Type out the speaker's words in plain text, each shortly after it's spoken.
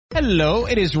Hello,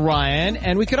 it is Ryan,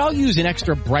 and we could all use an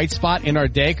extra bright spot in our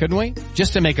day, couldn't we?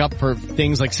 Just to make up for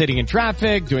things like sitting in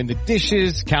traffic, doing the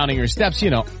dishes, counting your steps,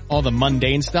 all the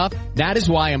mundane stuff. That is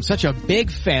why I'm such a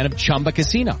big fan of Chumba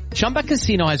Casino. Chumba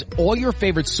Casino has all your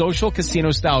favorite social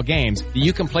casino-style games that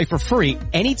you can play for free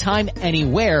anytime,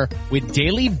 anywhere with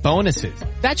daily bonuses.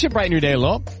 That should brighten your day a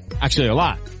little. Actually, a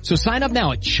lot. So sign up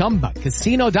now at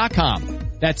ChumbaCasino.com.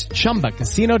 That's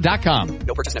ChumbaCasino.com.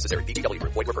 No purchase necessary. VGW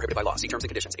Group. Void where prohibited by law. See terms and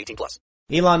conditions. 18+.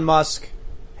 Elon Musk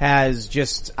has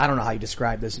just, I don't know how you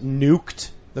describe this, nuked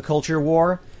the culture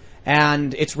war.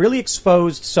 And it's really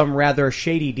exposed some rather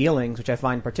shady dealings, which I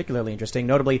find particularly interesting.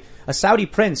 Notably, a Saudi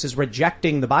prince is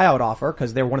rejecting the buyout offer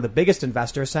because they're one of the biggest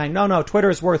investors, saying, no,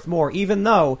 Twitter is worth more, even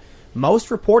though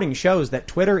most reporting shows that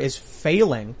Twitter is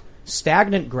failing,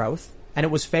 stagnant growth, and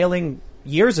it was failing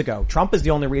years ago. Trump is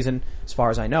the only reason, as far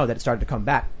as I know, that it started to come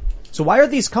back. So why are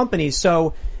these companies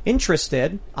so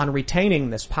interested on retaining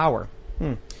this power?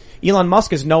 Elon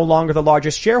Musk is no longer the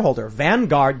largest shareholder.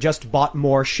 Vanguard just bought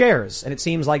more shares, and it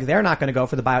seems like they're not going to go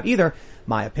for the buyout either.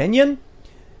 My opinion?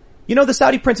 The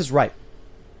Saudi prince is right.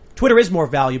 Twitter is more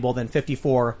valuable than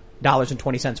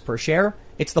 $54.20 per share.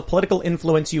 It's the political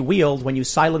influence you wield when you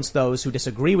silence those who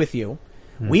disagree with you.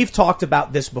 We've talked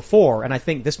about this before, and I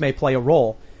think this may play a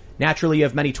role. Naturally, you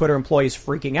have many Twitter employees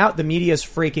freaking out. The media's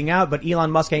freaking out, but Elon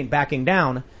Musk ain't backing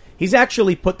down. He's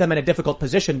actually put them in a difficult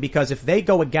position because if they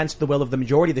go against the will of the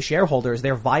majority of the shareholders,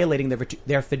 they're violating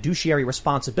their fiduciary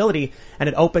responsibility, and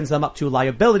it opens them up to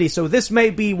liability. So this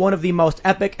may be one of the most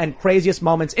epic and craziest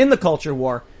moments in the culture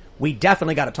war. We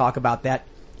definitely got to talk about that.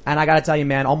 And I got to tell you,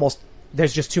 man,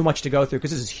 there's just too much to go through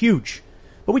because this is huge.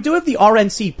 But we do have the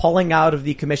RNC pulling out of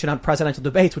the Commission on Presidential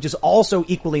Debates, which is also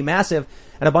equally massive,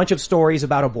 and a bunch of stories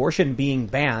about abortion being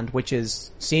banned, which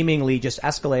is seemingly just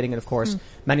escalating. And of course,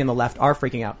 many on the left are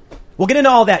freaking out. We'll get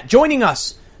into all that. Joining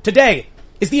us today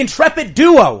is the intrepid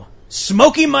duo,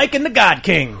 Smokey Mike and the God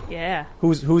King. Yeah.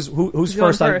 Who's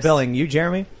first on billing? You,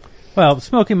 Jeremy? Well,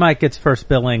 Smokey Mike gets first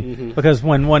billing because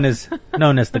when one is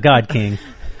known as the God King,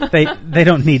 they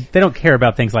don't care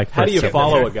about things like first. How do you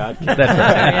follow a God King?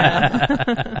 That's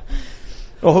right.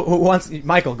 Well, who wants?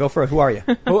 Michael, go for it. Who are you?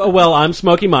 Well, I'm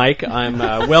Smokey Mike. I'm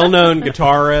a well-known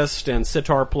guitarist and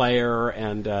sitar player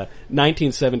and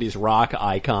 1970s rock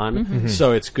icon.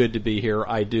 So it's good to be here.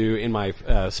 I do, in my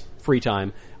free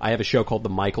time, I have a show called The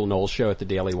Michael Knowles Show at the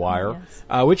Daily Wire,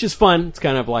 which is fun. It's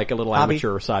kind of like a little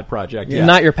amateur side project. Yeah.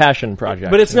 Not your passion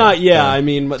project. But it's not, I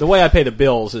mean, the way I pay the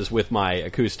bills is with my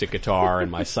acoustic guitar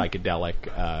and my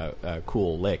psychedelic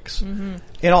cool licks. In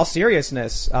all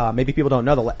seriousness, maybe people don't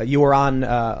know, you were on,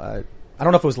 I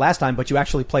don't know if it was last time, but you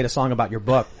actually played a song about your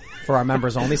book for our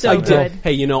members only. So good.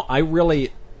 Hey, I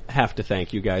really have to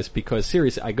thank you guys because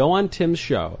seriously, I go on Tim's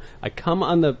show, I come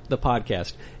on the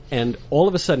podcast, and all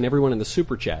of a sudden, everyone in the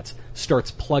Super Chats starts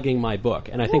plugging my book.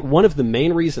 And I think one of the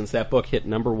main reasons that book hit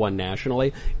 #1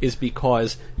 nationally is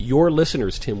because your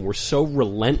listeners, Tim, were so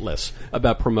relentless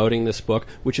about promoting this book,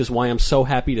 which is why I'm so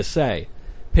happy to say,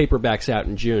 paperback's out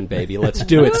in June, baby. Let's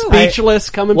do it. Speechless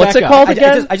coming What's back it called up.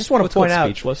 again? I just want to point out.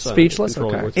 Speechless?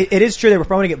 Okay. It is true they were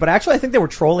promoting it, but actually I think they were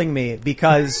trolling me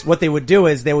because what they would do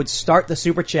is they would start the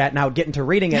Super Chat and I would get into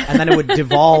reading it and then it would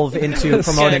devolve into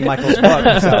promoting Michael's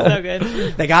book. So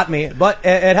good. They got me, but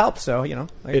it helped, so, there you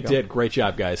It go. did. Great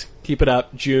job, guys. Keep it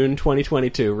up. June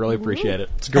 2022. Really appreciate it.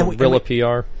 It's guerrilla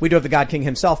PR. We do have the God King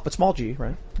himself, but small g,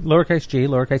 right? Lowercase g,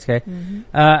 lowercase k.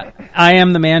 I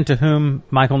am the man to whom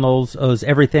Michael Knowles owes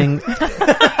everything,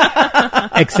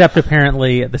 except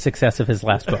apparently the success of his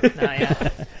last book.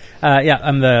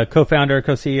 I'm the co-founder,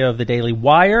 co-CEO of the Daily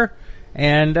Wire,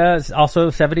 and also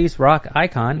 70s rock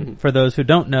icon. For those who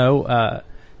don't know,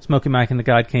 Smokey Mike and the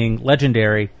God King,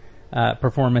 legendary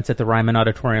performance at the Ryman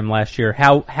Auditorium last year.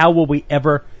 How will we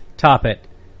ever top it?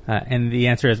 And the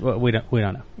answer is we don't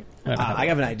know. I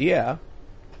have an idea.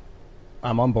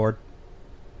 I'm on board.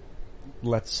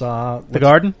 Let's the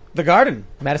Garden? The Garden.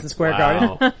 Madison Square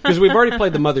Garden. Because we've already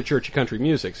played the Mother Church of Country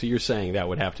Music, so you're saying that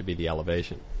would have to be the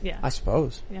Elevation. Yeah. I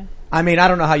suppose. Yeah. I mean, I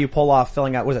don't know how you pull off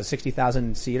filling out, was it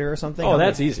 60,000 seater or something? Oh,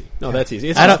 that's easy. No, that's easy.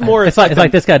 It's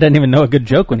like this guy doesn't even know a good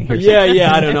joke when he hears it.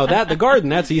 Yeah, I don't know. The Garden,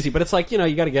 that's easy, but it's like, you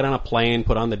got to get on a plane,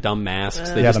 put on the dumb masks.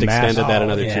 They just extended that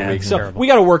another 2 weeks. So we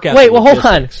got to work out. Wait, well, hold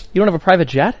on. You don't have a private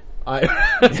jet? You're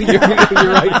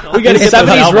right. We got to get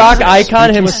 70s rock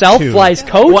icon himself flies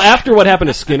coach. Well, after what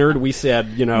happened to Skinnerd, we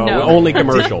said, only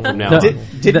commercial from now on.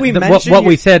 Did we mention what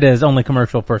we said is only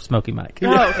commercial for Smokey Mike?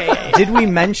 Oh, okay. Yeah. Did we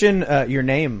mention your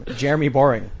name, Jeremy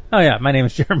Boring? Oh yeah, my name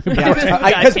is Jeremy.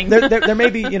 Because there may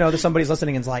be, somebody's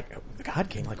listening and's like, the God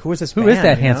King. Like, who is this Who band, is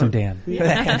that you know? handsome Dan?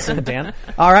 That handsome Dan.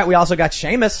 All right, we also got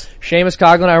Seamus. Seamus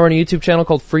Coughlin, I run a YouTube channel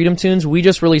called Freedom Tunes. We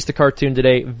just released a cartoon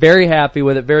today. Very happy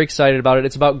with it. Very excited about it.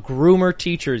 It's about groomer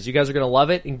teachers. You guys are going to love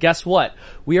it. And guess what?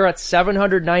 We are at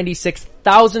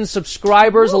 796,000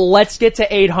 subscribers. Let's get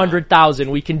to 800,000.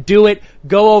 We can do it.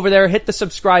 Go over there. Hit the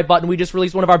subscribe button. We just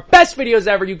released one of our best videos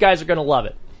ever. You guys are going to love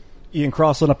it. Ian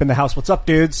Crossland up in the house. What's up,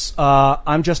 dudes?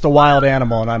 I'm just a wild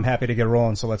animal, and I'm happy to get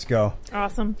rolling, so let's go.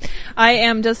 Awesome. I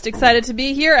am just excited to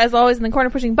be here, as always, in the corner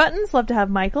pushing buttons. Love to have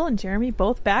Michael and Jeremy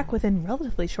both back within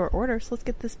relatively short order, so let's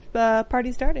get this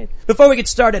party started. Before we get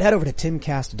started, head over to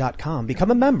timcast.com.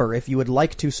 Become a member if you would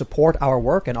like to support our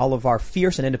work and all of our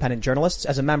fierce and independent journalists.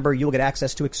 As a member, you'll get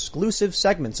access to exclusive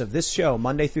segments of this show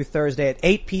Monday through Thursday at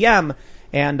 8 p.m.,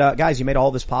 and guys, you made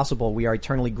all this possible. We are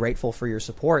eternally grateful for your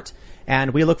support,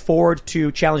 and we look forward to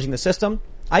challenging the system.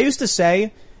 I used to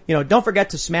say, don't forget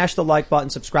to smash the like button,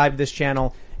 subscribe to this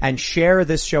channel, and share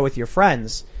this show with your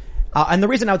friends. And the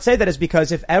reason I would say that is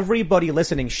because if everybody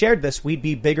listening shared this, we'd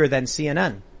be bigger than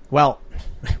CNN. Well,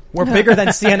 we're bigger than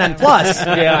CNN Plus.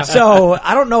 Yeah. So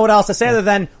I don't know what else to say other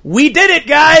than we did it,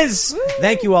 guys!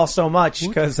 Thank you all so much,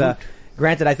 because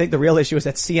granted, I think the real issue is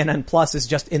that CNN Plus is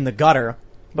just in the gutter.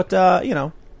 But,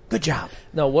 good job.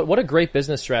 No, what a great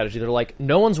business strategy. They're like,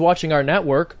 no one's watching our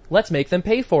network. Let's make them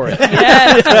pay for it. Okay.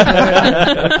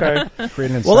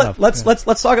 Create an Well, incentive.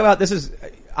 let's talk about this.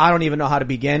 I don't even know how to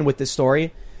begin with this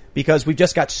story because we've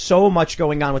just got so much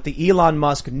going on with the Elon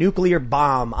Musk nuclear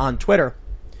bomb on Twitter.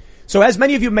 So as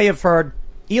many of you may have heard,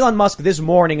 Elon Musk this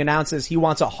morning announces he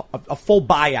wants a full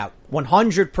buyout,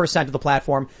 100% of the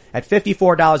platform at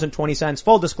 $54.20.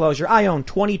 Full disclosure, I own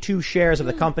 22 shares of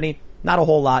the company, not a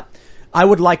whole lot. I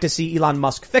would like to see Elon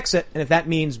Musk fix it, and if that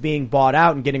means being bought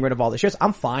out and getting rid of all the shares,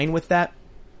 I'm fine with that.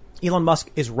 Elon Musk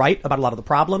is right about a lot of the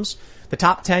problems. The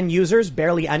top 10 users,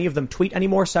 barely any of them tweet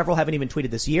anymore. Several haven't even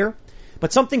tweeted this year.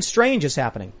 But something strange is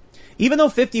happening. Even though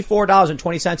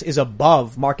 $54.20 is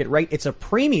above market rate, it's a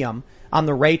premium on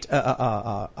the rate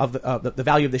of the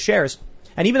value of the shares.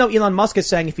 And even though Elon Musk is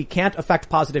saying if he can't affect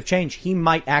positive change, he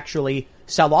might actually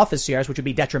sell off his shares, which would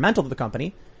be detrimental to the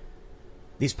company,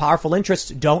 these powerful interests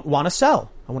don't want to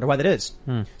sell. I wonder why that is.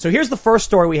 So here's the first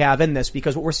story we have in this,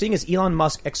 because what we're seeing is Elon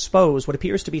Musk expose what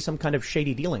appears to be some kind of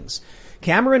shady dealings.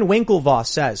 Cameron Winklevoss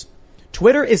says,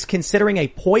 Twitter is considering a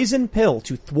poison pill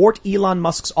to thwart Elon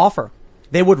Musk's offer.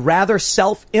 They would rather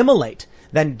self-immolate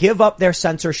than give up their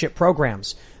censorship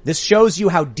programs. This shows you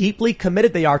how deeply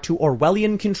committed they are to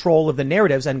Orwellian control of the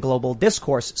narratives and global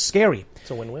discourse. Scary. It's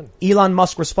a win-win. Elon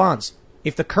Musk responds,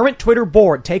 if the current Twitter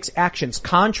board takes actions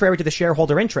contrary to the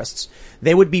shareholder interests,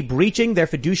 they would be breaching their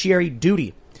fiduciary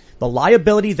duty. The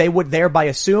liability they would thereby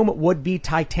assume would be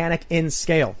titanic in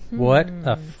scale. What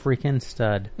a freaking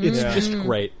stud. It's just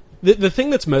great. The thing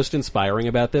that's most inspiring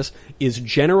about this is,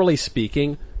 generally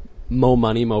speaking, mo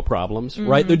money, mo problems,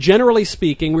 right? They're generally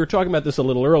speaking, we were talking about this a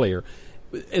little earlier,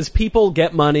 as people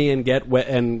get money and get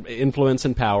and influence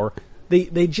and power, they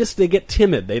get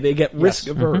timid. They get risk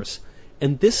averse.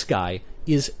 And this guy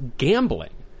is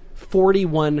gambling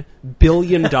 $41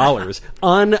 billion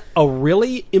on a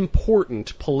really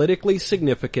important, politically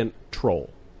significant troll.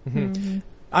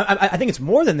 I think it's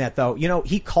more than that, though.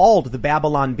 He called the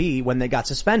Babylon Bee when they got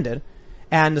suspended.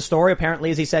 And the story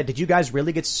apparently is he said, did you guys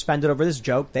really get suspended over this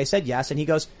joke? They said yes. And he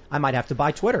goes, I might have to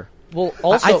buy Twitter. Well,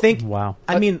 also, I think, Wow.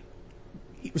 I mean,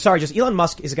 sorry, just Elon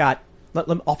Musk has got,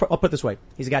 I'll put it this way.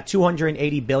 He's got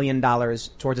 $280 billion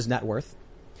towards his net worth.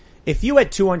 If you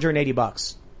had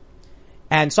 $280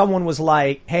 and someone was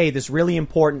like, hey, this really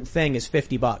important thing is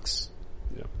 $50.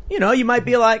 Yeah. You might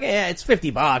be like, it's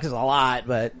 $50. It's a lot.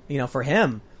 But, for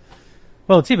him.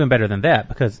 Well, it's even better than that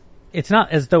because it's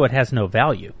not as though it has no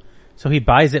value. So he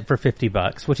buys it for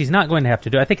 $50, which he's not going to have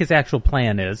to do. I think his actual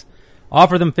plan is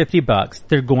offer them $50.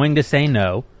 They're going to say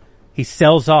no. He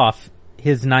sells off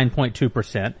his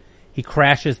 9.2%. He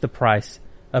crashes the price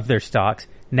of their stocks.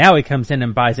 Now he comes in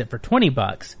and buys it for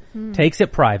 $20, takes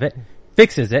it private,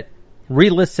 fixes it,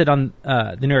 relists it on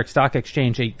the New York Stock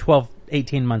Exchange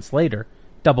 18 months later,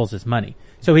 doubles his money.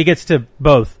 So he gets to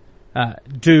both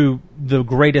do the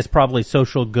greatest probably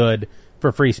social good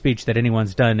for free speech that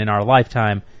anyone's done in our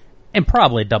lifetime, and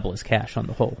probably double his cash on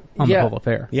the whole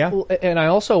affair. Yeah. Well, and I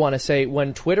also want to say,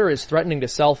 when Twitter is threatening to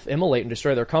self-immolate and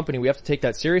destroy their company, we have to take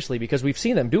that seriously because we've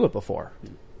seen them do it before.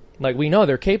 Like, we know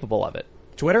they're capable of it.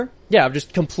 Twitter? Yeah, of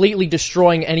just completely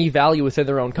destroying any value within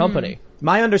their own company.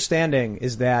 My understanding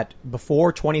is that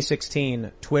before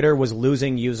 2016, Twitter was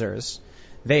losing users.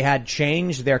 They had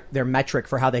changed their metric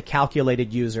for how they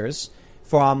calculated users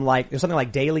from there's something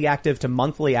like daily active to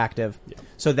monthly active,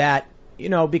 so that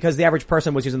because the average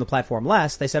person was using the platform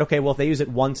less, they said, okay, well, if they use it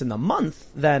once in the month,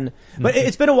 then, but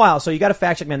it's been a while, so you got to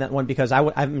fact check me on that one because I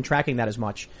haven't been tracking that as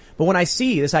much. But when I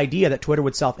see this idea that Twitter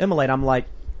would self-immolate, I'm like,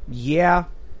 yeah,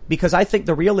 because I think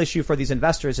the real issue for these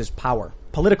investors is power,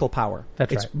 political power.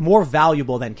 That's it's right. more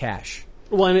valuable than cash.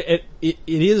 Well, and it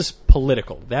is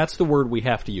political. That's the word we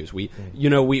have to use. We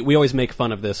always make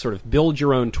fun of this sort of build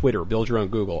your own Twitter, build your own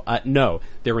Google. No,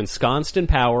 they're ensconced in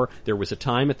power. There was a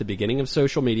time at the beginning of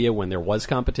social media when there was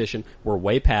competition. We're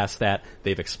way past that.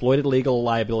 They've exploited legal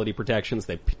liability protections.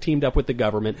 They've teamed up with the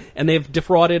government and they've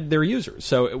defrauded their users.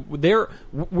 So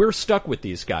we're stuck with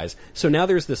these guys. So now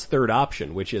there's this third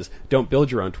option, which is don't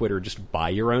build your own Twitter, just buy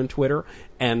your own Twitter.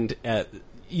 And,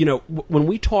 when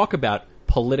we talk about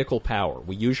political power,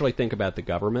 we usually think about the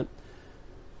government.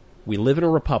 We live in a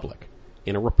republic.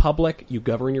 In a republic, you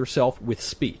govern yourself with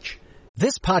speech.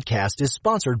 This podcast is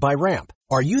sponsored by Ramp.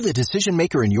 Are you the decision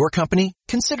maker in your company?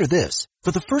 Consider this.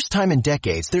 For the first time in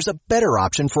decades, there's a better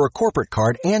option for a corporate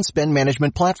card and spend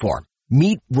management platform.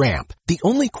 Meet Ramp, the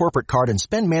only corporate card and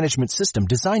spend management system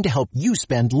designed to help you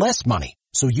spend less money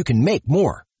so you can make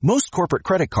more. Most corporate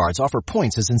credit cards offer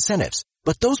points as incentives,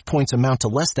 but those points amount to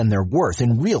less than their worth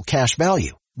in real cash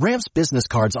value. Ramp's business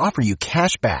cards offer you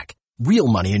cash back, real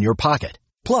money in your pocket.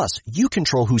 Plus, you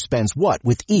control who spends what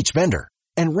with each vendor.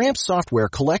 And Ramp software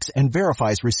collects and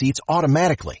verifies receipts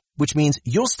automatically, which means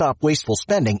you'll stop wasteful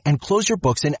spending and close your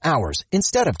books in hours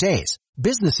instead of days.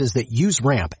 Businesses that use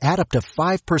Ramp add up to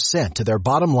 5% to their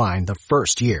bottom line the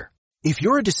first year. If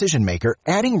you're a decision maker,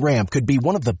 adding Ramp could be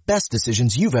one of the best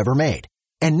decisions you've ever made.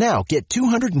 And now get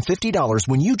 $250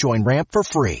 when you join Ramp for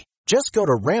free. Just go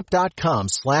to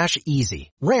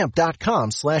ramp.com/easy.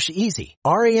 Ramp.com/easy.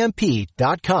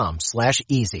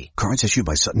 RAMP.com/easy. Cards issued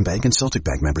by Sutton Bank and Celtic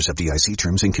Bank, members of FDIC.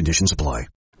 Terms and conditions apply.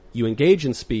 You engage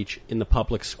in speech in the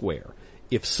public square.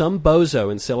 If some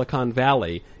bozo in Silicon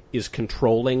Valley is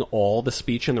controlling all the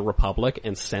speech in the republic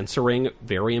and censoring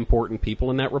very important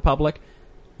people in that republic,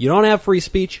 you don't have free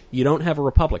speech, you don't have a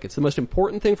republic. It's the most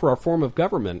important thing for our form of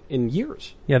government in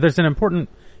years. Yeah, there's an important,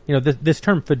 this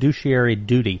term fiduciary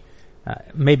duty,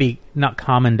 maybe not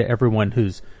common to everyone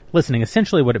who's listening.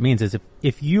 Essentially what it means is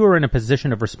if you are in a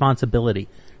position of responsibility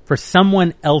for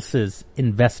someone else's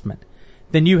investment,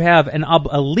 then you have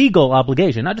a legal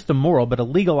obligation, not just a moral, but a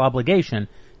legal obligation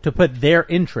to put their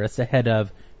interests ahead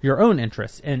of your own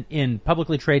interests. And in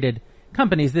publicly traded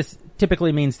companies, this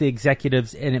typically means the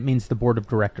executives and it means the board of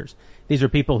directors. These are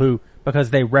people who, because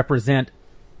they represent,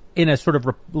 in a sort of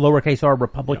lowercase r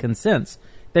Republican sense,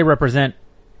 they represent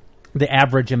the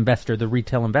average investor, the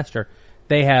retail investor.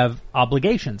 They have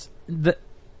obligations.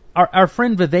 Our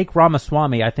friend Vivek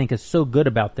Ramaswamy, I think, is so good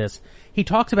about this. He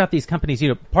talks about these companies.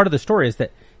 Part of the story is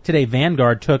that today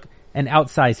Vanguard took an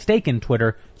outsized stake in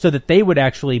Twitter so that they would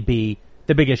actually be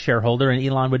the biggest shareholder and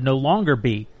Elon would no longer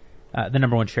be the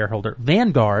number one shareholder.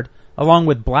 Vanguard, along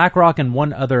with BlackRock and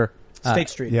one other... State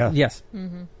Street. Yeah. Yes.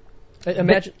 Mm-hmm.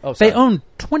 Imagine... They own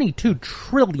 $22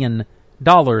 trillion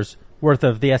worth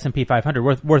of the S&P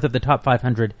 500, worth of the top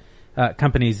 500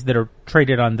 companies that are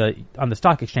traded on the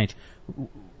stock exchange.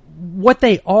 What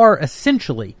they are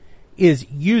essentially is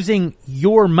using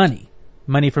your money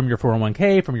from your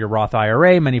 401k, from your Roth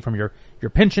IRA, money from your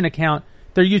pension account.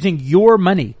 They're using your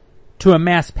money to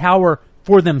amass power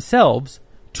for themselves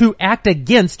to act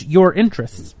against your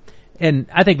interests. And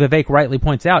I think Vivek rightly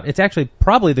points out it's actually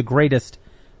probably the greatest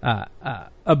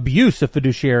abuse of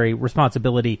fiduciary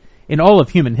responsibility in all of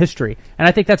human history. And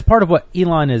I think that's part of what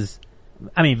Elon is,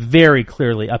 very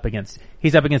clearly up against.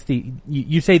 He's up against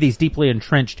you say these deeply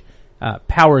entrenched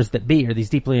powers that be, or these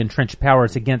deeply entrenched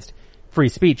powers against free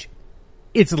speech.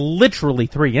 It's literally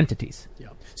three entities. Yeah.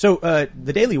 So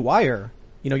the Daily Wire,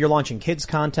 you're launching kids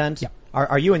content. Yeah.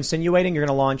 Are you insinuating you're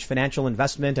going to launch financial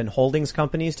investment and holdings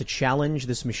companies to challenge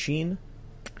this machine?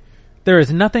 There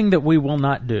is nothing that we will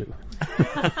not do.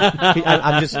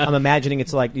 I'm imagining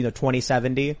it's like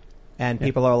 2070, and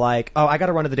people are like, "Oh, I got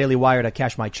to run to the Daily Wire to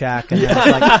cash my check." And then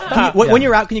it's like, when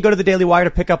you're out, can you go to the Daily Wire to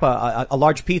pick up a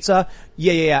large pizza?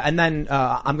 Yeah. And then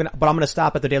I'm gonna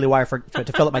stop at the Daily Wire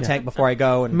to fill up my tank before I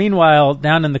go. And meanwhile,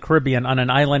 down in the Caribbean on an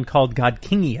island called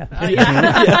Godkingia.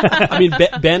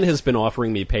 Ben has been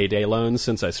offering me payday loans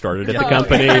since I started at the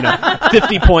company.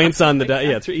 50 points on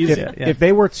the it's easy. If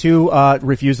they were to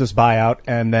refuse this buyout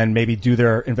and then maybe do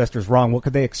their investors wrong, what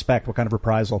could they expect? What kind of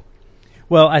reprisal?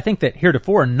 Well, I think that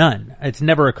heretofore, none. It's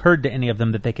never occurred to any of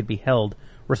them that they could be held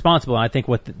responsible. And I think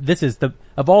this is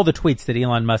of all the tweets that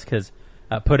Elon Musk has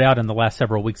put out in the last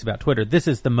several weeks about Twitter, this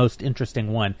is the most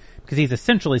interesting one because he's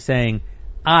essentially saying,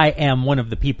 I am one of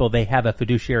the people they have a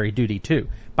fiduciary duty to.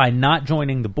 By not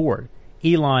joining the board,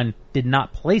 Elon did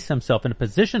not place himself in a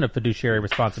position of fiduciary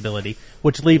responsibility,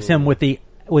 which leaves him with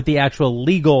the actual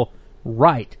legal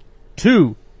right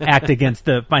to act against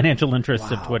the financial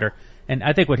interests of Twitter. And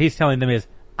I think what he's telling them is,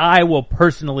 I will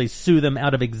personally sue them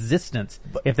out of existence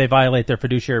if they violate their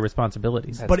fiduciary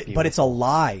responsibilities. But it's a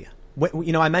lie.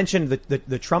 I mentioned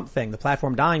the Trump thing, the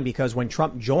platform dying, because when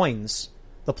Trump joins,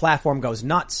 the platform goes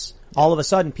nuts. All of a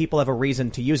sudden, people have a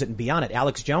reason to use it and be on it.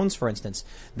 Alex Jones, for instance,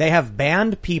 they have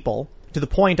banned people to the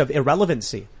point of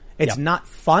irrelevancy. It's not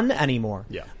fun anymore.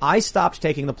 Yeah. I stopped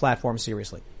taking the platform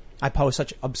seriously. I post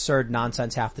such absurd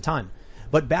nonsense half the time.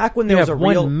 But back when there was a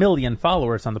real 1 million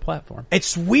followers on the platform.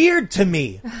 It's weird to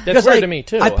me. That's weird to me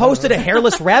too. I posted a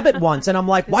hairless rabbit once, and I'm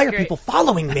like, why are people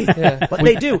following me? But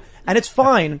they do, and it's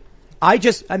fine. I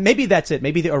just maybe that's it.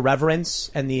 Maybe the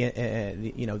irreverence and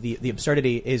the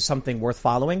absurdity is something worth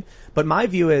following. But my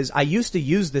view is, I used to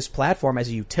use this platform as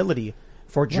a utility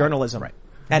for journalism, right?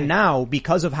 And now,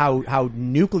 because of how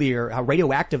nuclear, how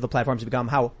radioactive the platforms have become,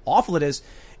 how awful it is,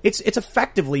 it's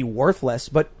effectively worthless.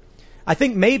 But I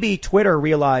think maybe Twitter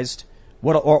realized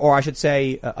or I should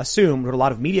say, assumed what a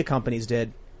lot of media companies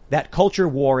did, that culture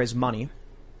war is money.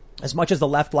 As much as the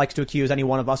left likes to accuse any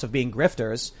one of us of being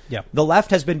grifters, the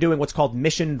left has been doing what's called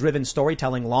mission-driven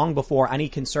storytelling long before any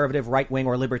conservative, right-wing,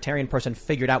 or libertarian person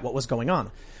figured out what was going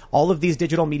on. All of these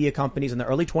digital media companies in the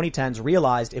early 2010s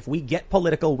realized if we get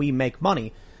political, we make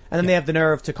money. And then they have the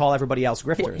nerve to call everybody else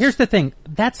grifters. Here's the thing.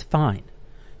 That's fine.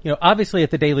 Obviously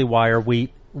at the Daily Wire,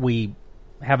 we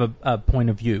have a point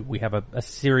of view. We have a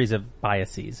series of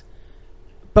biases.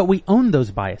 But we own those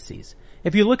biases.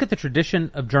 If you look at the tradition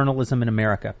of journalism in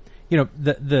America,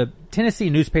 the Tennessee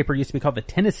newspaper used to be called the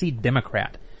Tennessee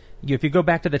Democrat. If you go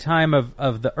back to the time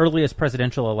of the earliest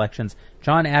presidential elections,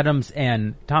 John Adams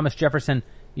and Thomas Jefferson,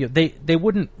 they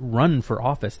wouldn't run for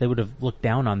office. They would have looked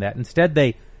down on that. Instead,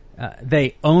 they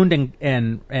owned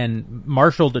and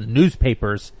marshaled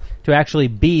newspapers to actually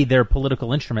be their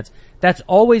political instruments. That's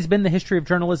always been the history of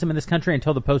journalism in this country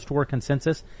until the post-war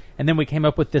consensus. And then we came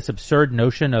up with this absurd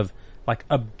notion of like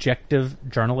objective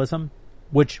journalism,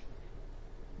 which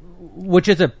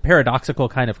is a paradoxical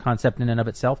kind of concept in and of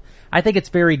itself. I think it's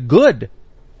very good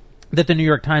that the New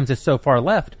York Times is so far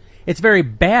left. It's very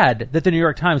bad that the New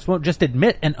York Times won't just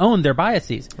admit and own their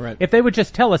biases. Right. If they would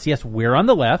just tell us, yes, we're on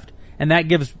the left, and that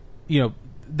gives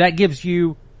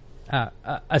you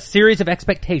a series of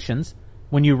expectations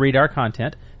when you read our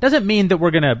content, doesn't mean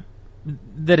that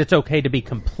that it's okay to be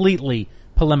completely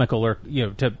polemical or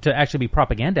to actually be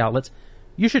propaganda outlets.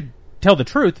 You should tell the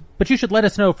truth, but you should let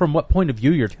us know from what point of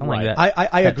view you're telling that.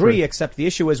 I agree, truth. except the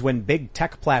issue is when big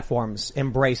tech platforms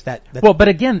embrace that. Well, but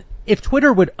again, if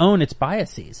Twitter would own its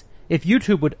biases, if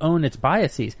YouTube would own its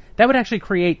biases, that would actually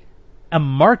create a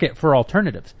market for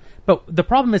alternatives. But the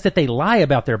problem is that they lie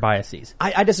about their biases.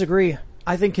 I disagree.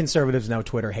 I think conservatives know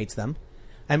Twitter hates them.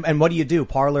 And what do you do?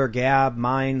 Parler, Gab,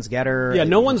 Minds, Getter? Yeah,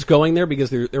 no one's going there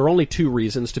because there are only two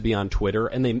reasons to be on Twitter,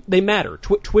 and they matter.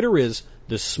 Twitter is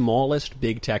the smallest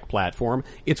big tech platform.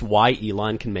 It's why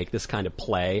Elon can make this kind of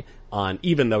play on,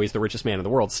 even though he's the richest man in the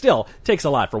world, still takes a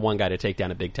lot for one guy to take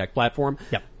down a big tech platform.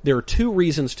 Yep. There are two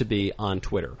reasons to be on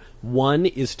Twitter. One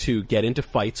is to get into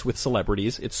fights with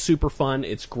celebrities. It's super fun.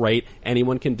 It's great.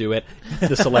 Anyone can do it.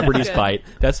 The celebrities bite.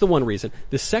 That's the one reason.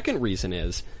 The second reason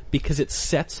is because it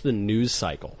sets the news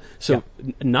cycle. So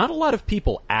not a lot of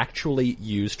people actually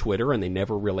use Twitter, and they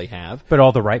never really have. But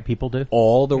all the right people do?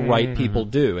 All the right people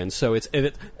do. And so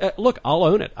look, I'll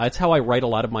own it. That's how I write a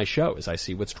lot of my shows. I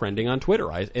see what's trending on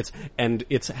Twitter.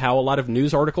 It's how a lot of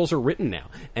news articles are written now.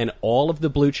 And all of the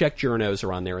blue check journos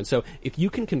are on there. And so if you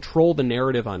can control the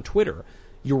narrative on Twitter,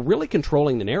 you're really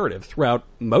controlling the narrative throughout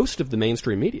most of the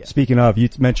mainstream media. Speaking of, you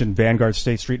mentioned Vanguard,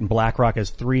 State Street, and BlackRock as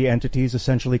three entities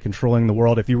essentially controlling the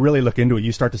world. If you really look into it,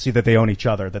 you start to see that they own each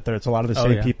other, that it's a lot of the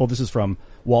same people. This is from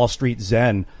Wall Street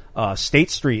Zen.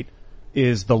 State Street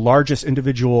is the largest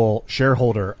individual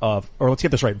shareholder let's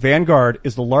get this right. Vanguard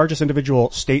is the largest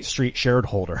individual State Street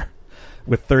shareholder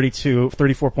with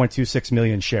 34.26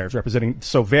 million shares representing.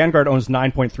 So Vanguard owns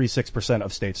 9.36%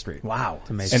 of State Street. Wow. It's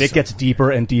amazing. And it gets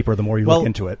deeper and deeper the more you look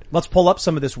into it. Let's pull up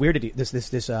some of this weirdity,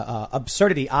 this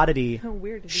absurdity, oddity,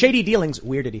 shady dealings,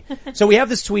 weirdity. So we have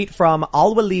this tweet from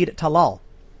Al-Walid Talal.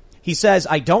 He says,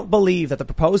 I don't believe that the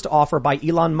proposed offer by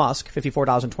Elon Musk,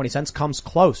 $54.20, comes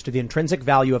close to the intrinsic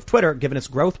value of Twitter given its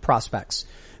growth prospects.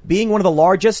 Being one of the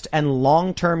largest and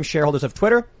long-term shareholders of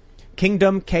Twitter,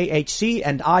 Kingdom, KHC,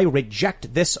 and I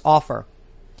reject this offer.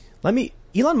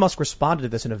 Elon Musk responded to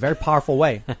this in a very powerful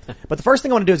way. But the first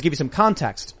thing I want to do is give you some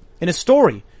context. In a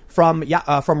story from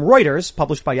Reuters,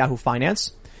 published by Yahoo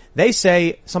Finance, they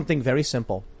say something very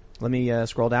simple. Let me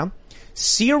scroll down.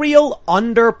 Serial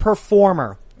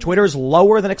underperformer. Twitter's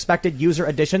lower than expected user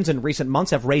additions in recent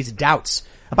months have raised doubts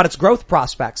about its growth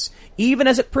prospects, even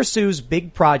as it pursues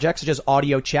big projects such as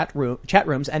audio chat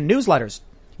rooms and newsletters.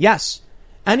 Yes,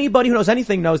 anybody who knows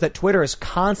anything knows that Twitter has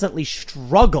constantly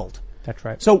struggled. That's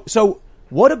right. So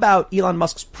what about Elon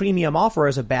Musk's premium offer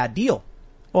as a bad deal?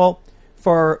 Well,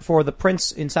 for the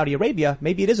prince in Saudi Arabia,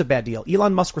 maybe it is a bad deal.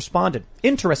 Elon Musk responded.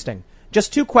 Interesting.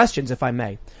 Just 2 questions, if I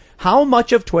may. How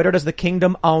much of Twitter does the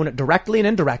kingdom own directly and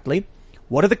indirectly?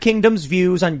 What are the kingdom's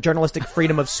views on journalistic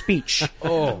freedom of speech?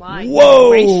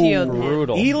 Whoa! Ratio,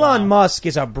 Brutal. Elon Musk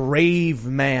is a brave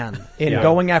man in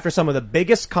going after some of the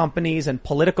biggest companies and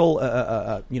political,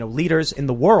 leaders in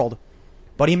the world.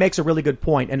 But he makes a really good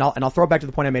point, and I'll throw it back to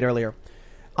the point I made earlier.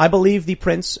 I believe the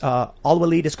Prince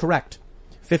Al-Walid is correct.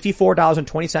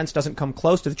 $54.20 doesn't come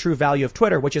close to the true value of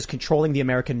Twitter, which is controlling the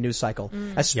American news cycle,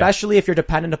 especially if you're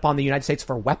dependent upon the United States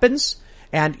for weapons.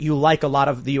 And you like a lot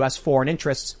of the U.S. foreign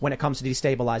interests when it comes to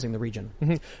destabilizing the region.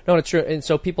 Mm-hmm. No, it's true. And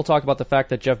so people talk about the fact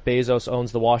that Jeff Bezos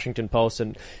owns the Washington Post,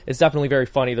 and it's definitely very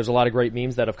funny. There's a lot of great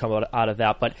memes that have come out of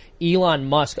that. But Elon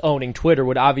Musk owning Twitter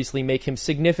would obviously make him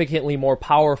significantly more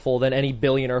powerful than any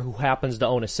billionaire who happens to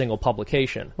own a single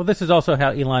publication. Well, this is also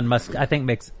how Elon Musk, I think,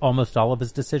 makes almost all of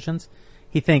his decisions.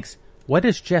 He thinks, what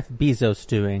is Jeff Bezos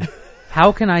doing?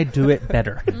 How can I do it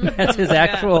better? That's his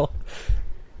actual...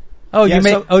 Oh,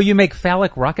 you make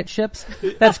phallic rocket ships?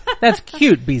 That's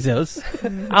cute, Bezos.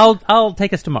 I'll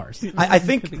take us to Mars. I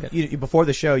think before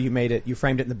the show you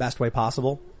framed it in the best way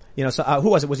possible. So who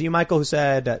was it? Was it you, Michael, who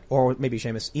said that, or maybe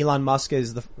Seamus, Elon Musk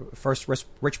is the first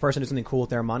rich person who's something cool with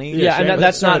their money? Yeah, and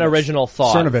that's not an original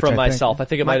thought Cernovich, from I myself. I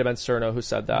think it might have been Cerno who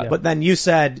said that. Yeah. But then you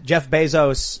said Jeff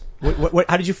Bezos.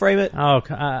 How did you frame it?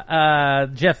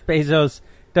 Jeff Bezos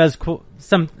does cool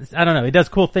he does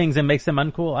cool things and makes them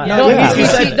uncool.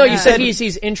 You said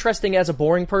he's interesting as a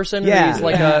boring person. Yeah. He's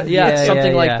like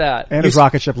something like that. And his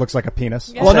rocket ship looks like a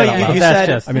penis. Yeah. Well, no, you said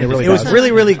it really it was does.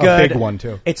 really, really good. A big one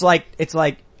too. It's like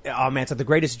oh man, it's like the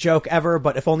greatest joke ever,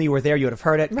 but if only you were there, you would have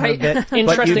heard it. Right. Kind of bit.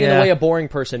 Interesting in the way a boring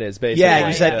person is, basically. Yeah,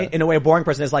 you said in a way a boring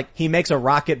person is like, he makes a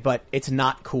rocket, but it's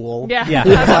not cool. Yeah.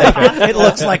 It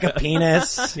looks like a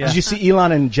penis. Did you see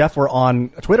Elon and Jeff were on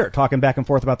Twitter talking back and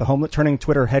forth about turning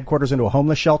Twitter headquarters into a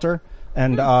homeless shelter?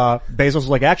 And Bezos was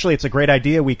like, actually, it's a great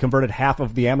idea. We converted half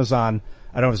of the Amazon,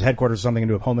 I don't know if it's headquarters or something,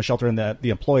 into a homeless shelter, and the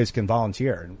employees can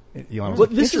volunteer. And Elon was like,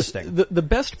 this interesting. Is the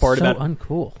best part so about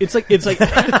uncool. It's like it's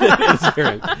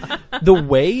the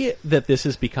way that this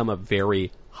has become a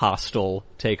very hostile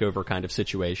takeover kind of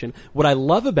situation. What I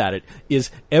love about it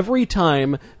is every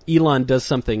time Elon does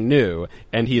something new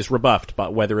and he is rebuffed, by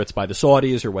whether it's by the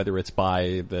Saudis or whether it's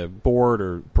by the board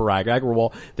or Parag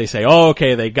Agrawal, they say, "Oh,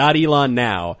 okay, they got Elon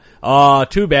now. Oh,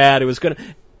 too bad. It was gonna."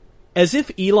 As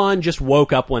if Elon just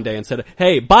woke up one day and said,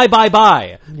 "Hey, buy. Buy."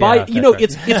 Right.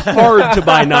 It's hard to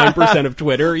buy 9% of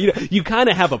Twitter. You kind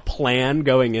of have a plan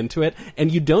going into it, and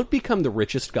you don't become the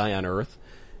richest guy on earth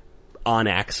on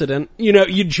accident.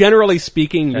 You generally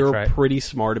speaking, you're right. pretty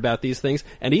smart about these things.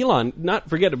 And Elon, not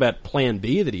forget about Plan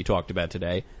B that he talked about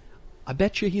today. I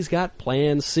bet you he's got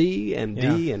Plan C and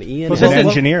D and E and He's an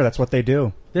engineer. That's what they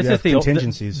do. This You is have the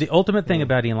contingencies. The ultimate thing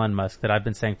about Elon Musk that I've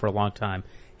been saying for a long time.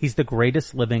 He's the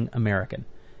greatest living American.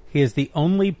 He is the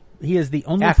only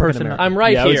person. I'm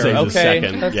right I would here. say he's the Okay,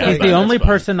 second. That's Yeah, He's fine. the only That's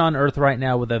fine. person on Earth right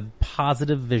now with a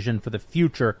positive vision for the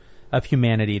future of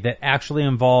humanity that actually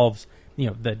involves,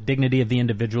 the dignity of the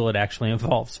individual. It actually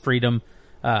involves freedom,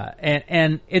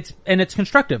 and it's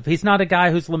constructive. He's not a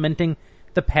guy who's lamenting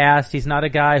the past. He's not a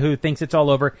guy who thinks it's all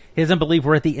over. He doesn't believe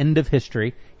we're at the end of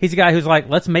history. He's a guy who's like,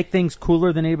 let's make things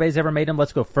cooler than anybody's ever made them.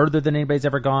 Let's go further than anybody's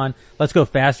ever gone. Let's go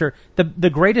faster. The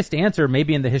greatest answer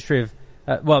maybe in the history of,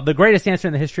 the greatest answer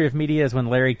in the history of media is when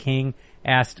Larry King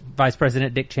asked Vice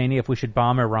President Dick Cheney if we should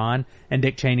bomb Iran, and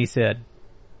Dick Cheney said,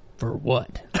 "For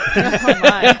what?"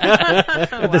 The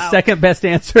second best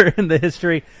answer in the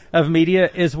history of media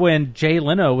is when Jay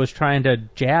Leno was trying to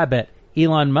jab at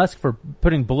Elon Musk for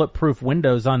putting bulletproof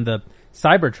windows on the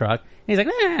Cybertruck. And he's like,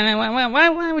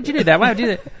 why would you do that? Why would you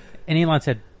do that? And Elon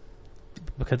said,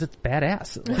 because it's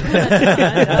badass.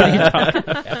 What are you talking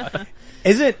about?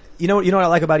 Is it, you know what I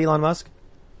like about Elon Musk?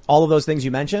 All of those things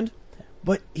you mentioned,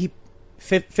 but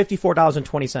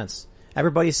 $54.20.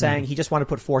 Everybody's saying he just wanted to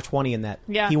put 420 in that.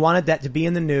 Yeah. He wanted that to be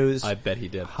in the news. I bet he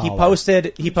did. He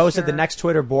posted the next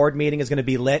Twitter board meeting is going to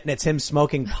be lit, and it's him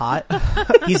smoking pot.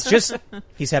 He's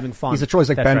having fun. He's a choice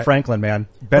like That's Ben right. Franklin, man.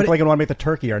 Ben Franklin wanted to make the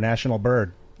turkey our national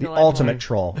bird. The ultimate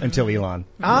troll until Elon.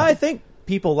 I think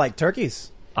people like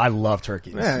turkeys. I love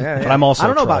turkeys. Yeah. But I'm also I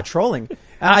don't know a troll. about trolling.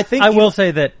 I think I will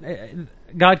say that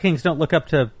God Kings don't look up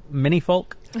to many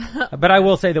folk. But I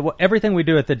will say that everything we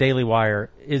do at the Daily Wire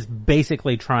is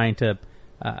basically trying to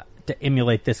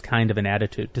emulate this kind of an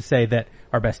attitude, to say that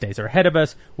our best days are ahead of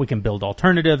us. We can build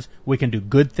alternatives. We can do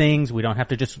good things. We don't have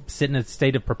to just sit in a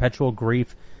state of perpetual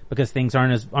grief because things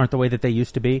aren't the way that they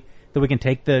used to be. That we can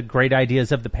take the great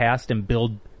ideas of the past and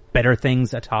build better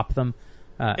things atop them.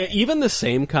 Even the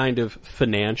same kind of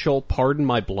financial, pardon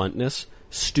my bluntness,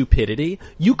 stupidity,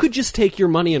 you could just take your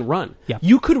money and run. Yeah.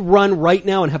 You could run right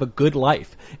now and have a good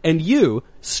life. And you,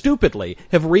 stupidly,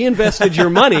 have reinvested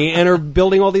your money and are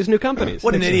building all these new companies.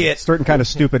 What an idiot. Certain kind of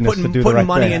stupidness to do the right Putting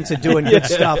money thing. into doing good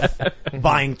stuff,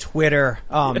 buying Twitter.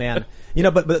 Oh, man. You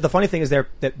know, but the funny thing is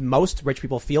that most rich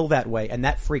people feel that way, and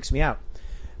that freaks me out.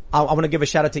 I want to give a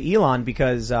shout out to Elon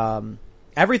because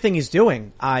everything he's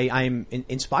doing, I'm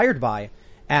inspired by.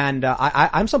 And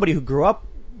I'm somebody who grew up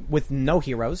with no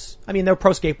heroes. I mean, they're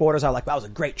pro skateboarders. I like, that was a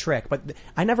great trick. But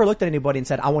I never looked at anybody and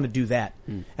said, I want to do that.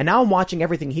 And now I'm watching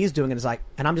everything he's doing and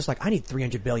I'm just like, I need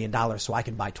 $300 billion so I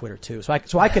can buy Twitter too. So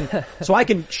I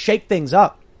can shake things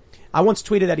up. I once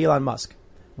tweeted at Elon Musk,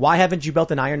 why haven't you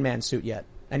built an Iron Man suit yet?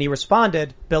 And he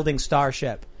responded, building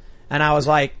Starship. And I was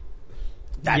like,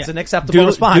 that's an acceptable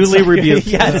response. Duly rebuked.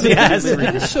 Yes.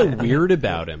 What's so weird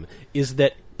about him is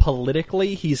that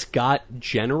politically, he's got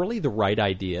generally the right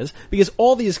ideas, because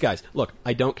all these guys, look,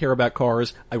 I don't care about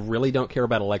cars. I really don't care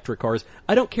about electric cars.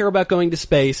 I don't care about going to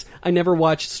space. I never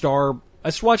watched I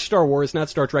watched Star Wars, not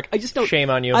Star Trek. I just don't.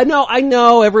 Shame on you. I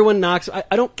know, everyone knocks.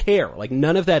 I don't care. Like,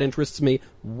 none of that interests me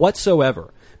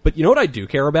whatsoever. But you know what I do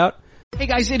care about? Hey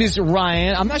guys, it is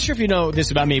Ryan. I'm not sure if you know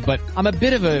this about me, but I'm a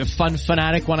bit of a fun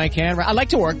fanatic when I can. I like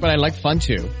to work, but I like fun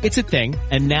too. It's a thing.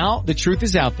 And now the truth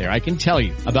is out there. I can tell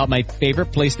you about my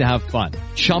favorite place to have fun.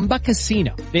 Chumba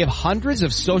Casino. They have hundreds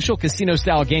of social casino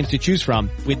style games to choose from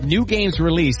with new games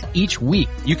released each week.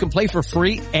 You can play for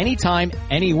free anytime,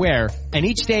 anywhere. And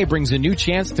each day brings a new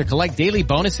chance to collect daily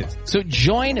bonuses. So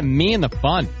join me in the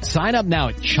fun. Sign up now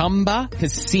at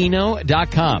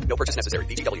ChumbaCasino.com. No purchase necessary.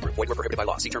 VGW Group. Void where prohibited by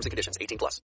law. See terms and conditions.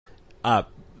 18+.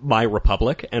 My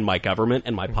republic and my government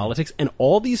and my politics and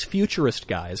all these futurist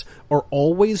guys are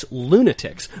always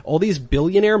lunatics. All these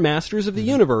billionaire masters of the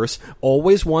universe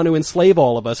always want to enslave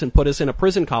all of us and put us in a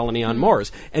prison colony on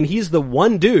Mars. And he's the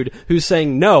one dude who's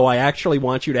saying, no, I actually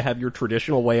want you to have your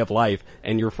traditional way of life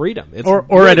and your freedom. It's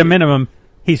or at a minimum,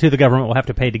 he's who the government will have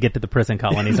to pay to get to the prison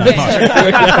colonies on Mars.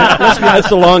 That's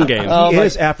the long game. He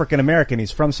is African American.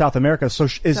 He's from South America. So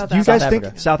do you guys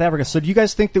think South Africa? So do you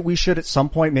guys think that we should at some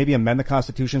point maybe amend the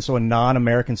Constitution so a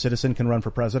non-American citizen can run for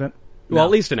president? Well,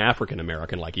 at least an African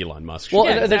American like Elon Musk.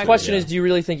 Well, the question is, do you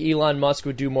really think Elon Musk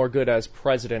would do more good as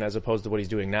president as opposed to what he's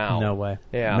doing now? No way.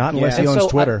 Yeah. Not unless he owns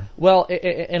Twitter.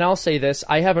 And I'll say this,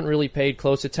 I haven't really paid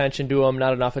close attention to him,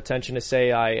 not enough attention to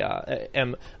say I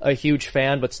am a huge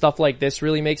fan, but stuff like this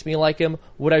really makes me like him.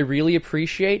 What I really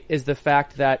appreciate is the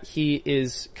fact that he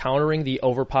is countering the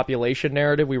overpopulation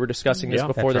narrative. We were discussing this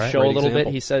before the show a little bit.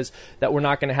 He says that we're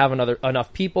not going to have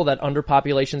enough people, that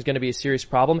underpopulation is going to be a serious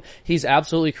problem. He's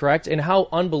absolutely correct. And how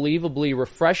unbelievably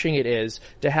refreshing it is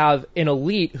to have an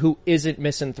elite who isn't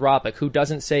misanthropic, who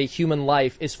doesn't say human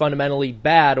life is fundamentally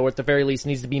bad, or at the very least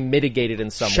needs to be mitigated in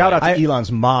some way. Shout out to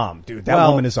Elon's mom, dude. That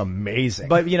woman is amazing.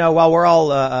 But, you know, while we're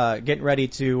all getting ready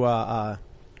to, I'll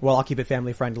keep it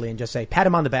family friendly and just say, pat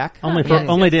him on the back.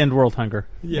 Only to end world hunger.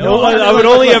 No, I would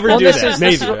only ever do that.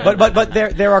 Maybe. But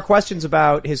there are questions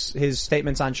about his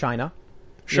statements on China.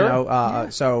 Sure. You know,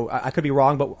 so I could be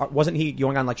wrong, but wasn't he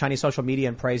going on like Chinese social media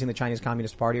and praising the Chinese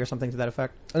Communist Party or something to that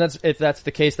effect? And if that's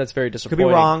the case, that's very disappointing.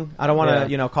 Could be wrong. I don't want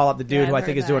to, call up the dude who I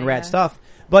think is doing rad stuff.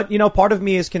 But, part of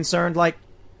me is concerned, like,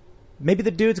 maybe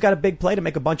the dude's got a big play to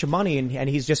make a bunch of money and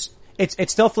he's just,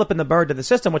 it's still flipping the bird to the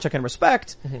system, which I can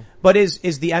respect. Mm-hmm. But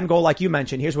is the end goal, like you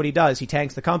mentioned, here's what he does. He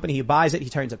tanks the company, he buys it, he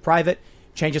turns it private,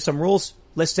 changes some rules,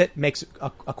 lists it, makes a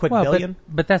quick billion.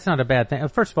 But that's not a bad thing.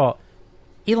 First of all,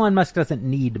 Elon Musk doesn't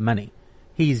need money.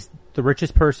 He's the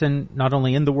richest person, not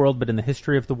only in the world, but in the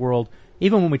history of the world.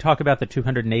 Even when we talk about the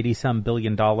 $280-some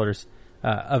billion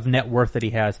of net worth that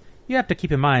he has, you have to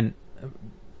keep in mind,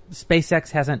 SpaceX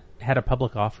hasn't had a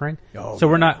public offering.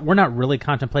 We're not really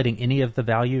contemplating any of the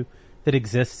value that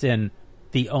exists in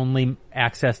the only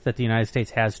access that the United States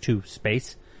has to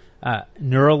space.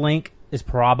 Neuralink is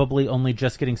probably only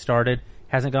just getting started,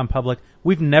 hasn't gone public.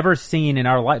 We've never seen in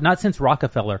our life, not since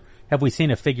Rockefeller, have we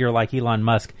seen a figure like Elon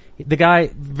Musk. The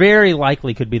guy very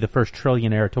likely could be the first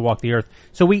trillionaire to walk the earth.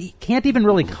 So we can't even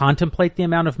really contemplate the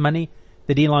amount of money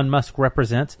that Elon Musk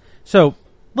represents. So,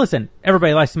 listen,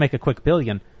 everybody likes to make a quick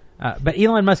billion. But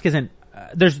Elon Musk isn't,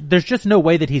 there's just no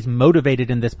way that he's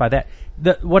motivated in this by that.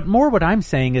 What I'm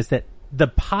saying is that the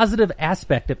positive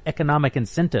aspect of economic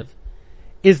incentive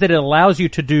is that it allows you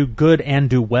to do good and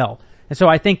do well. And so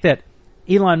I think that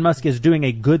Elon Musk is doing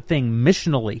a good thing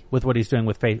missionally with what he's doing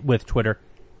with Twitter,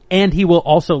 and he will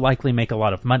also likely make a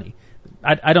lot of money.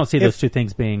 I don't see those two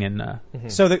things being in.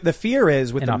 So the fear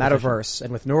is with the opposition. metaverse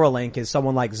and with Neuralink is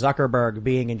someone like Zuckerberg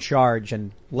being in charge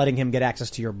and letting him get access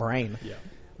to your brain. Yeah.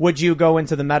 Would you go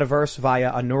into the metaverse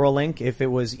via a Neuralink if it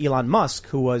was Elon Musk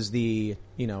who was the,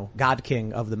 God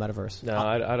king of the metaverse? No,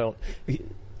 I don't.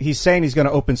 He's saying he's going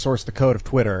to open source the code of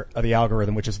Twitter, the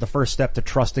algorithm, which is the first step to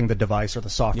trusting the device or the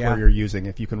software you're using.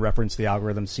 If you can reference the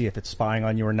algorithm, see if it's spying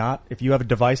on you or not. If you have a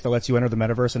device that lets you enter the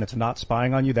metaverse and it's not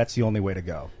spying on you, that's the only way to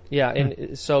go. Yeah,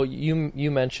 and so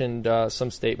you mentioned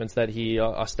some statements that he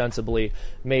ostensibly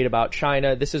made about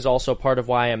China. This is also part of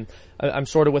why I'm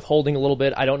sort of withholding a little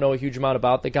bit. I don't know a huge amount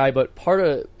about the guy, but part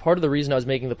of the reason I was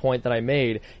making the point that I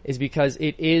made is because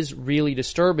it is really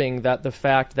disturbing that the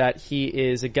fact that he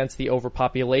is against the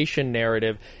overpopulation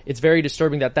narrative, it's very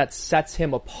disturbing that sets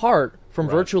him apart from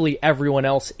virtually everyone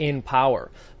else in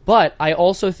power. But I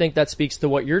also think that speaks to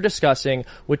what you're discussing,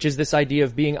 which is this idea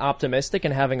of being optimistic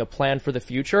and having a plan for the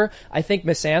future. I think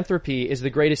misanthropy is the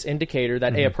greatest indicator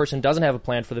that a person doesn't have a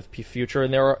plan for the future,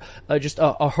 and they're just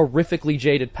a horrifically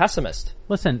jaded pessimist.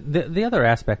 Listen, the other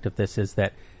aspect of this is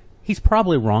that he's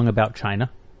probably wrong about China,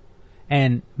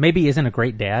 and maybe isn't a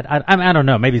great dad. I don't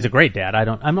know. Maybe he's a great dad.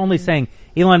 I'm only saying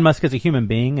Elon Musk is a human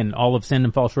being, and all have sinned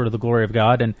and fall short of the glory of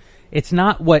God, and it's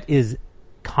not what is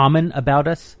common about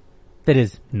us that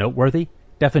is noteworthy.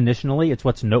 Definitionally, it's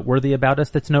what's noteworthy about us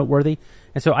that's noteworthy.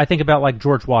 And so I think about like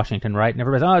George Washington, right? And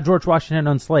everybody's, George Washington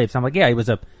owned slaves. I'm like, yeah, he was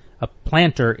a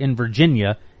planter in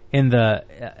Virginia in the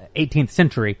 18th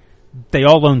century. They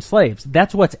all owned slaves.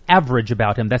 That's what's average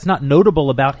about him. That's not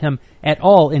notable about him at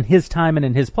all in his time and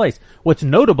in his place. What's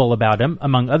notable about him,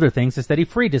 among other things, is that he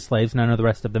freed his slaves. None of the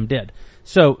rest of them did.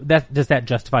 So does that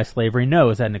justify slavery? No.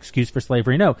 Is that an excuse for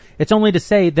slavery? No. It's only to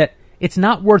say that it's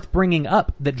not worth bringing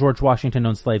up that George Washington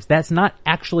owned slaves. That's not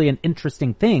actually an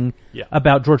interesting thing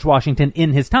about George Washington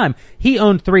in his time. He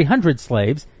owned 300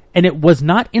 slaves, and it was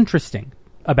not interesting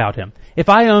about him. If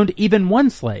I owned even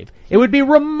one slave, it would be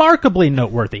remarkably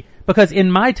noteworthy, because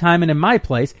in my time and in my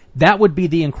place, that would be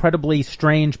the incredibly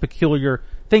strange, peculiar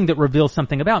thing that reveals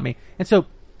something about me. And so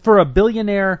for a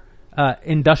billionaire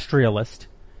industrialist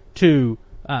to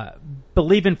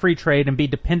believe in free trade and be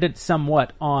dependent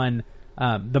somewhat on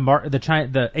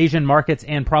the Asian markets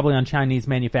and probably on Chinese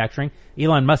manufacturing.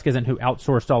 Elon Musk isn't who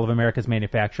outsourced all of America's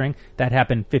manufacturing. That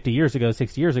happened 50 years ago,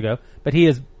 60 years ago. But he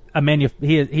is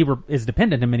he is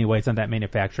dependent in many ways on that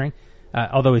manufacturing,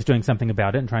 although he's doing something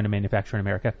about it and trying to manufacture in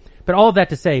America. But all of that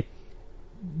to say,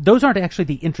 those aren't actually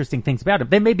the interesting things about him.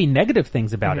 They may be negative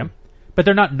things about him, but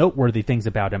they're not noteworthy things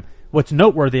about him. What's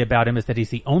noteworthy about him is that he's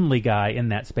the only guy in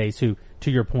that space who, to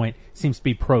your point, seems to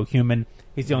be pro-human.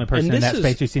 He's the only person in that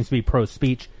space who seems to be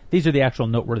pro-speech. These are the actual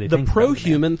noteworthy things. The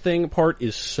pro-human thing part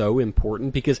is so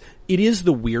important because it is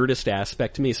the weirdest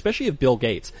aspect to me, especially of Bill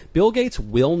Gates. Bill Gates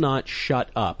will not shut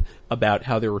up about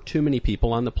how there are too many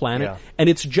people on the planet, and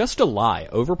it's just a lie.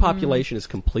 Overpopulation is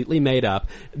completely made up.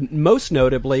 Most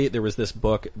notably, there was this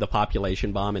book, The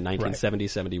Population Bomb, in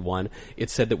 1970-71. It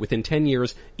said that within 10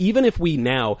 years, even if we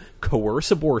now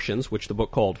coerce abortions, which the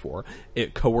book called for,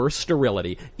 coerce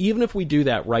sterility, even if we do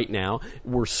that right now,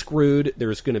 we're screwed.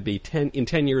 There's going to be in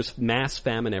 10 years mass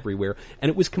famine everywhere, and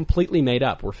it was completely made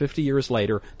up. We're 50 years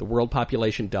later, the world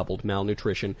population doubled,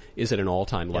 malnutrition is at an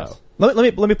all-time low. Let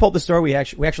me pull up the story. We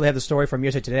actually have the story from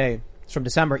USA Today. It's from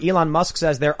December. Elon Musk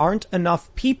says there aren't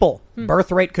enough people.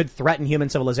 Birth rate could threaten human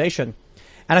civilization.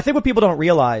 And I think what people don't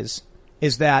realize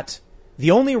is that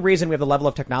the only reason we have the level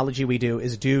of technology we do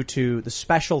is due to the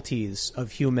specialties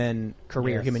of human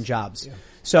career, human jobs. Yeah.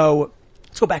 So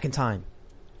let's go back in time.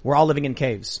 We're all living in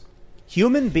caves.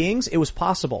 Human beings, it was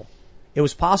possible. It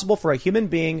was possible for a human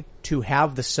being to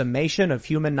have the summation of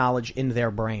human knowledge in their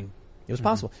brain. It was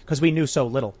possible because we knew so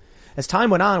little. As time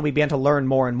went on, we began to learn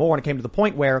more and more, and it came to the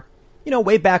point where,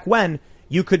 way back when,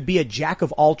 you could be a jack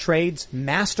of all trades,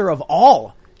 master of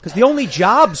all, because the only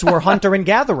jobs were hunter and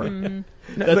gatherer.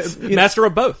 That's master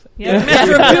of both. Yeah.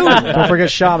 Master of two. Don't forget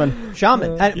shaman.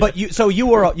 But you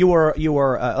were,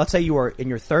 let's say you were in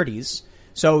your 30s,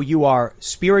 so you are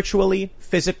spiritually,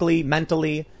 physically,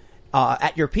 mentally,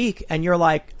 at your peak, and you're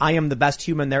like, I am the best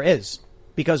human there is,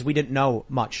 because we didn't know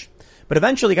much. But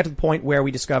eventually got to the point where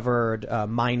we discovered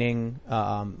mining.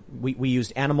 We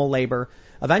used animal labor.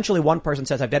 Eventually one person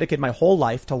says, I've dedicated my whole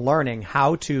life to learning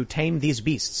how to tame these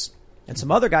beasts. And some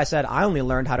other guy said, I only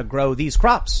learned how to grow these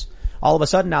crops. All of a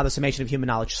sudden now the summation of human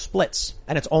knowledge splits.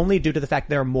 And it's only due to the fact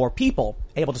there are more people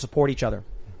able to support each other.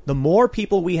 The more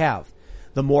people we have,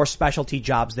 the more specialty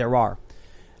jobs there are.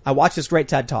 I watched this great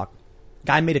TED Talk.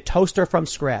 Guy made a toaster from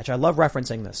scratch. I love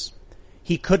referencing this.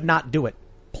 He could not do it.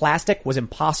 Plastic was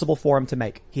impossible for him to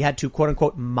make. He had to, quote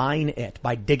unquote, mine it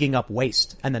by digging up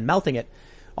waste and then melting it.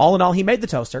 All in all, he made the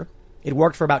toaster. It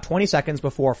worked for about 20 seconds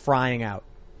before frying out.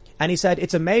 And he said,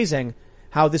 it's amazing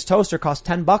how this toaster costs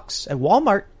 $10 at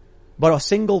Walmart, but a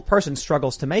single person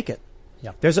struggles to make it.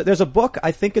 Yeah. There's a book,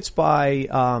 I think it's by,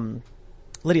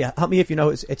 Lydia, help me if you know,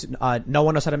 it's No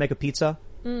One Knows How to Make a Pizza.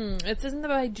 Isn't that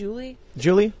by Julie?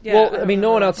 Julie? Yeah, Well, I mean,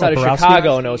 no one outside of Borowski?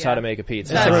 Chicago knows how Yeah. to make a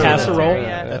pizza. That's It's a true. casserole.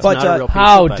 Yeah. That's But, not a real pizza,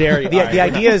 How but- dare you? The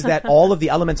idea is that all of the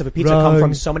elements of a pizza come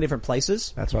from so many different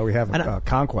places. That's why we have And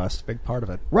Conquest, big part of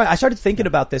it. Right. I started thinking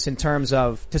about this in terms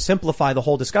of, to simplify the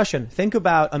whole discussion, think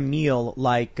about a meal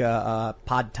like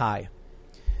pad thai.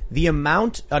 The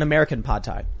amount, an American pad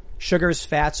thai, sugars,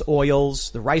 fats,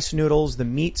 oils, the rice noodles, the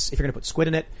meats, if you're going to put squid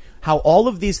in it, how all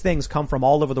of these things come from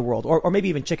all over the world, or maybe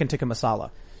even chicken tikka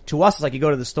masala. To us, it's like you go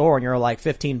to the store and you're like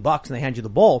 $15 and they hand you the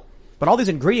bowl. But all these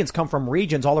ingredients come from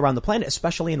regions all around the planet,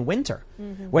 especially in winter,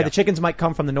 where the chickens might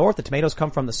come from the north, the tomatoes come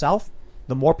from the south.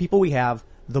 The more people we have,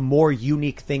 the more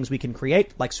unique things we can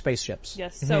create, like spaceships.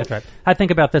 Yes. So That's right. I think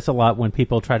about this a lot when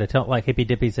people try to tell, like hippie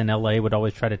dippies in LA would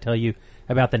always try to tell you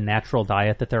about the natural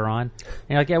diet that they're on. And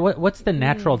you're like, yeah, what's the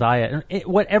natural diet? And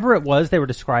whatever it was, they were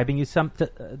describing you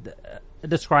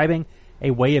describing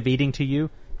a way of eating to you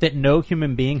that no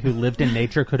human being who lived in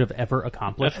nature could have ever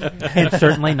accomplished, and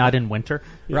certainly not in winter.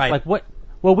 Right. Like what?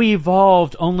 Well, we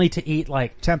evolved only to eat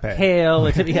like Tempeh. kale.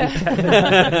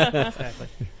 Exactly.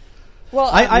 well,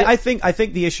 I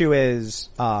think the issue is,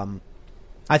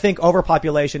 I think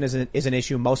overpopulation is an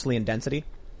issue mostly in density.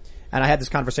 And I had this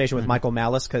conversation with Michael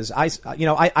Malice because I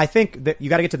think that you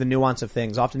got to get to the nuance of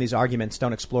things. Often these arguments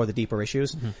don't explore the deeper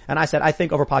issues. And I said, I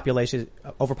think overpopulation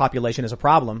is a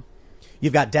problem.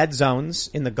 You've got dead zones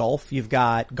in the Gulf. You've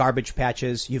got garbage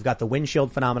patches. You've got the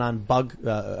windshield phenomenon. Bug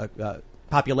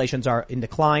populations are in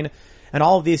decline. And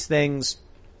all of these things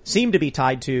seem to be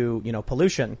tied to,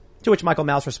 pollution, to which Michael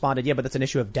Malice responded, yeah, but that's an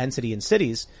issue of density in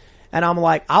cities. And I'm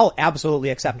like, I'll absolutely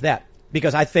accept that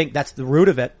because I think that's the root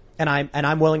of it. And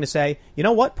I'm willing to say, you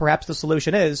know what? Perhaps the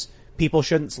solution is people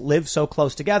shouldn't live so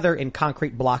close together in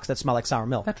concrete blocks that smell like sour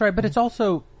milk. That's right, but it's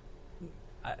also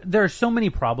there are so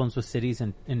many problems with cities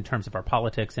in terms of our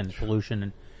politics and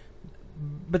pollution,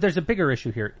 but there's a bigger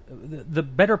issue here. The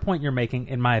better point you're making,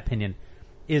 in my opinion,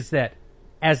 is that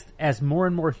as more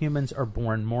and more humans are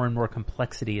born, more and more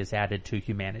complexity is added to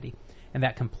humanity, and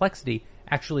that complexity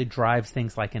actually drives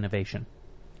things like innovation.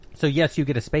 So yes, you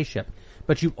get a spaceship,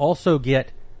 but you also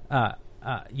get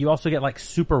like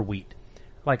super wheat.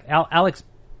 Like Alex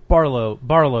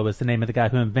Barlow is the name of the guy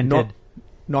who invented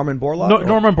Norman Borlaug?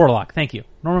 Norman Borlaug. Thank you.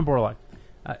 Norman Borlaug.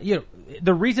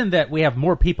 The reason that we have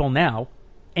more people now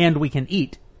and we can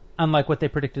eat, unlike what they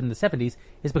predicted in the 70s,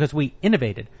 is because we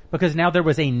innovated. Because now there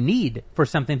was a need for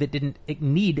something that didn't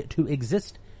need to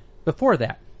exist before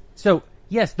that. So,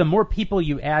 yes, the more people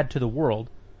you add to the world,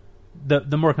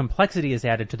 the more complexity is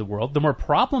added to the world, the more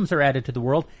problems are added to the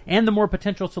world, and the more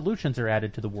potential solutions are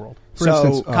added to the world. For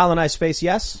instance, colonize space,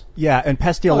 yes? Yeah, and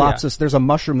Pestiolopsis, there's a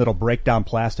mushroom that'll break down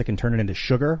plastic and turn it into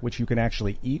sugar, which you can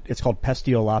actually eat. It's called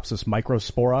Pestiolopsis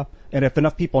microspora. And if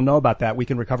enough people know about that, we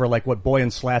can recover like what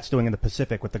Boyan Slat's doing in the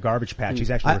Pacific with the garbage patch.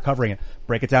 He's actually recovering it.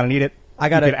 Break it down and eat it. You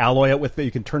can alloy it with it.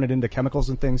 You can turn it into chemicals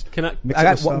and things. I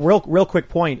got one real quick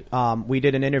point. We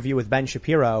did an interview with Ben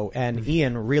Shapiro, and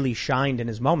Ian really shined in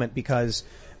his moment because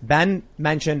Ben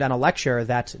mentioned on a lecture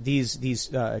that these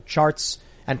charts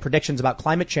and predictions about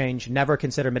climate change never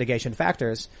consider mitigation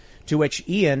factors. To which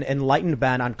Ian enlightened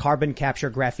Ben on carbon capture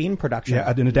graphene production. Yeah,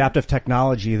 an adaptive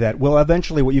technology that will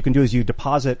eventually, what you can do is you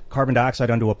deposit carbon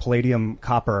dioxide onto a palladium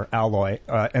copper alloy,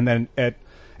 and then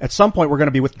at some point we're going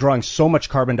to be withdrawing so much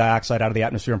carbon dioxide out of the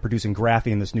atmosphere and producing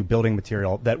graphene, this new building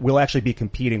material, that will actually be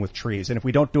competing with trees. And if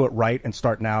we don't do it right and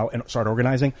start now and start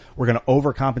organizing, we're going to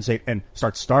overcompensate and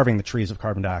start starving the trees of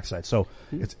carbon dioxide. So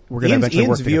we're going to eventually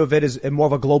Ian's view of it is more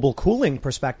of a global cooling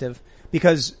perspective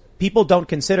because people don't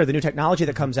consider the new technology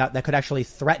that comes out that could actually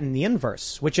threaten the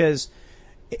inverse, which is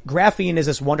graphene is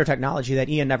this wonder technology that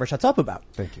Ian never shuts up about.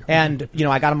 Thank you. And,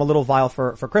 I got him a little vial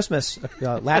for Christmas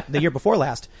the year before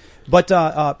last. But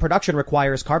production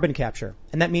requires carbon capture.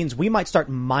 And that means we might start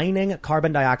mining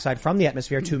carbon dioxide from the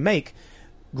atmosphere to make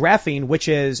graphene, which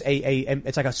is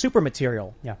it's like a super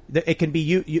material. Yeah. It can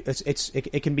be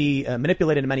it can be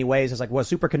manipulated in many ways. It's like a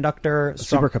superconductor,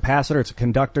 supercapacitor. It's a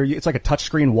conductor. It's like a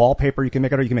touchscreen wallpaper. You can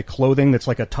make it, or you can make clothing that's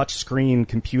like a touchscreen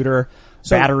computer.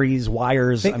 So batteries,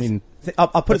 wires. I'll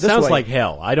put it this way. Sounds like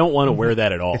hell. I don't want to wear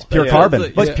that at all. It's pure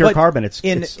carbon.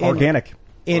 It's organic.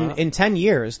 In 10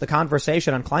 years, the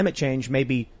conversation on climate change may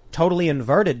be totally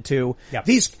inverted to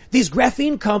these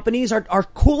graphene companies are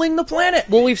cooling the planet.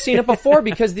 Well, we've seen it before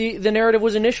because the narrative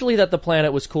was initially that the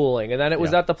planet was cooling, and then it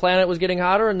was that the planet was getting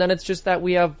hotter, and then it's just that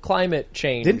we have climate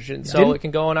change, and so it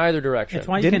can go in either direction. It's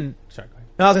why you can. Sorry, go ahead.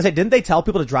 No, I was going to say, didn't they tell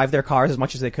people to drive their cars as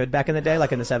much as they could back in the day,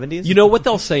 like in the 70s? You know what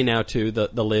they'll say now, too?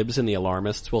 The libs and the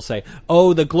alarmists will say,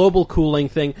 oh, the global cooling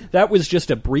thing, that was just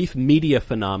a brief media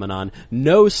phenomenon.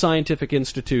 No scientific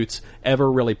institutes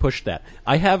ever really pushed that.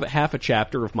 I have half a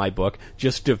chapter of my book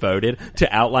just devoted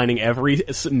to outlining every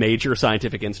major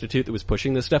scientific institute that was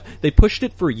pushing this stuff. They pushed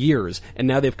it for years, and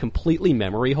now they've completely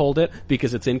memory holed it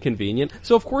because it's inconvenient.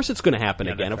 So, of course, it's going to happen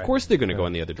again. Of course they're going to go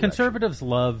in the other direction. Conservatives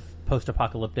love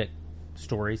post-apocalyptic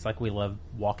stories like we love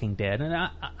Walking Dead, and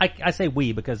I say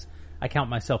we because I count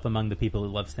myself among the people who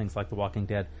loves things like The Walking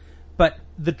Dead. But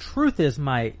the truth is,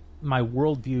 my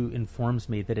worldview informs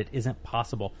me that it isn't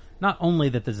possible. Not only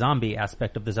that the zombie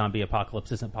aspect of the zombie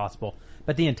apocalypse isn't possible,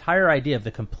 but the entire idea of the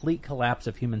complete collapse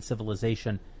of human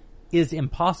civilization is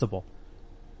impossible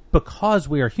because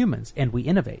we are humans and we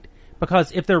innovate.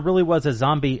 Because if there really was a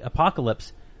zombie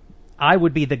apocalypse, I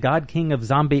would be the god king of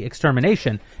zombie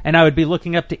extermination, and I would be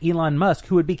looking up to Elon Musk,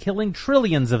 who would be killing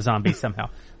trillions of zombies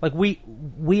somehow. Like,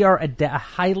 we are a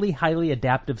highly, highly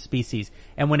adaptive species,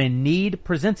 and when a need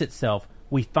presents itself,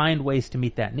 we find ways to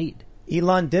meet that need.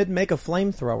 Elon did make a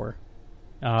flamethrower.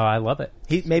 Oh, I love it.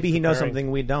 Maybe he knows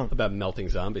something we don't. About melting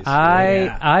zombies.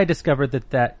 I discovered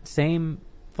that same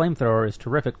flamethrower is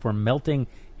terrific for melting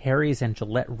Harry's and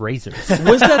Gillette razors.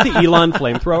 Was that the Elon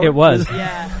flamethrower? It was.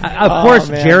 Yeah. Of course,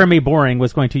 Jeremy Boring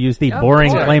was going to use the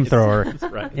Boring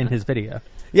flamethrower right. in his video.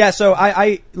 Yeah, so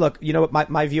I look, you know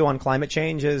what my view on climate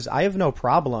change is, I have no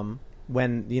problem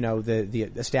when, you know,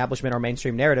 the establishment or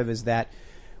mainstream narrative is that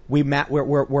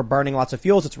we're burning lots of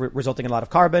fuels, it's resulting in a lot of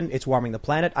carbon, it's warming the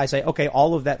planet. I say, okay,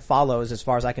 all of that follows as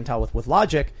far as I can tell with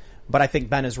logic. But I think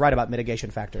Ben is right about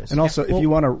mitigation factors. And also, if you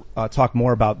want to talk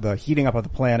more about the heating up of the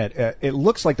planet, it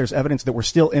looks like there's evidence that we're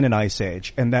still in an ice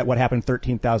age, and that what happened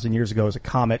 13,000 years ago is a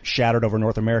comet shattered over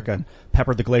North America and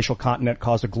peppered the glacial continent,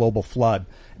 caused a global flood.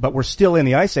 But we're still in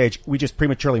the ice age. We just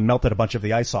prematurely melted a bunch of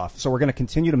the ice off. So we're going to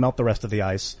continue to melt the rest of the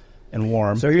ice and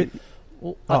warm. So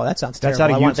that sounds terrible. That's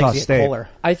out of I want Utah things to get State. cooler.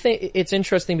 I think it's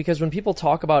interesting because when people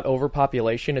talk about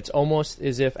overpopulation, it's almost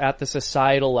as if at the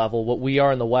societal level, what we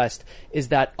are in the West is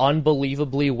that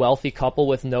unbelievably wealthy couple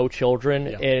with no children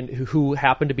and who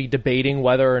happen to be debating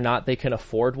whether or not they can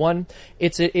afford one.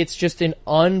 It's just an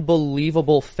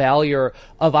unbelievable failure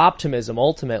of optimism,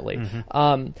 ultimately.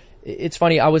 Mm-hmm. It's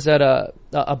funny, I was at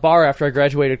a bar after I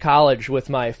graduated college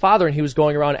with my father, and he was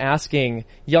going around asking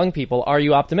young people, are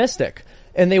you optimistic?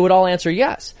 And they would all answer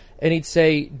yes. And he'd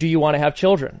say, do you want to have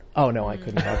children? Oh, no, I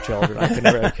couldn't have children. I could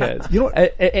never have kids. You know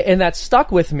what? And that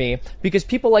stuck with me because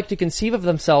people like to conceive of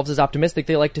themselves as optimistic.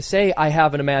 They like to say, I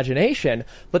have an imagination,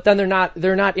 but then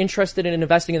they're not interested in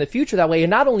investing in the future that way.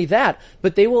 And not only that,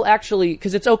 but they will actually,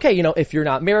 because it's okay, you know, if you're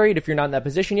not married, if you're not in that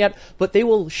position yet, but they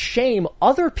will shame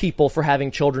other people for having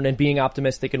children and being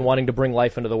optimistic and wanting to bring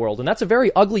life into the world. And that's a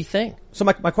very ugly thing. So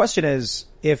my question is,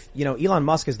 if, you know, Elon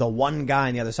Musk is the one guy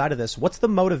on the other side of this, what's the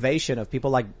motivation of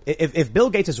people like, if Bill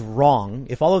Gates is wrong,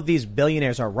 if all of these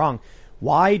billionaires are wrong,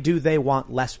 why do they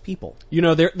want less people? You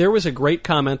know, there was a great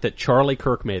comment that Charlie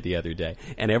Kirk made the other day,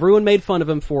 and everyone made fun of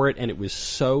him for it, and it was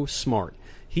so smart.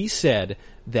 He said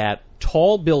that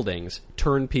tall buildings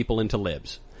turn people into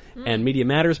libs. And Media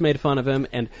Matters made fun of him,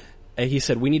 and he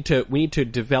said we need to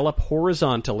develop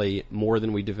horizontally more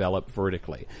than we develop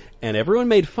vertically. And everyone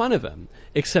made fun of him,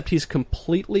 except he's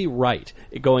completely right.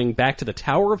 Going back to the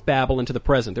Tower of Babel into the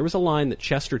present, there was a line that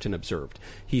Chesterton observed.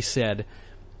 He said,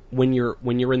 when you're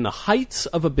in the heights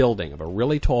of a building, of a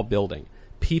really tall building,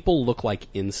 people look like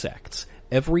insects.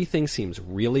 Everything seems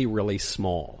really, really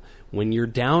small. When you're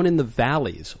down in the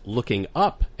valleys looking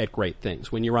up at great things,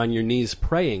 when you're on your knees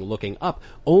praying, looking up,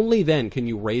 only then can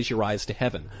you raise your eyes to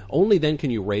heaven. Only then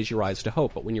can you raise your eyes to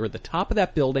hope. But when you're at the top of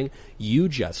that building, you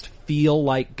just feel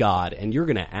like God, and you're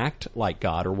going to act like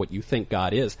God, or what you think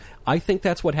God is. I think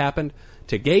that's what happened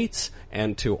to Gates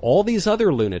and to all these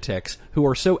other lunatics who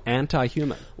are so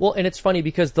anti-human. Well, and it's funny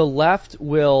because the left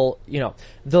will, you know,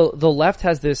 the left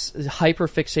has this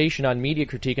hyper-fixation on media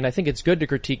critique, and I think it's good to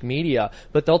critique media,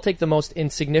 but they'll take the most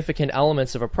insignificant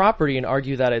elements of a property and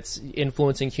argue that it's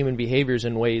influencing human behaviors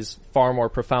in ways far more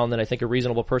profound than I think a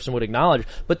reasonable person would acknowledge.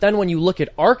 But then when you look at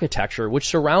architecture, which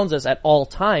surrounds us at all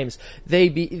times,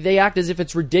 they act as if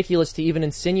it's ridiculous to even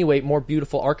insinuate more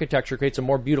beautiful architecture creates a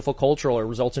more beautiful culture or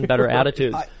results in better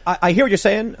attitudes. I hear what you're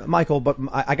saying, Michael, but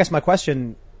I guess my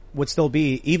question would still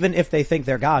be, even if they think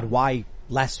they're God, why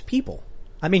less people?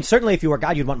 I mean, certainly if you were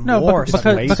God, you'd want more.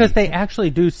 Because they actually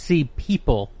do see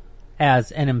people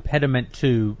as an impediment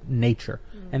to nature,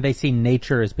 and they see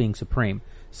nature as being supreme.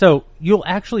 So you'll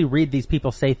actually read these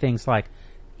people say things like,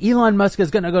 Elon Musk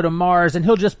is going to go to Mars and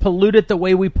he'll just pollute it the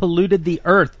way we polluted the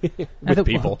Earth. With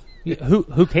people. Well,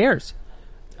 who cares?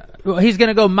 He's going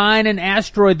to go mine an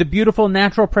asteroid, the beautiful,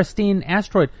 natural, pristine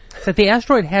asteroid. Except the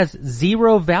asteroid has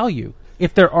zero value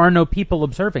if there are no people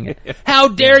observing it. How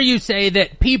dare you say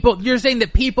that you're saying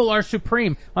that people are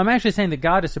supreme. Well, I'm actually saying that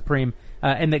God is supreme,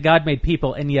 and that God made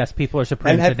people, and yes, people are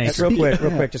supreme to nature. Real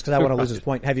quick, just because I want to lose this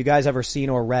point. Have you guys ever seen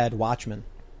or read Watchmen?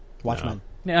 Watchmen.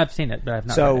 No. Yeah, I've seen it, but I've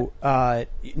not read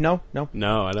it. No?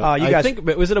 No, I don't. I think,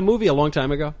 but was it a movie a long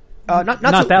time ago? Not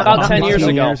about 10 years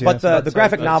ago. But the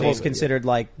graphic novel is considered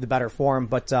like the better form.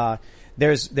 But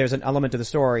there's an element to the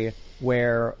story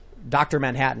where Dr.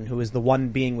 Manhattan, who is the one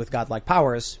being with godlike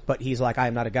powers, but he's like, I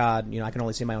am not a god. I can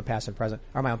only see my own past and present,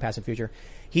 or my own past and future.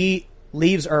 He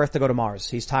leaves Earth to go to Mars.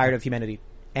 He's tired of humanity,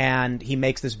 and he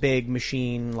makes this big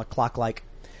machine, like clock-like.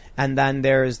 And then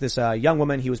there's this young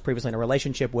woman he was previously in a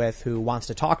relationship with who wants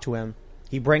to talk to him.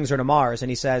 He brings her to Mars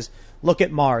and he says, look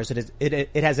at Mars.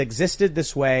 It has existed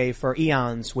this way for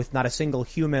eons with not a single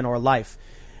human or life.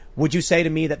 Would you say to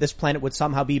me that this planet would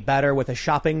somehow be better with a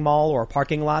shopping mall or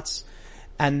parking lots?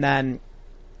 And then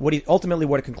what it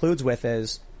concludes with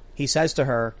is he says to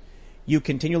her, you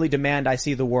continually demand I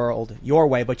see the world your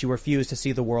way, but you refuse to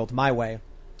see the world my way.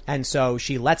 And so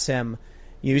she lets him,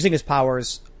 using his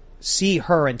powers, see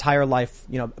her entire life,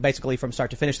 basically from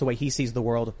start to finish the way he sees the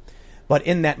world. But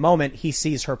in that moment, he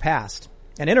sees her past.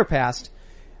 And in her past,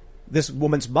 this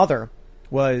woman's mother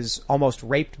was almost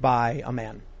raped by a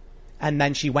man. And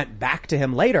then she went back to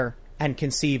him later and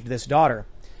conceived this daughter.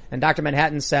 And Dr.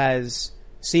 Manhattan says,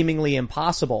 seemingly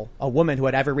impossible, a woman who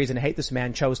had every reason to hate this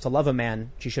man chose to love a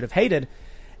man she should have hated.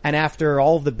 And after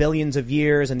all of the billions of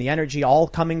years and the energy all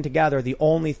coming together, the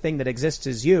only thing that exists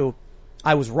is you.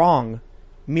 I was wrong.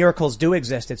 Miracles do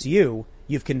exist. It's you.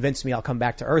 You've convinced me I'll come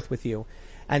back to Earth with you.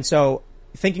 And so,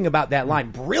 thinking about that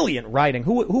line, brilliant writing.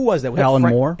 Who was that? Alan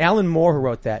Moore? Alan Moore, who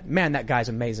wrote that. Man, that guy's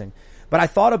amazing. But I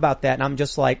thought about that and I'm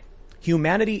just like,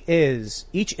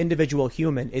 each individual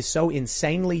human is so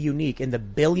insanely unique in the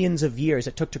billions of years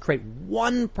it took to create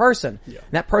one person. Yeah.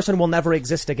 And that person will never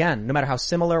exist again, no matter how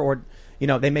similar or,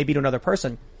 they may be to another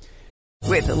person.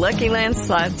 With the Lucky Land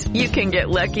Slots, you can get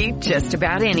lucky just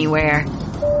about anywhere.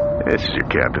 This is your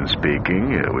captain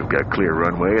speaking. We've got clear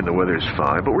runway and the weather's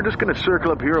fine, but we're just going to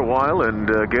circle up here a while and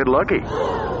get lucky.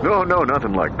 No,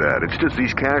 nothing like that. It's just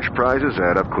these cash prizes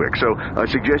add up quick. So I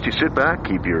suggest you sit back,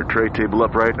 keep your tray table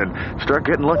upright, and start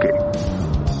getting lucky.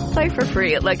 Play for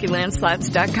free at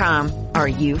LuckyLandSlots.com. Are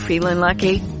you feeling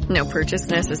lucky? No purchase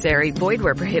necessary. Void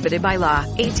where prohibited by law.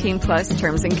 18+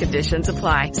 terms and conditions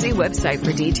apply. See website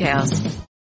for details.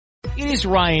 It is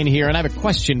Ryan here, and I have a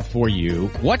question for you.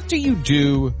 What do you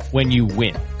do when you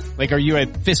win? Like, are you a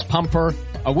fist pumper,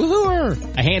 a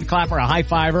woohooer, a hand clapper, a high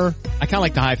fiver? I kind of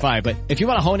like the high five, but if you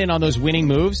want to hone in on those winning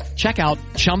moves, check out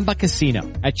Chumba Casino.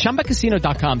 At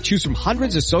ChumbaCasino.com, choose from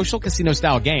hundreds of social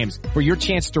casino-style games for your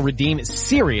chance to redeem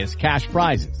serious cash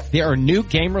prizes. There are new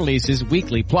game releases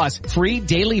weekly, plus free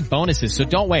daily bonuses, so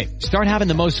don't wait. Start having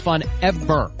the most fun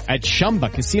ever at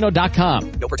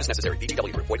ChumbaCasino.com. No purchase necessary.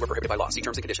 VGW. Void where prohibited by law. See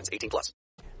terms and conditions. 18+.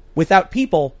 Without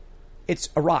people, it's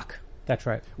a rock. That's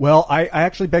right. Well, I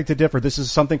actually beg to differ. This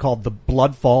is something called the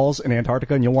Blood Falls in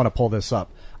Antarctica, and you'll want to pull this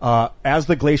up. As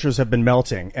the glaciers have been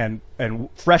melting and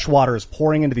fresh water is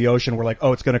pouring into the ocean, we're like,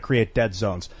 oh, it's going to create dead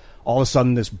zones. All of a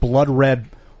sudden, this blood red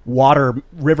water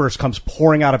rivers comes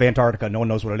pouring out of Antarctica. No one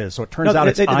knows what it is. So it turns out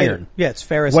it's iron. It's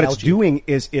ferrous What algae. it's doing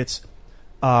is it's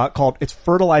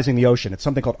fertilizing the ocean. It's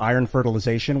something called iron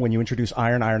fertilization. When you introduce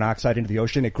iron oxide into the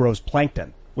ocean, it grows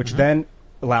plankton, which then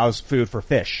allows food for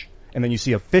fish. And then you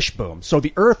see a fish boom. So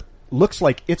the Earth looks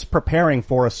like it's preparing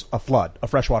for us a flood, a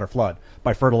freshwater flood,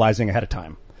 by fertilizing ahead of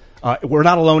time. We're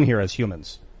not alone here as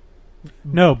humans.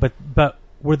 No, but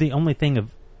we're the only thing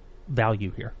of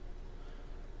value here.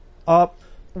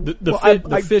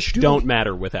 The fish don't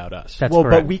matter without us. That's correct.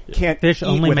 But we can't fish eat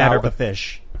only without matter the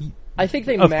fish. I think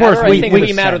they of matter. Course, I think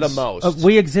we matter the most.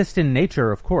 We exist in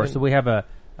nature, of course. So we have we're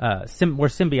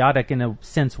symbiotic in a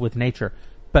sense with nature.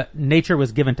 But nature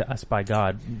was given to us by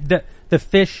God. The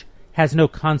fish has no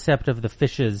concept of the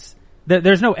fish's.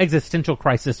 There's no existential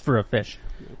crisis for a fish.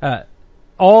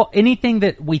 Anything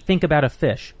that we think about a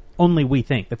fish, only we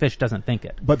think. The fish doesn't think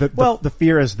it. But the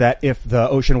fear is that if the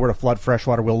ocean were to flood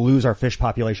freshwater, we'll lose our fish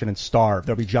population and starve.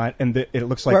 There'll be giant, and it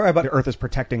looks like the Earth is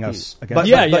protecting us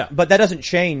against. But that doesn't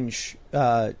change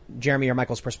Jeremy or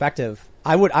Michael's perspective.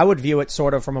 I would view it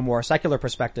sort of from a more secular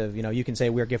perspective. You can say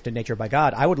we're gifted nature by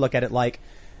God. I would look at it like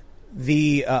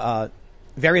the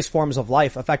various forms of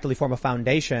life effectively form a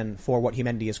foundation for what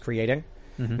humanity is creating.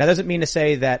 Mm-hmm. That doesn't mean to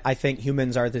say that I think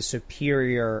humans are the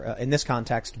superior, in this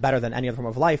context, better than any other form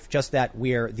of life, just that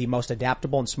we're the most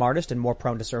adaptable and smartest and more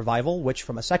prone to survival, which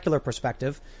from a secular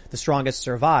perspective, the strongest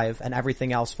survive and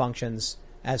everything else functions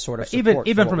as sort of support.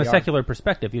 Even from a secular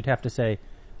perspective, you'd have to say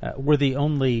we're the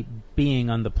only being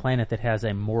on the planet that has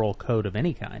a moral code of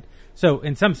any kind. So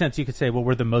in some sense, you could say, well,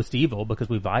 we're the most evil because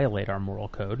we violate our moral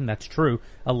code, and that's true.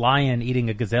 A lion eating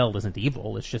a gazelle isn't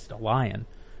evil; it's just a lion.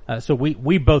 So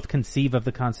we both conceive of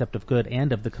the concept of good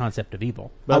and of the concept of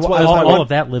evil. That's all of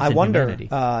that lives in humanity.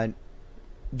 I wonder,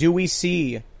 do we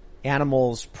see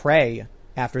animals prey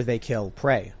after they kill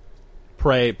prey?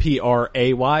 Prey,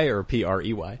 P-R-A-Y or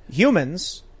P-R-E-Y?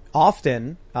 Humans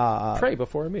often pray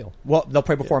before a meal. Well, they'll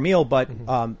pray before a meal, but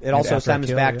it also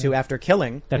stems back to after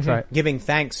killing. That's right. Giving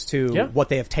thanks to what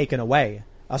they have taken away,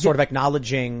 sort of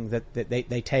acknowledging that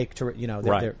they take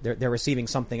to they're receiving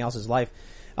something else's life.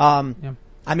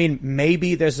 I mean,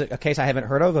 maybe there's a case I haven't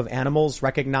heard of animals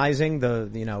recognizing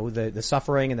the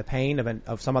suffering and the pain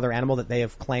of some other animal that they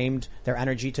have claimed their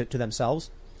energy to themselves.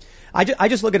 I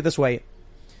just look at it this way.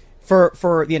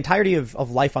 For the entirety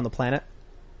of life on the planet,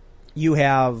 you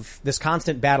have this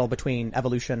constant battle between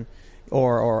evolution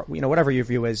or whatever your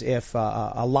view is. If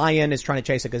a lion is trying to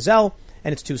chase a gazelle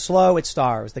and it's too slow, it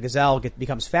starves. The gazelle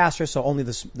becomes faster, so only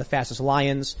the fastest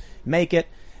lions make it.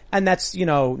 And that's,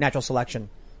 natural selection.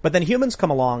 But then humans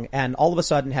come along and all of a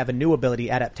sudden have a new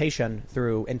ability, adaptation,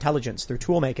 through intelligence, through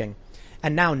tool making.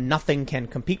 And now nothing can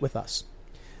compete with us.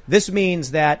 This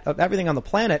means that of everything on the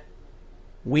planet,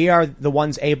 we are the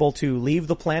ones able to leave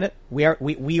the planet. We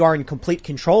are in complete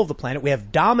control of the planet. We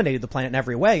have dominated the planet in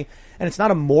every way. And it's not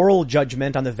a moral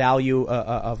judgment on the value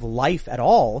of life at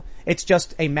all. It's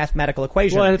just a mathematical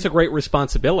equation. Well, and it's a great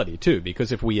responsibility, too,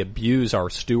 because if we abuse our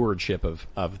stewardship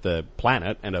of the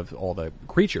planet and of all the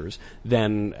creatures,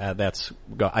 then that's,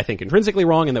 I think, intrinsically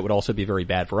wrong, and that would also be very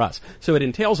bad for us. So it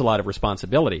entails a lot of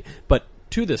responsibility. But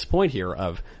to this point here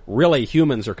of really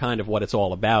humans are kind of what it's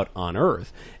all about on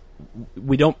Earth,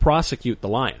 we don't prosecute the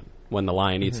lion when the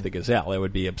lion eats the gazelle. It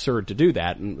would be absurd to do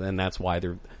that, and that's why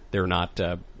they're not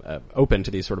open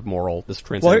to these sort of this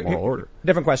transcendent moral order.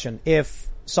 Different question. If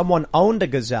someone owned a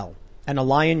gazelle and a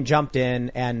lion jumped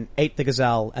in and ate the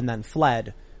gazelle and then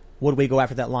fled, would we go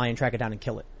after that lion, track it down, and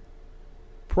kill it?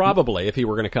 Probably, if he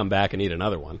were going to come back and eat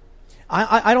another one.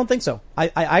 I don't think so. I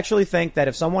actually think that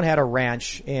if someone had a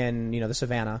ranch in the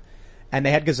savannah and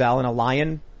they had gazelle and a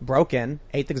lion broke in,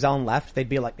 ate the gazelle and left, they'd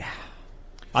be like,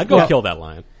 I'd go kill that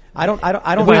lion. I don't.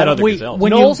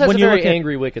 Knowles has a very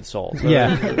angry, wicked soul. So.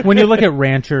 Yeah. When you look at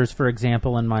ranchers, for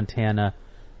example, in Montana,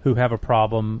 who have a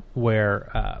problem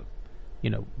where,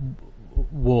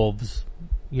 wolves,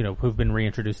 who've been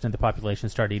reintroduced into the population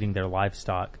start eating their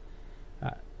livestock,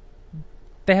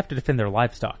 they have to defend their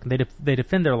livestock. They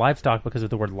defend their livestock because of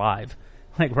the word live.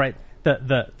 Like, right.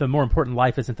 The more important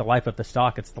life isn't the life of the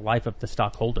stock; it's the life of the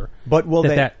stockholder. But will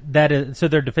that is so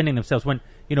they're defending themselves. When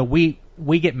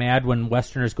we get mad when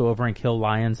Westerners go over and kill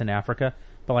lions in Africa,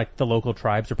 but like the local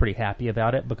tribes are pretty happy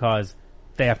about it because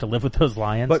they have to live with those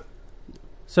lions. But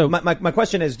so my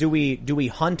question is: do we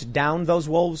hunt down those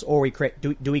wolves, or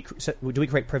do we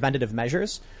create preventative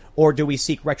measures? Or do we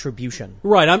seek retribution?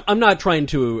 Right. I'm not trying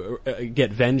to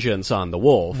get vengeance on the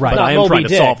wolf, right. but I am trying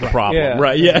to solve the problem. Yeah.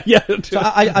 Right. Yeah. So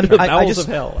I just, of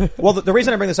hell. Well, the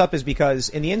reason I bring this up is because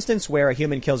in the instance where a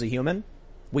human kills a human,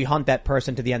 we hunt that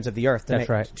person to the ends of the earth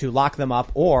to lock them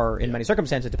up, or in many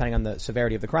circumstances, depending on the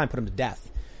severity of the crime, put them to death.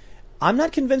 I'm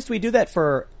not convinced we do that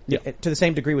to the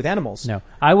same degree with animals. No.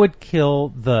 I would kill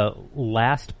the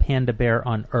last panda bear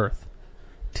on Earth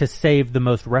to save the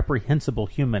most reprehensible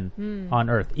human on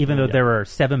Earth, even though there are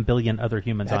 7 billion other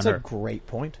humans on Earth. That's a great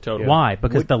point. Totally. Why?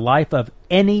 Because the life of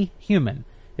any human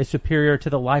is superior to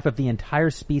the life of the entire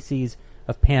species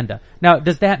of panda. Now,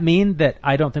 does that mean that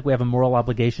I don't think we have a moral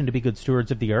obligation to be good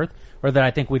stewards of the Earth, or that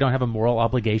I think we don't have a moral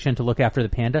obligation to look after the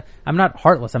panda? I'm not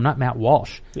heartless. I'm not Matt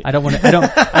Walsh. I don't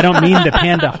mean the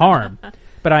panda harm.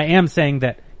 But I am saying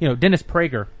that, Dennis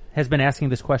Prager has been asking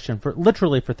this question for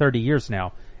 30 years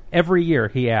now. Every year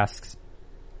he asks,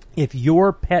 if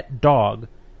your pet dog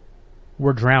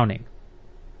were drowning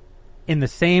in the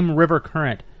same river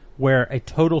current where a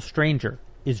total stranger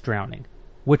is drowning,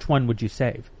 which one would you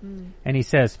save? And he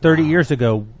says 30 years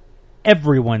ago,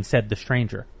 everyone said the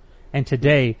stranger. And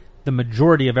today, the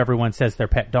majority of everyone says their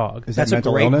pet dog. Is that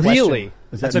mental illness? Really?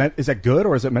 Is that good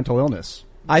or is it mental illness?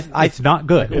 It's not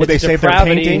good. Would they save their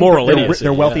painting? Moral idiocy,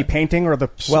 their wealthy painting, or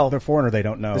they're foreigner they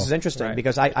don't know? This is interesting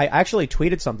because I actually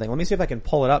tweeted something. Let me see if I can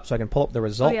pull it up so I can pull up the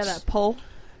results. Oh yeah, that poll.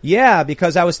 Yeah,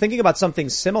 because I was thinking about something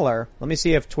similar. Let me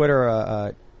see if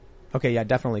Twitter Okay, yeah,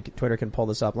 definitely. Twitter can pull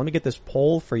this up. Let me get this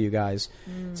poll for you guys.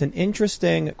 It's an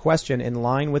interesting question in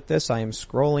line with this. I am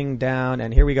scrolling down,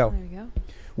 and here we go. There we go.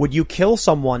 Would you kill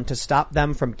someone to stop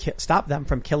them from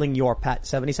killing your pet?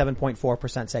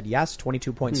 77.4% said yes.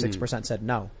 22.6% said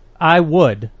no. I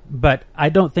would, but I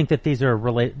don't think that these are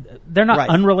related. They're not Right.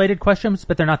 unrelated questions,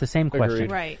 but they're not the same question.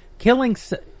 Right. Killing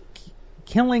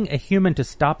a human to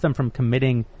stop them from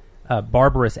committing a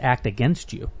barbarous act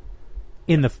against you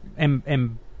in the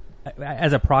and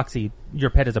as a proxy,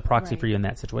 your pet is a proxy for you in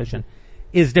that situation,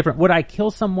 is different. Would I kill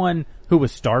someone who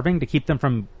was starving to keep them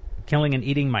from killing and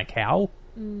eating my cow?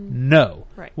 No.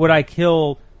 Right. Would I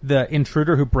kill the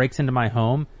intruder who breaks into my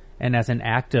home and as an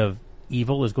act of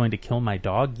evil is going to kill my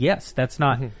dog? Yes. That's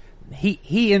not.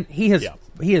 He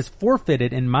has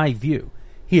forfeited, in my view,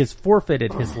 he has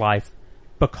forfeited his life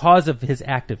because of his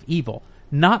act of evil,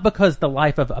 not because the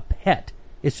life of a pet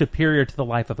is superior to the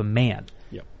life of a man.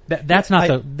 Yep.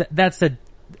 That's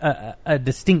a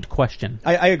distinct question.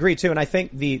 I agree too, and I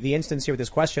think the instance here with this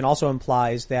question also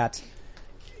implies that,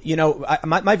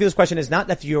 my view of this question is not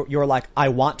that you're like, I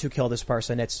want to kill this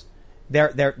person. It's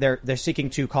they're seeking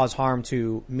to cause harm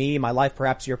to me, my life.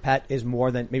 Perhaps your pet is more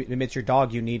than maybe it's your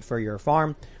dog you need for your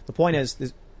farm. The point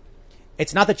is,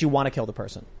 it's not that you want to kill the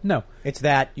person. No. It's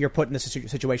that you're put in this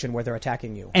situation where they're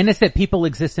attacking you. And it's that people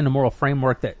exist in a moral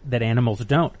framework that animals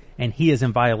don't, and he is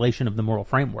in violation of the moral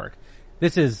framework.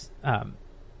 This is,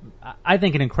 I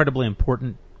think, an incredibly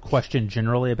important question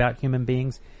generally about human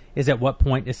beings, is at what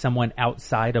point is someone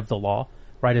outside of the law,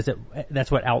 right?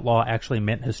 That's what outlaw actually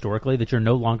meant historically, that you're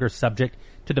no longer subject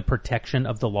to the protection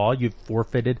of the law. You've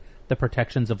forfeited the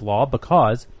protections of law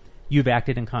because you've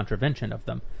acted in contravention of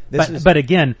them. But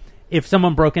again, if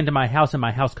someone broke into my house and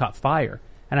my house caught fire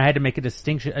and I had to make a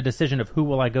decision of who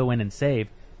will I go in and save,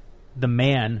 the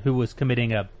man who was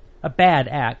committing a bad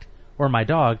act or my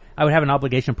dog, I would have an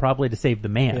obligation probably to save the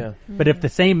man. Yeah. But if the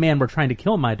same man were trying to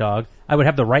kill my dog, I would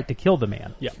have the right to kill the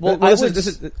man. Yeah. Well, this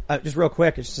is just real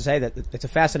quick, just to say that it's a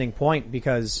fascinating point,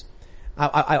 because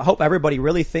I hope everybody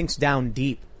really thinks down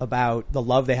deep about the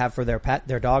love they have for their pet,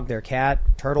 their dog, their cat,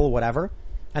 turtle, whatever.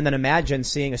 And then imagine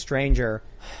seeing a stranger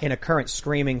in a current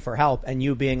screaming for help and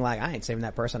you being like, I ain't saving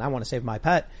that person. I want to save my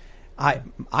pet.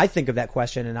 I think of that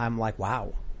question and I'm like,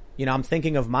 wow. I'm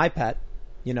thinking of my pet,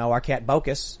 our cat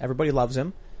Bocus. Everybody loves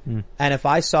him. And if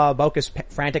I saw Bocus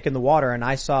frantic in the water and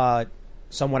I saw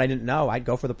someone I didn't know, I'd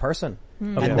go for the person.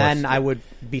 And then I would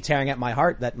be tearing at my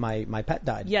heart that my pet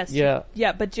died. Yes. Yeah.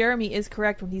 Yeah, but Jeremy is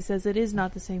correct when he says it is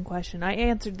not the same question. I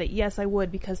answered that yes, I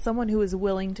would, because someone who is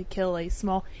willing to kill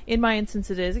in my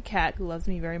instance it is a cat who loves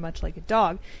me very much like a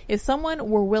dog. If someone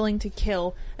were willing to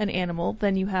kill an animal,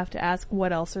 then you have to ask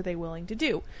what else are they willing to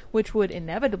do, which would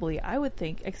inevitably, I would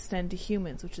think, extend to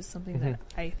humans, which is something that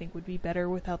I think would be better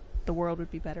without, the world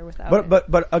would be better without it.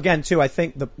 But again, too, I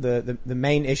think the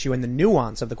main issue and the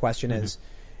nuance of the question is,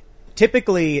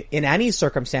 typically, in any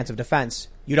circumstance of defense,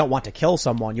 you don't want to kill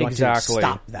someone. You want to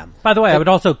stop them. By the way, I would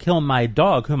also kill my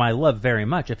dog, whom I love very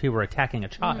much, if he were attacking a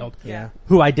child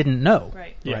who I didn't know.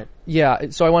 Right. Yeah. Right. Yeah,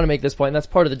 so I want to make this point, and that's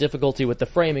part of the difficulty with the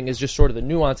framing, is just sort of the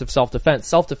nuance of self-defense.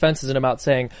 Self-defense isn't about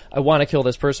saying, I want to kill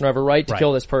this person, or I have a right to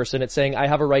kill this person. It's saying, I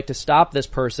have a right to stop this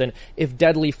person. If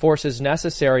deadly force is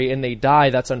necessary and they die,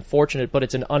 that's unfortunate, but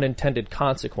it's an unintended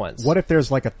consequence. What if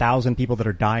there's like 1,000 people that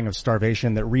are dying of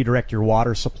starvation that redirect your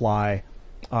water supply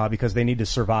because they need to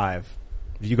survive?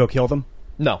 Do you go kill them?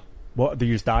 No. Well, do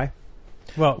you just die?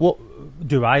 Well,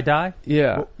 do I die?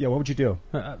 Yeah. Well, yeah, what would you do?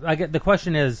 The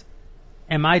question is,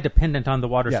 am I dependent on the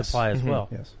water supply as well?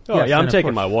 Yes. Oh, yeah, I'm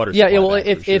taking my water supply. Yeah, well, back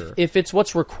if it's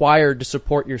what's required to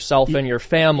support yourself and your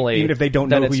family, even if they don't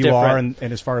know who you are, and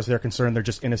as far as they're concerned, they're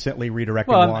just innocently redirecting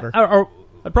water.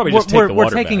 I'd probably just take the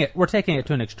water back. We're taking it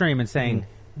to an extreme and saying,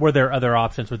 were there other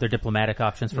options? Were there diplomatic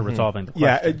options for resolving the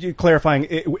question? Yeah, clarifying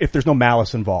if there's no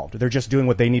malice involved. They're just doing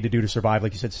what they need to do to survive,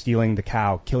 like you said, stealing the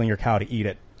cow, killing your cow to eat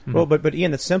it. Well, but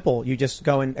Ian, it's simple. You just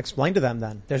go and explain to them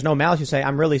then. There's no malice. You say,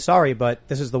 I'm really sorry, but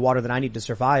this is the water that I need to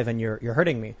survive, and you're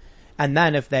hurting me. And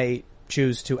then if they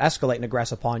choose to escalate and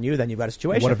aggress upon you, then you've got a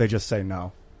situation. What if they just say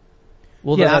no?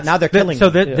 Well, now they're killing you. So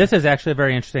this is actually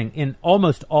very interesting. In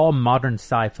almost all modern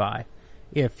sci-fi,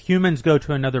 if humans go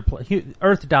to another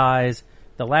Earth dies,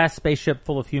 the last spaceship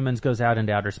full of humans goes out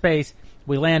into outer space,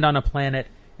 we land on a planet,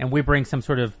 and we bring some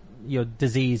sort of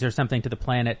disease or something to the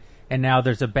planet, and now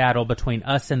there's a battle between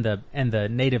us and the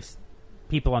native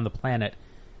people on the planet.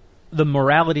 The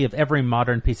morality of every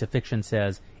modern piece of fiction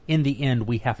says, in the end,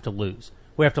 we have to lose.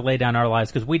 We have to lay down our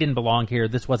lives because we didn't belong here.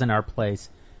 This wasn't our place.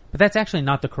 But that's actually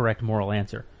not the correct moral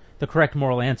answer. The correct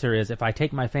moral answer is, if I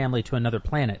take my family to another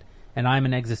planet and I'm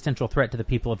an existential threat to the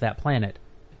people of that planet,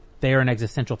 they are an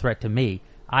existential threat to me.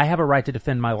 I have a right to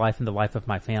defend my life and the life of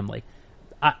my family.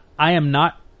 I am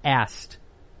not asked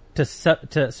to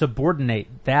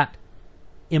subordinate that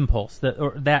impulse,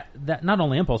 that not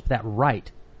only impulse, but that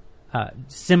right,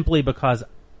 simply because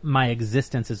my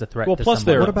existence is a threat to plus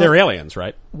someone. they're aliens,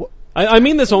 right? I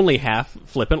mean this only half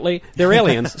flippantly. They're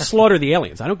aliens. Slaughter the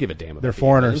aliens. I don't give a damn about They're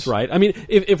foreigners. aliens, right? I mean,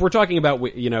 if we're talking about,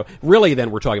 really then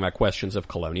we're talking about questions of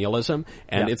colonialism,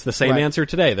 and it's the same answer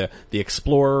today. The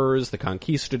explorers, the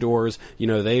conquistadors,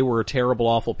 they were terrible,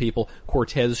 awful people.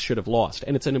 Cortez should have lost.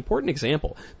 And it's an important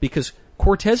example because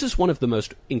Cortez is one of the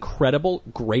most incredible,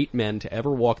 great men to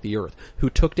ever walk the earth, who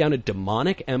took down a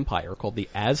demonic empire called the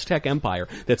Aztec Empire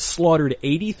that slaughtered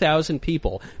 80,000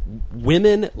 people,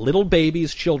 women, little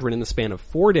babies, children in the span of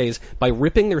 4 days by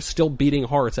ripping their still beating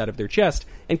hearts out of their chest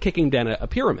and kicking down a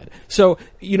pyramid. So,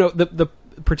 the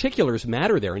particulars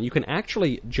matter there, and you can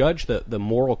actually judge the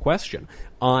moral question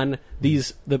on the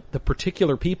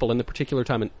particular people in the particular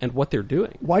time and what they're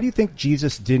doing. Why do you think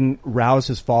Jesus didn't rouse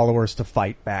his followers to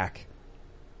fight back?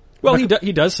 Well, he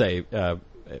does say,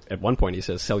 at one point he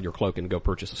says, sell your cloak and go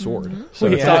purchase a sword. Mm-hmm.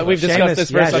 So we've discussed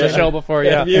this verse on the show before,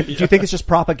 Do you think it's just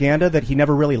propaganda that he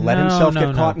never really let himself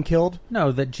get caught and killed?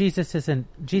 No, that Jesus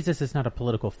is not a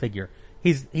political figure.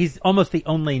 He's almost the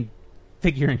only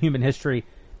figure in human history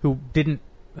who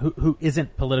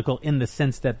isn't political in the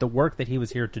sense that the work that he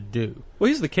was here to do. Well,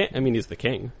 he's the king. I mean, he's the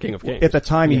king of kings. At the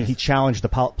time, he challenged the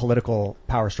political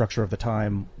power structure of the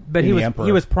time. But he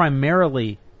emperor. was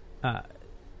primarily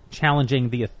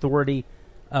challenging the authority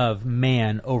of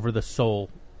man over the soul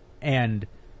and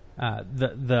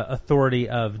the authority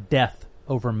of death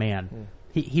over man.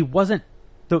 He wasn't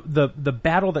the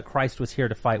battle that Christ was here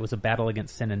to fight was a battle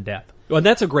against sin and death. Well, and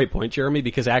that's a great point, Jeremy,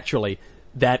 because actually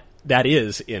that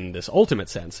is, in this ultimate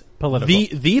sense, political.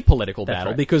 the political That's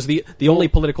battle, right. because the only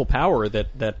political power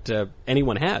that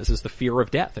anyone has is the fear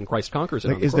of death, and Christ conquers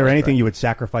it. Is there anything you would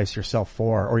sacrifice yourself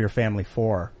for, or your family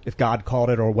for, if God called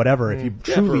it, or whatever? If you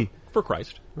truly for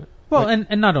Christ. Right. Well,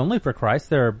 and not only for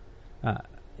Christ,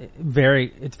 it's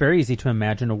very easy to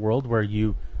imagine a world where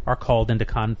you are called into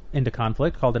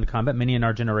conflict, called into combat. Many in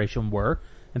our generation were,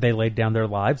 and they laid down their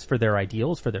lives for their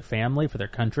ideals, for their family, for their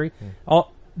country.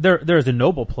 There is a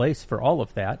noble place for all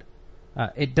of that.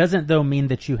 It doesn't, though, mean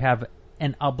that you have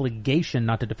an obligation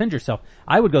not to defend yourself.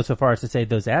 I would go so far as to say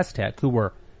those Aztec, who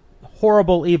were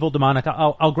horrible, evil, demonic,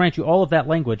 I'll grant you all of that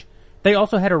language, they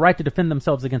also had a right to defend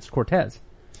themselves against Cortez.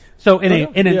 So in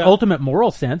an ultimate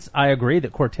moral sense, I agree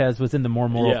that Cortez was in the more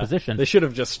moral position. They should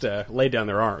have just laid down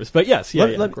their arms. But yes,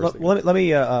 let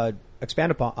me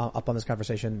expand upon this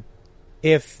conversation.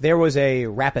 If there was a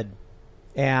rapid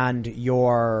and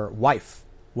your wife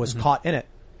was caught in it,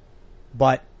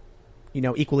 but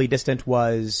equally distant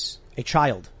was a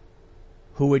child,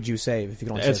 who would you save? If you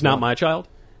can only it's save not one? my child,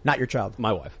 not your child,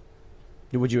 my wife.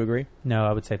 Would you agree? No,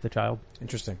 I would save the child.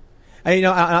 Interesting. And,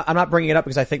 I'm not bringing it up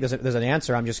because I think there's an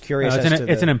answer. I'm just curious.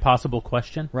 It's an impossible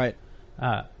question, right?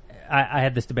 I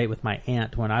had this debate with my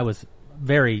aunt when I was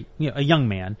a young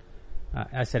man.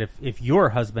 I said, if your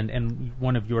husband and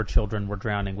one of your children were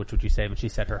drowning, which would you save? And she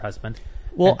said her husband.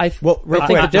 Well, I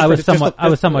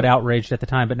was somewhat outraged at the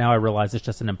time, but now I realize it's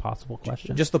just an impossible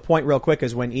question. Just the point real quick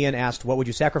is when Ian asked, what would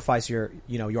you sacrifice your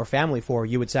family for?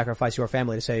 You would sacrifice your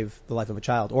family to save the life of a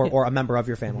child or a member of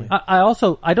your family.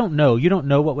 I don't know. You don't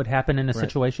know what would happen in a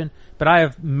situation, but I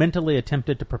have mentally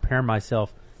attempted to prepare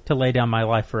myself to lay down my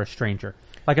life for a stranger.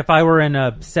 Like if I were in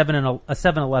a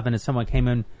 7-Eleven and someone came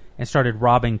in and started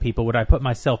robbing people, would I put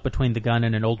myself between the gun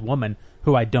and an old woman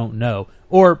who I don't know,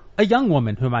 or a young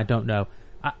woman whom I don't know?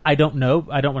 I don't know.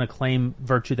 I don't want to claim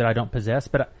virtue that I don't possess,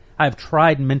 but I've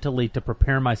tried mentally to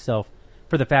prepare myself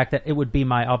for the fact that it would be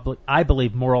my, I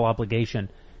believe, moral obligation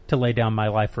to lay down my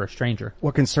life for a stranger.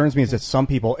 What concerns me is that some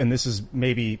people, and this is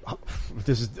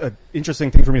an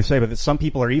interesting thing for me to say, but that some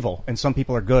people are evil and some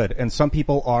people are good, and some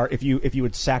people are. If you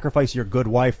would sacrifice your good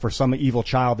wife for some evil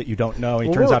child that you don't know, he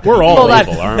turns out to we're all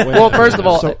evil, aren't we? Well, first of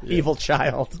all, evil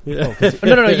child. No.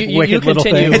 You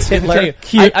continue. It's Hitler.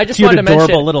 I just wanted to mention,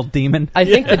 adorable little demon. I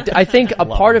think a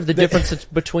part of the difference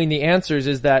between the answers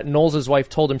is that Knowles' wife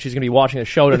told him she's going to be watching the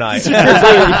show tonight.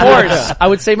 Of course, I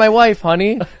would say my wife,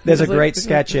 honey. There's a great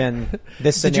sketch in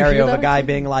this scenario of a guy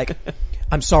being like,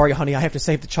 "I'm sorry, honey, I have to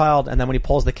save the child," and then when he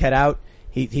pulls the kid out,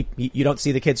 he you don't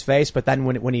see the kid's face, but then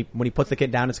when he puts the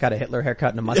kid down, it's got a Hitler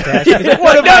haircut and a mustache. He's like,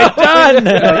 what have I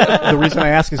done? The reason I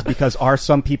ask is because are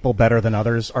some people better than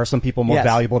others? Are some people more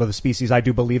valuable to the species? I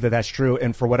do believe that that's true,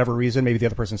 and for whatever reason, maybe the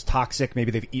other person's toxic, maybe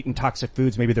they've eaten toxic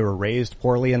foods, maybe they were raised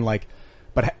poorly, and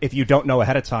but if you don't know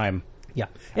ahead of time. Yeah.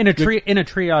 In a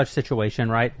triage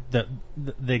situation, right? The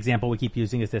example we keep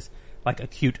using is this, like,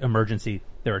 acute emergency.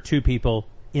 There are two people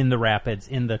in the rapids,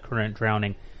 in the current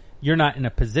drowning. You're not in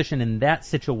a position in that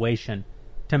situation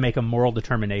to make a moral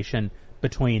determination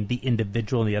between the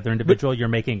individual and the other individual. You're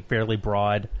making fairly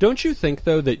broad. Don't you think,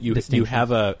 though, that you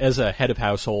have as a head of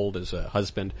household, as a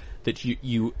husband, that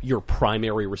your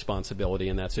primary responsibility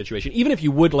in that situation, even if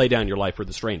you would lay down your life for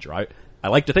the stranger, I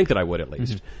like to think that I would at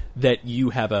least, that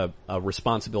you have a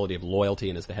responsibility of loyalty,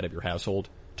 and as the head of your household,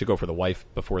 to go for the wife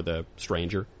before the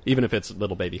stranger, even if it's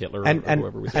little baby Hitler or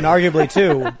whoever we say. And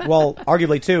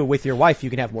arguably too, with your wife,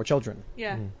 you can have more children.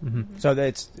 Yeah. Mm-hmm. So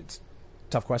it's a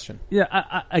tough question.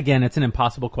 Yeah. Again, it's an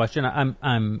impossible question.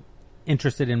 I'm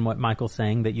interested in what Michael's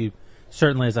saying, that you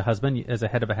certainly, as a husband, as a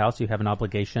head of a house, you have an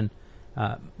obligation,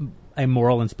 a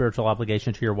moral and spiritual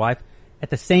obligation to your wife. At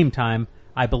the same time,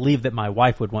 I believe that my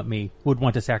wife would want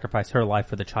to sacrifice her life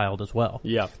for the child as well.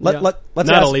 Yeah. Let's not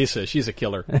ask, Elisa. She's a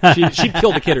killer. She'd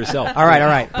kill the kid herself. All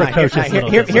right.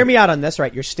 Hear me out on this,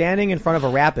 right? You're standing in front of a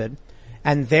rapid,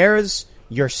 and there's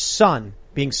your son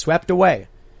being swept away.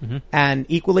 Mm-hmm. And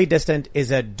equally distant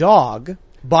is a dog,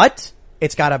 but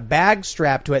it's got a bag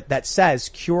strapped to it that says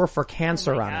 "Cure for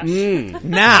Cancer" on it.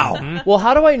 Now, well,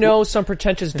 how do I know some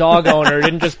pretentious dog owner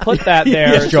didn't just put that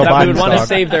there so that we would want to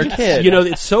save their kid? You know,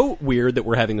 it's so weird that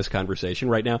we're having this conversation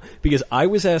right now, because I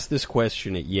was asked this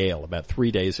question at Yale about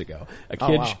 3 days ago.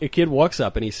 A kid walks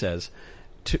up and he says,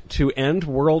 to end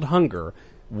world hunger,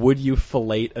 would you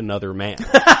fillet another man?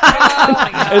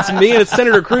 It's me, and it's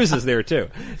Senator Cruz is there too.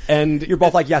 And you're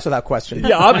both like, yes, without question.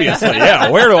 Yeah, obviously. Yeah.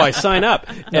 Where do I sign up?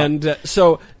 No. And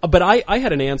but I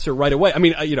had an answer right away. I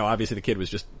mean, obviously the kid was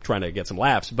just trying to get some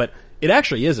laughs, but it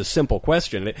actually is a simple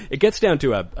question. It gets down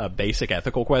to a basic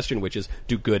ethical question, which is,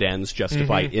 do good ends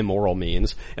justify immoral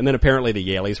means? And then apparently the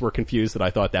Yaleys were confused that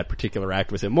I thought that particular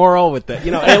act was immoral with the,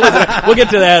 hey, listen, we'll get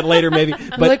to that later maybe.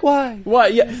 But like, why? Why?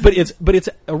 Yeah, but it's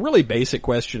a really basic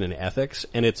question in ethics,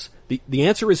 and it's, the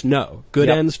answer is no. Good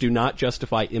ends do not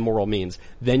justify immoral means.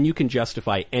 Then you can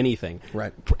justify anything.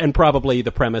 Right. And probably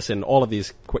the premise in all of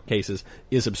these cases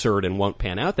is absurd and won't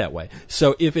pan out that way.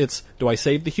 So if it's, do I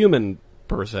save the human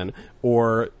person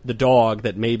or the dog,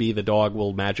 that maybe the dog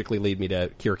will magically lead me to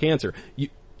cure cancer,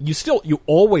 you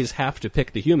always have to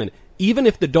pick the human, even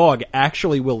if the dog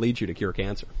actually will lead you to cure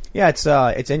cancer. Yeah,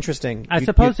 it's interesting. I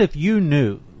suppose if you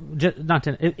knew,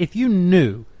 if you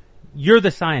knew, you're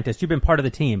the scientist, you've been part of the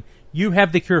team, you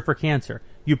have the cure for cancer,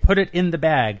 you put it in the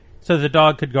bag so the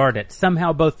dog could guard it,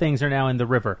 somehow both things are now in the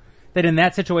river, that in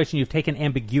that situation you've taken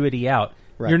ambiguity out.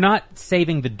 Right. You're not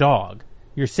saving the dog,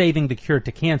 you're saving the cure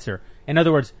to cancer. In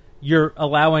other words, you're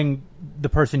allowing the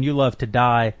person you love to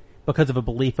die because of a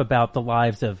belief about the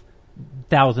lives of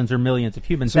thousands or millions of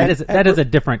humans. So that is a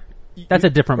different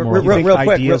moral. Real quick,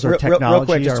 ideas or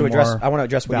technology just to address, I want to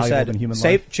address what you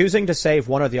said. Choosing to save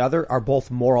one or the other are both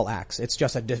moral acts. It's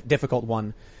just a difficult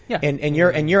one. Yeah. In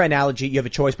your analogy, you have a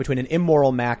choice between an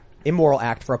immoral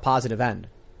act for a positive end.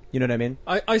 You know what I mean?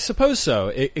 I suppose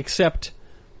so, except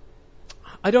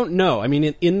I don't know. I mean,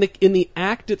 in the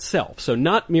act itself. So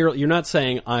not merely, you're not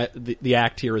saying the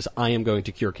act here is I am going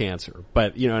to cure cancer,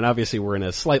 but and obviously we're in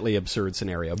a slightly absurd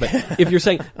scenario. But if you're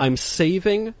saying I'm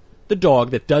saving the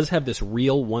dog that does have this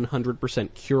real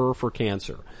 100% cure for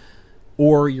cancer,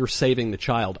 or you're saving the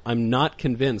child, I'm not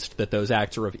convinced that those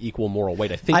acts are of equal moral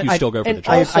weight. I think you still go for the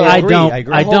child. I agree.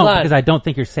 I don't, because I don't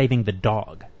think you're saving the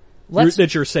dog.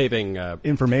 That you're saving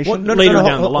information later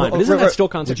down the line. But isn't that still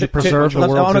constitute? Preserve the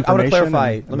world's information? I want to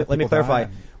clarify. Let me clarify.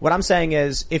 What I'm saying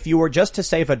is, if you were just to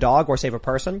save a dog or save a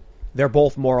person, they're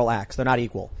both moral acts. They're not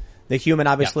equal. The human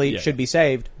obviously should be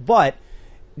saved, but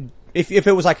if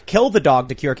it was like kill the dog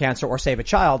to cure cancer or save a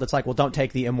child, it's like, well, don't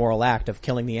take the immoral act of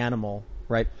killing the animal.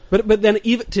 Right. But then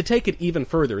even to take it even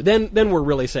further, then we're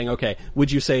really saying, okay,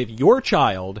 would you save your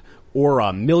child or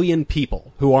 1 million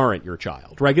people who aren't your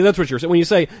child? Right? That's what you're saying. When you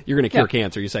say you're going to cure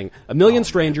cancer, you're saying 1 million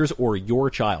strangers or your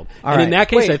child. In that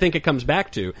case, I think it comes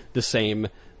back to the same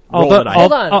role that I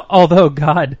hold on. Although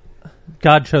God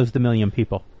chose the 1 million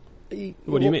people.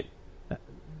 What do you mean?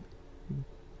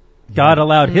 God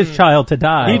allowed his child to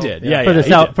die. He did,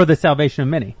 for the salvation of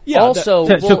many. Yeah. Also,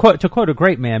 to quote a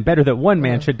great man, better that one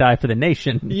man should die for the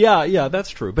nation. Yeah, that's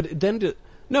true. But then,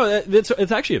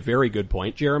 it's actually a very good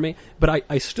point, Jeremy. But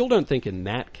I still don't think in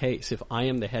that case, if I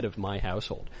am the head of my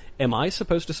household, am I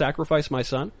supposed to sacrifice my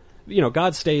son?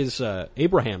 God stays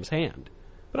Abraham's hand.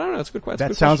 But I don't know, that's a good question.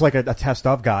 That sounds like a test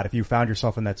of God if you found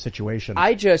yourself in that situation.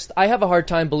 I have a hard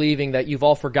time believing that you've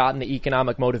all forgotten the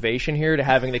economic motivation here to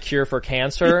having the cure for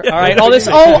cancer. All right, all this,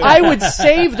 I would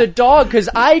save the dog because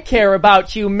I care about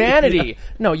humanity.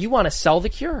 No, you want to sell the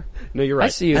cure. No, you're right. I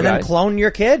see you and guys. then clone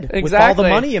your kid Exactly. with all the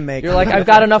money you make. You're like, I've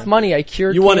got enough money. I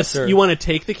cured cancer. You want to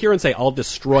take the cure and say, I'll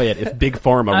destroy it if Big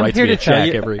Pharma I'm writes here me a to tell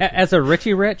check you, every... as a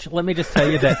Richie Rich, let me just tell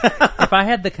you that if I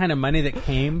had the kind of money that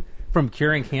came from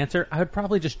curing cancer, I would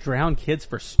probably just drown kids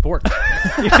for sport.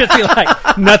 You'd just be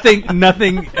like,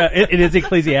 nothing, it is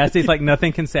Ecclesiastes, like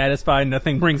nothing can satisfy,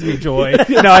 nothing brings me joy.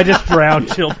 No, I just drown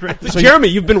children. So Jeremy,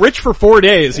 you've been rich for 4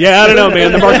 days. Yeah, I don't know,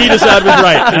 man. The Marquis de Sade was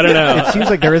right. I don't know. It seems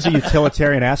like there is a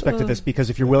utilitarian aspect to this, because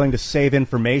if you're willing to save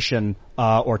information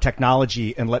or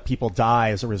technology and let people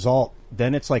die as a result,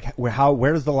 then it's like,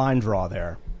 where does the line draw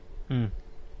there?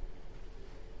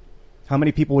 How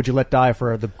many people would you let die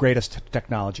for the greatest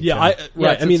technology? Yeah,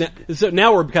 right. I mean, so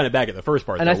now we're kind of back at the first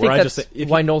part, and though, I think where that's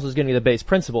why Knowles is getting the base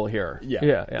principle here.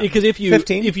 Yeah. Because if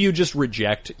you just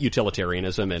reject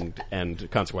utilitarianism and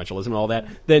consequentialism and all that,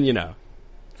 then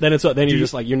then you're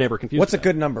just like, you're never confused. What's a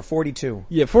good number? 42.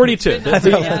 Yeah, 42. That's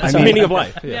the meaning of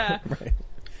life. Yeah. Right.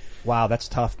 Wow, that's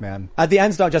tough, man. The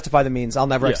ends don't justify the means. I'll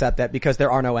never accept that, because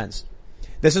there are no ends.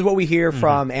 This is what we hear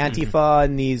from Antifa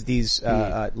and these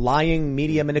lying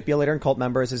media manipulator and cult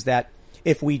members, is that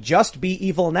if we just be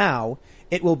evil now,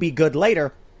 it will be good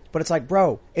later. But it's like,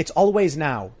 bro, it's always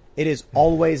now. It is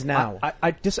always now.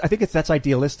 I think that's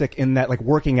idealistic in that, like,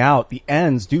 working out, the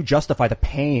ends do justify the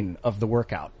pain of the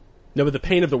workout. No, but the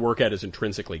pain of the workout is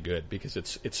intrinsically good because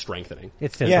it's strengthening.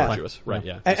 It's virtuous, right?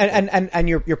 Yeah, and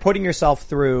you're putting yourself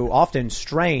through often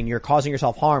strain. You're causing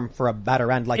yourself harm for a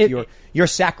better end. Like you're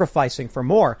sacrificing for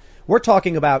more. We're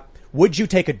talking about, would you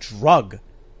take a drug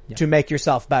to make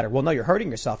yourself better? Well, no, you're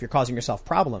hurting yourself. You're causing yourself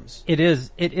problems. It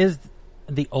is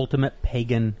the ultimate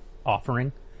pagan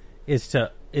offering, is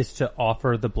to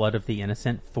offer the blood of the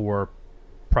innocent for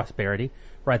prosperity.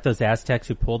 Right, those Aztecs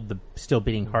who pulled the still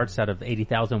beating hearts out of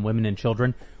 80,000 women and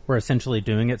children were essentially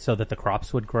doing it so that the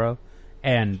crops would grow.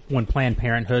 And when Planned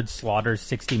Parenthood slaughters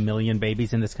 60 million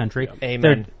babies in this country,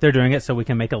 they're doing it so we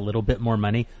can make a little bit more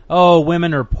money. Oh,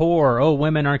 women are poor. Oh,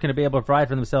 women aren't going to be able to provide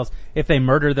for themselves. If they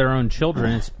murder their own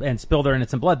children and spill their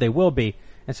innocent blood, they will be.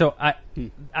 And so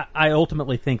I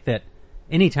ultimately think that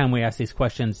anytime we ask these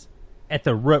questions, at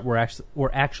the root,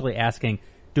 we're actually asking,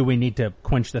 do we need to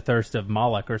quench the thirst of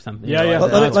Moloch or something? Yeah.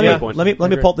 Let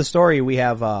me pull up the story we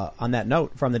have on that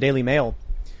note from the Daily Mail.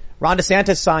 Ron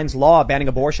DeSantis signs law banning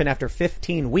abortion after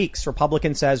 15 weeks.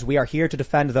 Republican says, we are here to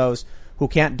defend those who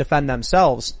can't defend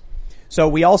themselves. So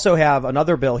we also have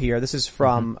another bill here. This is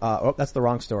from, that's the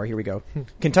wrong story. Here we go.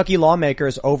 Kentucky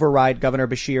lawmakers override Governor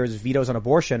Beshear's vetoes on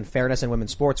abortion, fairness, and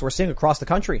women's sports. We're seeing across the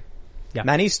country. Yeah.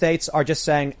 Many states are just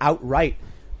saying outright,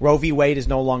 Roe v. Wade is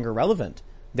no longer relevant.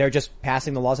 They're just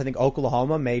passing the laws. I think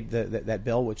Oklahoma made that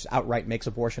bill, which outright makes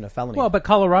abortion a felony. Well, but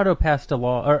Colorado's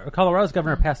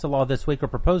governor passed a law this week, or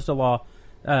proposed a law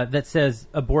that says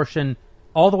abortion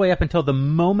all the way up until the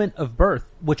moment of birth,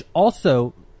 which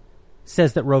also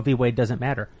says that Roe v. Wade doesn't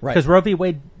matter. Right. Because Roe v.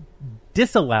 Wade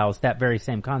disallows that very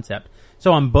same concept.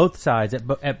 So on both sides,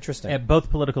 at both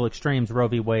political extremes, Roe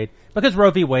v. Wade, because Roe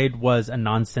v. Wade was a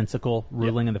nonsensical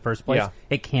ruling in the first place,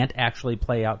 it can't actually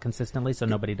play out consistently, so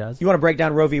nobody does. You want to break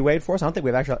down Roe v. Wade for us? I don't think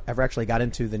we've ever actually got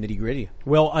into the nitty-gritty.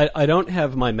 Well, I don't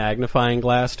have my magnifying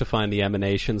glass to find the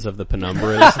emanations of the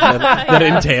penumbras that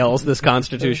entails this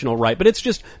constitutional right, but it's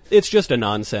just a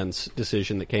nonsense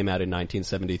decision that came out in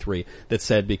 1973 that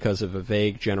said because of a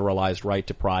vague generalized right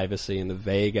to privacy and the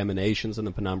vague emanations in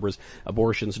the penumbras,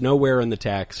 abortion's nowhere in the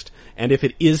text, and if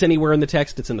it is anywhere in the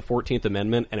text, it's in the 14th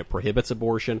Amendment, and it prohibits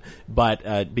abortion,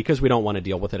 but because we don't want to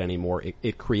deal with it anymore,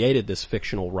 it created this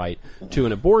fictional right to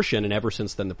an abortion, and ever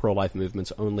since then the pro-life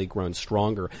movement's only grown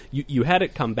stronger. You had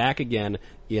it come back again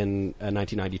in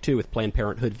 1992 with Planned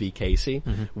Parenthood v. Casey,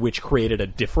 which created a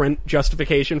different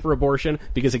justification for abortion,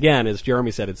 because again, as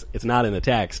Jeremy said, it's not in the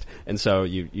text, and so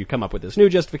you come up with this new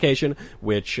justification,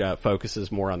 which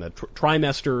focuses more on the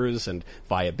trimesters and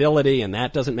viability, and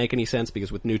that doesn't make any sense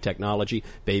because with new technology,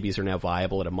 babies are now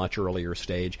viable at a much earlier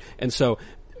stage. And so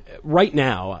right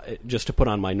now, just to put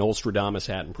on my Nostradamus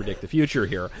hat and predict the future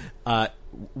here,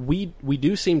 we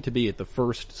do seem to be at the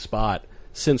first spot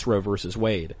since Roe versus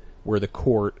Wade where the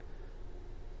court,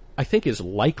 I think, is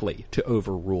likely to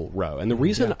overrule Roe. And the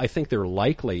reason I think they're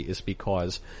likely is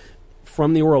because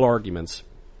from the oral arguments,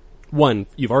 one,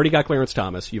 you've already got Clarence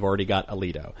Thomas, you've already got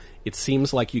Alito. It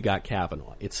seems like you got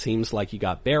Kavanaugh. It seems like you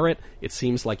got Barrett. It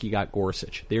seems like you got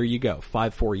Gorsuch. There you go.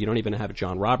 5-4. You don't even have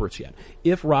John Roberts yet.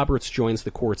 If Roberts joins the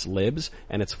court's libs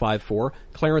and it's 5-4,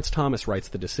 Clarence Thomas writes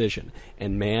the decision.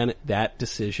 And man, that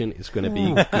decision is going to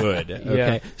be good.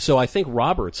 Okay. So I think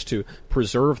Roberts, to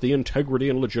preserve the integrity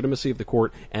and legitimacy of the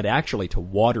court and actually to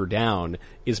water down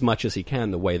as much as he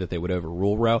can the way that they would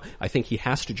overrule Roe. I think he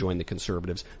has to join the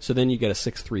conservatives. So then you get a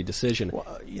 6-3 decision.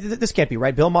 Well, this can't be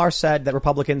right. Bill Maher said that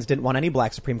Republicans didn't want any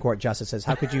black Supreme Court justices.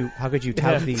 How could you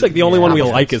tout the... It's like the only one we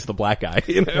like is the black guy.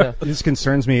 You know? Yeah. This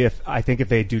concerns me if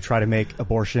they do try to make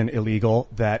abortion illegal,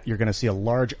 that you're going to see a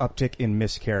large uptick in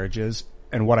miscarriages.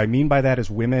 And what I mean by that is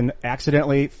women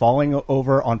accidentally falling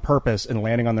over on purpose and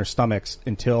landing on their stomachs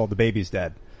until the baby's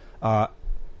dead.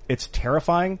 It's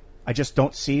terrifying. I just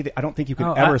don't see. I don't think you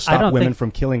can ever stop women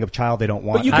from killing a child they don't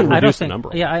want. But you can reduce the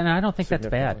number. Yeah, and I don't think that's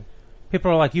bad.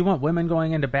 People are like, you want women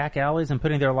going into back alleys and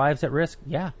putting their lives at risk?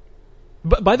 Yeah.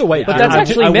 But by the way, but that's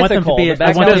actually mythical.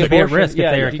 I want them to be at risk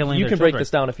if they are killing you their can children. break this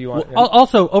down if you want. Well,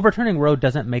 also, overturning Roe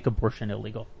doesn't make abortion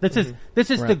illegal. This is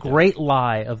the great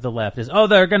lie of the left: is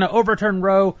they're going to overturn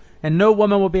Roe and no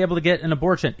woman will be able to get an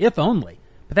abortion, if only.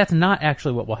 But that's not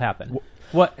actually what will happen.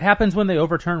 What happens when they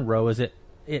overturn Roe is it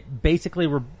basically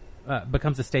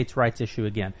becomes a states' rights issue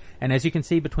again. And as you can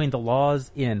see, between the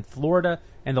laws in Florida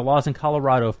and the laws in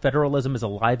Colorado, federalism is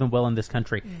alive and well in this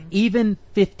country. Even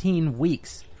 15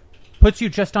 weeks puts you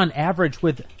just on average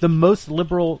with the most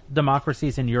liberal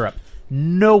democracies in Europe.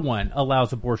 No one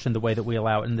allows abortion the way that we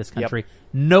allow it in this country. Yep.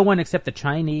 No one except the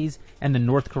Chinese and the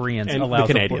North Koreans and allows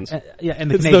the Canadians. and the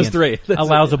Canadians those three.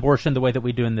 allows abortion the way that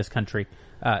we do in this country.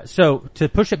 So to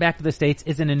push it back to the states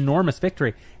is an enormous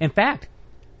victory. In fact,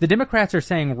 the Democrats are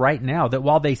saying right now that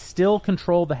while they still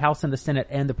control the House and the Senate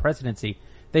and the presidency,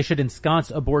 they should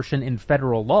ensconce abortion in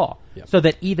federal law, so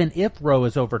that even if Roe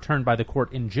is overturned by the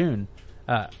court in June,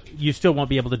 you still won't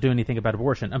be able to do anything about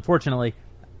abortion. Unfortunately,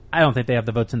 I don't think they have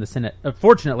the votes in the Senate.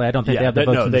 Fortunately, I don't think they have the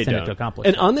votes in the Senate to accomplish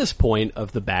And it. on this point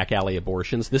of the back alley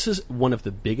abortions, this is one of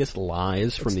the biggest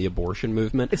lies from the abortion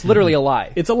movement. It's literally a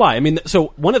lie. It's a lie. I mean,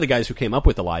 so one of the guys who came up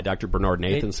with the lie, Dr. Bernard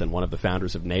Nathanson, one of the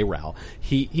founders of NARAL,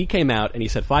 he came out and he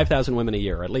said 5,000 women a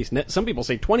year, at least some people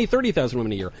say 20, 30,000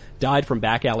 women a year, died from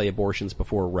back alley abortions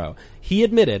before Roe. He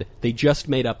admitted they just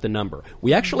made up the number.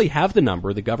 We actually have the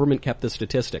number. The government kept the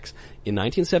statistics. In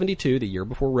 1972, the year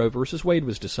before Roe versus Wade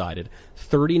was decided,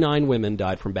 39 women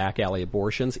died from back alley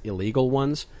abortions, illegal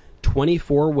ones.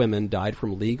 24 women died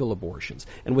from legal abortions.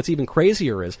 And what's even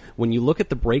crazier is when you look at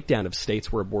the breakdown of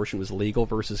states where abortion was legal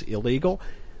versus illegal,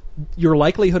 your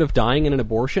likelihood of dying in an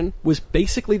abortion was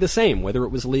basically the same, whether it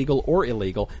was legal or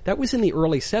illegal. That was in the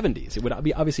early 70s. It would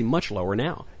be obviously much lower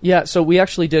now. Yeah, so we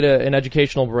actually did an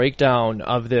educational breakdown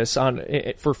of this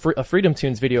for a Freedom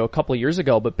Tunes video a couple of years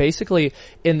ago, but basically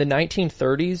in the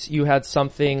 1930s, you had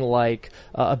something like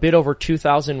a bit over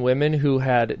 2,000 women who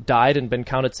had died and been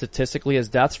counted statistically as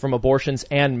deaths from abortions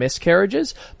and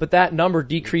miscarriages, but that number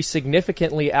decreased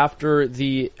significantly after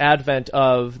the advent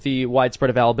of the widespread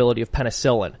availability of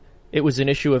penicillin. It was an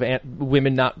issue of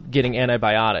women not getting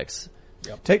antibiotics.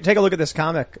 Yep. Take a look at this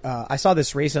comic. I saw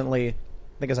this recently. I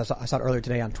think I saw it earlier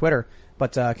today on Twitter.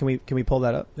 But can we pull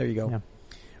that up? There you go. Yeah.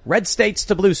 Red states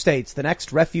to blue states. The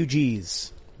next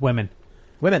refugees. Women.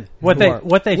 What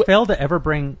they fail to ever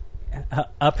bring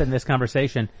up in this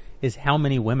conversation is how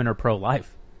many women are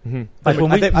pro-life. Mm-hmm. Like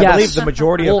I believe the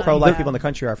majority of pro-life people in the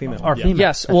country are female.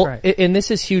 Yes, well, right. And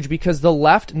this is huge because the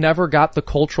left never got the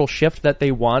cultural shift that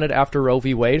they wanted after Roe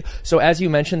v. Wade. So as you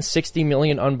mentioned, 60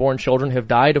 million unborn children have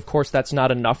died. Of course, that's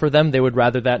not enough for them. They would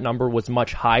rather that number was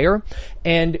much higher.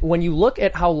 And when you look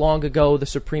at how long ago the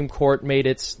Supreme Court made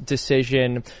its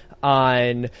decision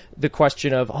on the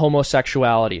question of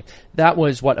homosexuality. That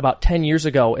was, about 10 years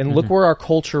ago, and look where our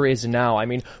culture is now. I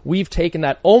mean, we've taken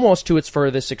that almost to its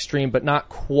furthest extreme, but not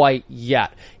quite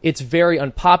yet. It's very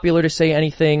unpopular to say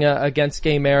anything against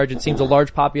gay marriage. It seems a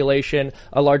large percentage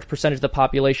of the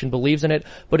population believes in it.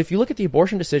 But if you look at the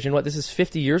abortion decision, this is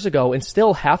 50 years ago, and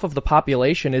still half of the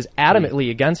population is adamantly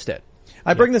against it.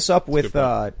 I bring this up with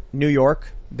New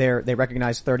York. They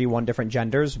recognize 31 different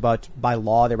genders, but by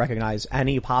law they recognize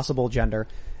any possible gender,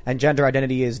 and gender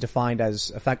identity is defined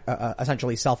as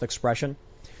essentially self-expression.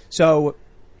 So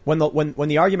when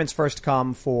the arguments first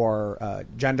come for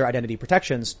gender identity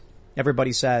protections,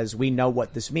 everybody says we know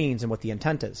what this means and what the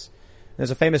intent is.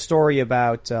 There's a famous story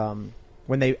about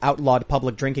when they outlawed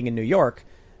public drinking in New York,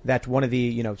 that one of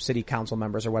the city council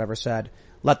members or whatever said,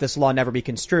 "Let this law never be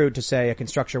construed to say a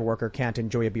construction worker can't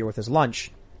enjoy a beer with his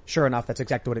lunch." Sure enough, that's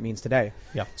exactly what it means today.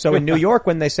 Yeah. So in New York,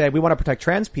 when they say we want to protect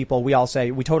trans people, we all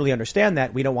say we totally understand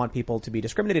that. We don't want people to be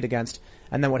discriminated against.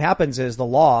 And then what happens is the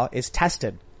law is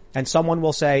tested, and someone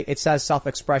will say it says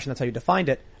self-expression. That's how you defined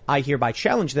it. I hereby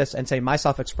challenge this and say my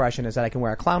self-expression is that I can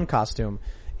wear a clown costume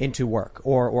into work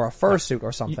or a fursuit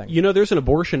or something. You know, there's an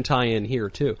abortion tie-in here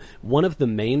too. One of the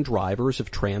main drivers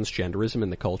of transgenderism in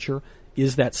the culture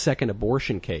is that second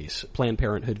abortion case, Planned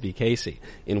Parenthood v. Casey,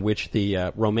 in which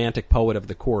the romantic poet of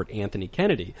the court, Anthony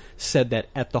Kennedy, said that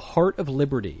at the heart of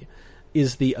liberty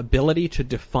is the ability to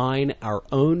define our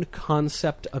own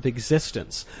concept of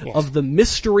existence, of the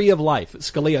mystery of life.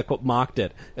 Scalia mocked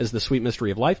it as the sweet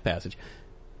mystery of life passage.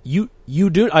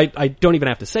 I don't even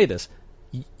have to say this.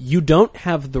 You don't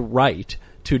have the right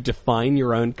to define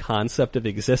your own concept of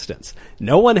existence.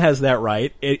 No one has that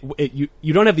right.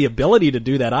 You don't have the ability to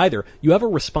do that either. You have a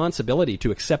responsibility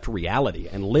to accept reality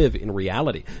and live in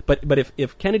reality. But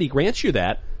if Kennedy grants you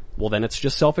that, well, then it's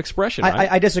just self-expression,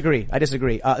 right? I disagree. This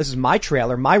is my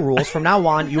trailer, my rules. From now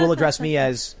on, you will address me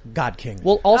as God King.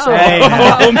 Well, also,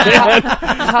 There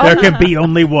can be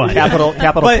only one. Capital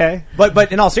K.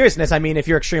 But in all seriousness, I mean, if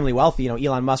you're extremely wealthy,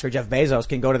 Elon Musk or Jeff Bezos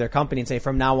can go to their company and say,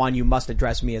 from now on, you must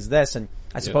address me as this. And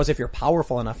I suppose if you're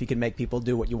powerful enough, you can make people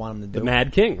do what you want them to do. The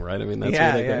Mad King, right? I mean, that's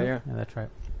where they go. Yeah, that's right.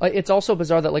 It's also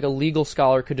bizarre that like a legal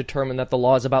scholar could determine that the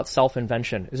law is about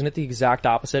self-invention. Isn't it the exact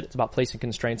opposite? It's about placing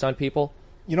constraints on people.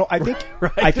 I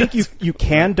think you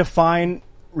can define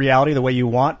reality the way you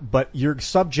want, but you're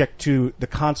subject to the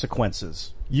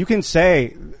consequences. You can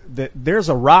say that there's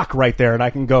a rock right there and I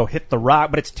can go hit the rock,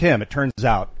 but it's Tim, it turns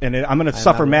out. And I'm going to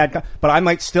suffer but I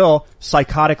might still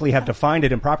psychotically have defined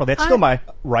it improperly. That's still my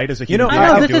right as a human being.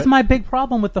 I know, this is my big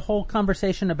problem with the whole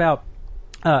conversation about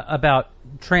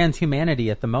transhumanity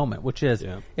at the moment, which is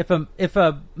if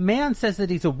a man says that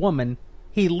he's a woman,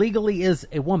 he legally is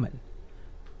a woman.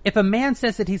 If a man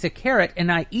says that he's a carrot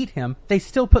and I eat him, they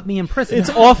still put me in prison. It's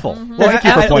awful. Well, thank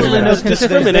you for pointing that out. It's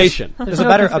discrimination. There's a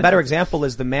better example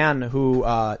is the man who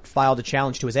filed a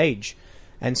challenge to his age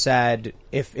and said,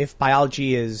 if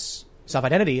biology is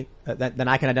self-identity, then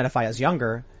I can identify as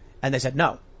younger. And they said,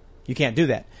 no, you can't do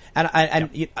that.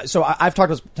 So I've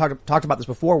talked about this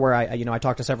before, where I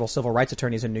talked to several civil rights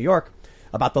attorneys in New York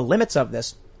about the limits of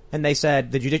this, and they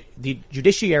said the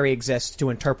judiciary exists to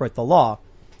interpret the law.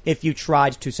 If you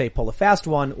tried to, say, pull a fast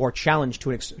one or challenge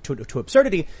to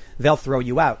absurdity, they'll throw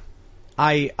you out.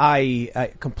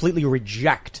 I completely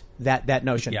reject that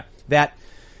notion. Yeah. That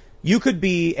you could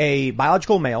be a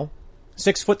biological male,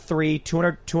 6'3",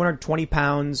 220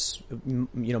 pounds,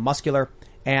 muscular,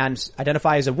 and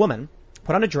identify as a woman,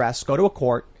 put on a dress, go to a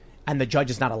court, and the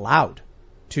judge is not allowed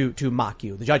to mock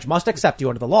you. The judge must accept you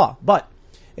under the law. But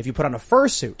if you put on a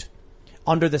fursuit,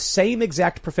 under the same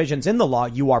exact provisions in the law,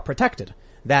 you are protected.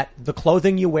 That the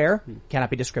clothing you wear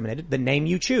cannot be discriminated, the name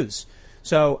you choose.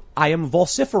 So I am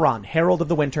Vociferon, Herald of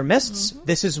the Winter Mists. Mm-hmm.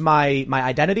 This is my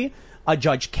identity. A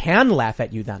judge can laugh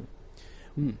at you then.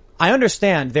 I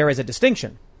understand there is a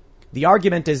distinction. The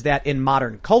argument is that in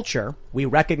modern culture, we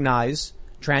recognize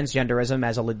transgenderism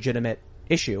as a legitimate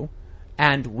issue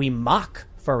and we mock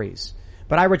furries.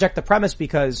 But I reject the premise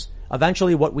because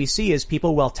eventually what we see is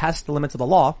people will test the limits of the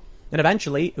law. And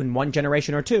eventually, in one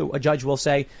generation or two, a judge will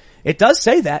say, it does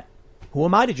say that. Who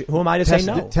am I to say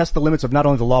no? Test the limits of not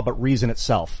only the law, but reason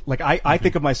itself. Like, I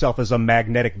think of myself as a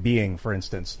magnetic being, for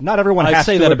instance. Not everyone has to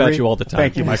agree. I say that about you all the time.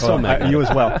 Thank you, Michael. You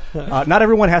as well. Not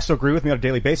everyone has to agree with me on a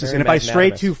daily basis. And if I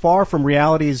stray too far from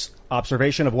reality's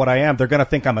observation of what I am, they're going to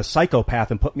think I'm a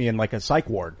psychopath and put me in like a psych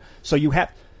ward. So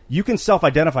you can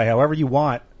self-identify however you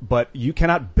want, but you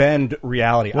cannot bend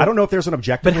reality. I don't know if there's an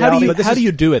objective reality. But how do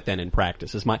you do it then in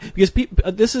practice?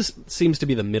 Because seems to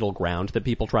be the middle ground that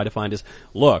people try to find is,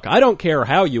 look, I don't care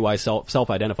how you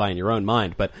self-identify in your own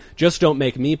mind, but just don't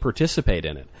make me participate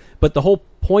in it. But the whole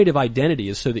point of identity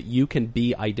is so that you can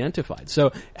be identified.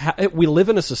 So we live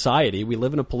in a society, we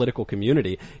live in a political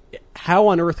community. How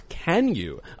on earth can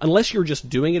you, unless you're just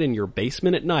doing it in your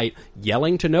basement at night,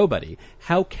 yelling to nobody,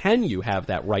 how can you have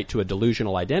that right to a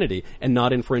delusional identity and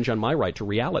not infringe on my right to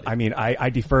reality? I mean,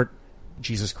 I defer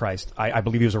Jesus Christ. I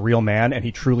believe he was a real man and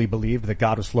he truly believed that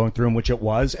God was flowing through him, which it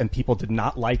was, and people did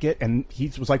not like it. And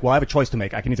he was like, well, I have a choice to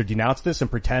make. I can either denounce this and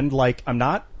pretend like I'm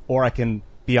not, or I can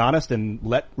be honest and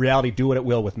let reality do what it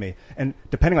will with me. And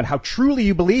depending on how truly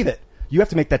you believe it, you have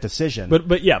to make that decision. But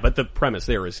the premise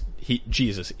there is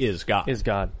Jesus is God. Is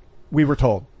God. We were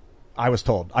told. I was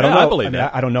told. I don't know. I believe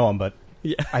that. I don't know him, but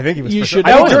yeah. I think he was. You should.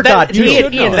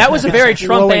 Ian, that was a very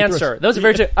Trump answer. That was a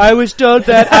very. I was told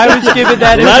that. I was given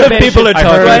that. A lot of people are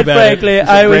talking about it. Frankly,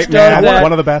 I was told that.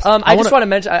 One of the best. I just want to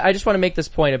mention. I just want to make this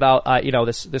point about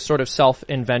this sort of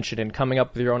self-invention and coming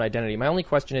up with your own identity. My only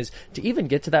question is, to even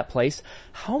get to that place,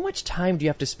 how much time do you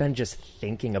have to spend just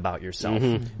thinking about yourself?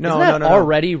 Mm-hmm. Isn't that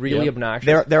already really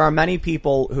obnoxious? There are many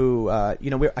people who I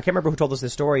can't remember who told us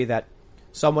this story that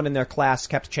someone in their class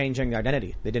kept changing their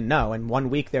identity. They didn't know. And 1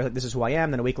 week they're like, this is who I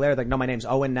am. Then a week later, they're like, no, my name's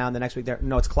Owen now. And the next week,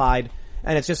 no, it's Clyde.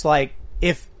 And it's just like,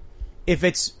 if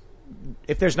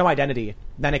there's no identity,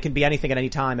 then it can be anything at any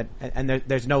time. And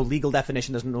there's no legal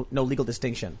definition. There's no legal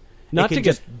distinction. Not to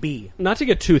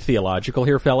get too theological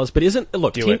here, fellas, but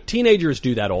teenagers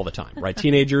do that all the time, right?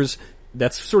 Teenagers,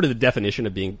 that's sort of the definition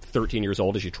of being 13 years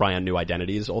old, as you try on new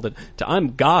identities.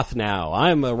 I'm goth now,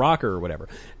 I'm a rocker, or whatever.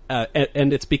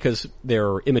 And it's because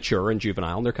they're immature and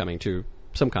juvenile, and they're coming to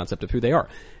some concept of who they are.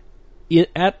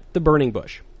 At the burning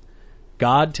bush,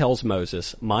 God tells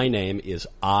Moses, my name is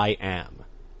I am.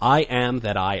 I am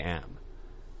that I am.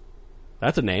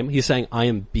 That's a name. He's saying, I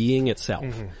am being itself.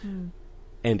 Mm-hmm.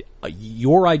 And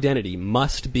your identity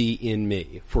must be in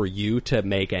me for you to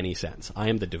make any sense. I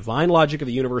am the divine logic of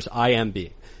the universe. I am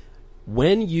being.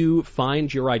 When you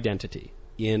find your identity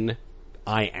in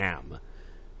I am,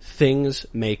 things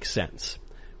make sense.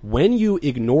 When you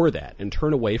ignore that and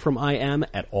turn away from I am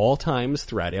at all times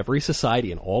throughout every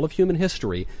society and all of human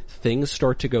history, things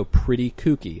start to go pretty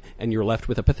kooky, and you're left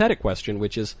with a pathetic question,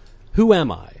 which is, who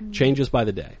am I? Changes by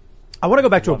the day. I want to go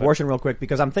back to abortion real quick,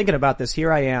 because I'm thinking about this.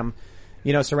 Here I am,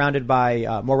 surrounded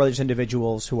by more religious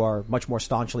individuals who are much more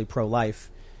staunchly pro-life.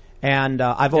 And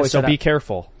I've always said... So be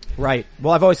careful. Right.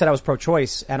 Well, I've always said I was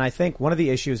pro-choice, and I think one of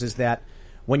the issues is that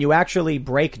when you actually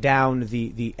break down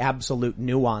the absolute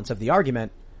nuance of the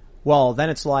argument, well, then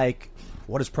it's like,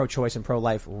 what does pro-choice and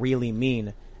pro-life really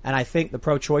mean? And I think the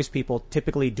pro-choice people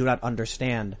typically do not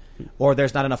understand, or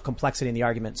there's not enough complexity in the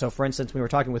argument. So, for instance, we were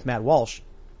talking with Matt Walsh.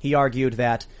 He argued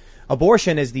that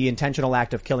abortion is the intentional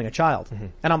act of killing a child. Mm-hmm.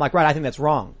 And I'm like, right, I think that's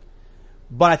wrong.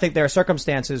 But I think there are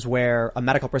circumstances where a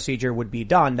medical procedure would be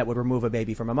done that would remove a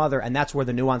baby from a mother, and that's where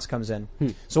the nuance comes in.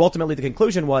 So ultimately the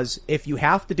conclusion was, if you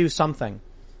have to do something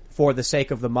for the sake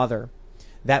of the mother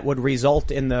that would result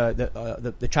in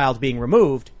the child being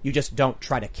removed, you just don't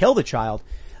try to kill the child.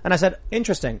 And I said,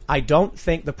 interesting. I don't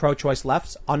think the pro-choice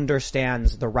left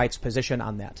understands the right's position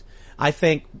on that. I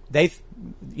think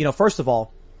first of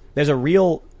all, there's a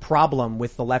real problem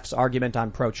with the left's argument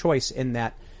on pro-choice in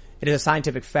that it is a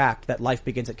scientific fact that life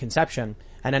begins at conception,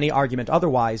 and any argument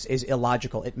otherwise is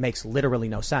illogical. It makes literally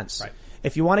no sense. Right.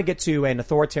 If you want to get to an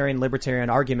authoritarian, libertarian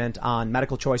argument on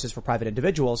medical choices for private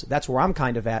individuals, that's where I'm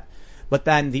kind of at. But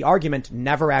then the argument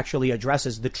never actually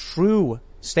addresses the true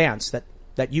stance that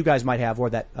you guys might have, or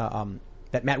that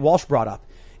Matt Walsh brought up,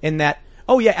 in that,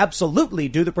 oh yeah, absolutely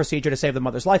do the procedure to save the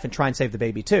mother's life and try and save the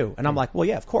baby too. And I'm like, well,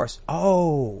 yeah, of course.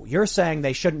 Oh, you're saying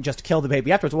they shouldn't just kill the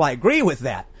baby afterwards. Well, I agree with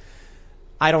that.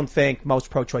 I don't think most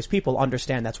pro-choice people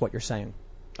understand that's what you're saying.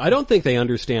 I don't think they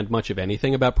understand much of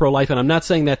anything about pro-life, and I'm not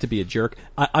saying that to be a jerk.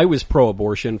 I was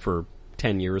pro-abortion for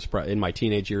 10 years in my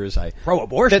teenage years.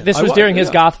 Pro-abortion? This was during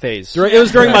his goth phase. It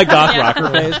was during my goth rocker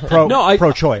phase.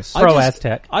 Pro-choice.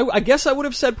 Pro-Aztec. I guess I would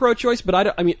have said pro-choice,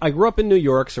 but I grew up in New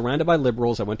York, surrounded by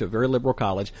liberals. I went to a very liberal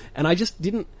college, and I just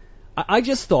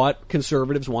thought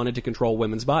conservatives wanted to control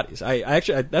women's bodies. I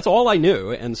actually, that's all I knew,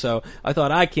 and so I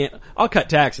thought, I'll cut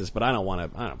taxes, but I don't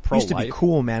want to, pro-life. Used to be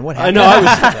cool, man. What happened?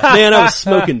 I know, I was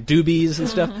smoking doobies and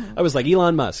stuff. I was like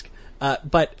Elon Musk.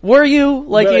 But were you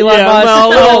like Elon Musk?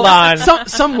 Well, hold on.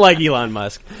 Some like Elon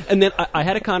Musk. And then I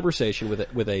had a conversation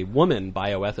with a woman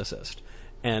bioethicist,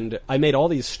 and I made all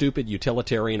these stupid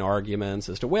utilitarian arguments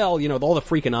as to, all the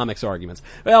freakonomics arguments.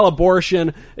 Well,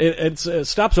 abortion, it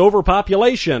stops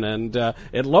overpopulation, and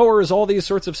it lowers all these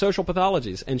sorts of social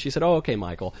pathologies. And she said, oh, okay,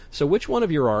 Michael, so which one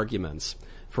of your arguments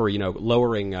for,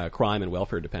 lowering crime and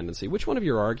welfare dependency, which one of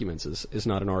your arguments is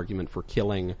not an argument for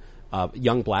killing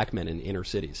young black men in inner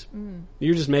cities?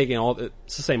 You're just making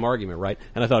it's the same argument, right?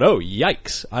 And I thought, oh,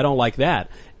 yikes, I don't like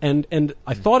that. And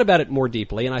I thought about it more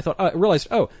deeply, and I realized,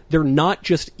 they're not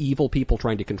just evil people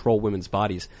trying to control women's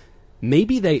bodies.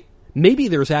 Maybe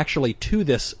there's actually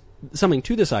something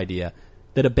to this idea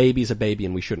that a baby's a baby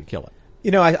and we shouldn't kill it.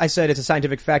 I said it's a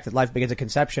scientific fact that life begins at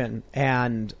conception,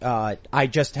 and I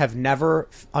just have never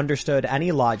understood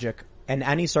any logic in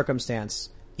any circumstance,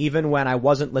 even when I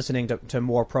wasn't listening to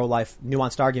more pro-life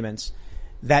nuanced arguments,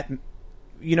 that,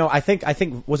 I think,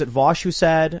 was it Vosh who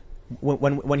said,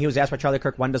 when he was asked by Charlie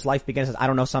Kirk, when does life begin? He says, I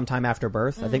don't know, sometime after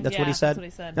birth. I think that's what he said.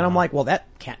 And I'm like, well, that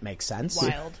can't make sense.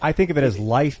 Wild. I think of it as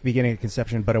life beginning at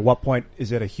conception, but at what point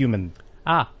is it a human?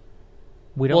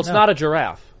 We don't know. It's not a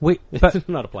giraffe. But It's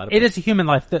not a platypus. It is a human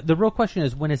life. The real question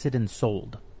is, when is it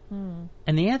ensouled? And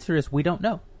the answer is, we don't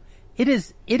know. It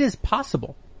is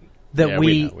possible that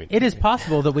it is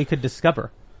possible that we could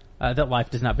discover that life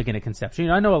does not begin at conception.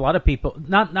 I know a lot of people,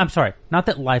 not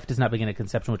that life does not begin at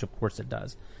conception, which of course it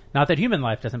does. Not that human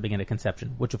life doesn't begin at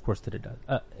conception, which of course it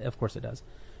does.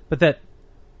 But that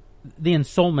the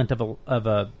ensoulment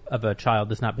of a child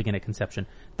does not begin at conception.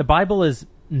 The Bible is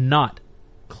not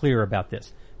clear about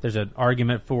this. There's an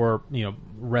argument for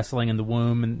wrestling in the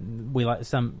womb, and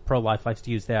some pro-life likes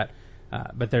to use that.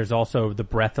 But there's also the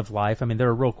breath of life. I mean, there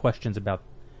are real questions about.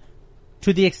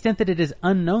 To the extent that it is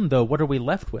unknown, though, what are we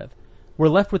left with? We're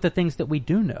left with the things that we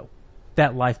do know.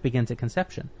 That life begins at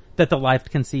conception. That the life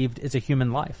conceived is a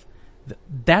human life.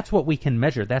 That's what we can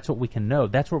measure. That's what we can know.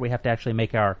 That's where we have to actually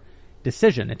make our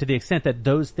decision. And to the extent that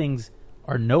those things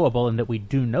are knowable and that we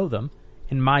do know them,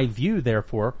 in my view,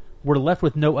 therefore, we're left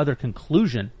with no other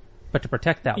conclusion but to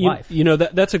protect that life.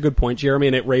 That's a good point, Jeremy,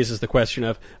 and it raises the question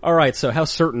of, all right, so how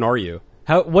certain are you?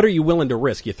 What are you willing to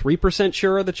risk? You 3%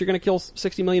 sure that you're going to kill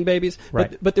 60 million babies?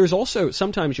 Right. But there's also,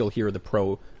 sometimes you'll hear the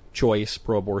pro-choice,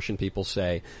 pro-abortion people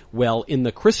say, well, in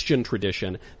the Christian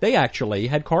tradition, they actually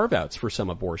had carve-outs for some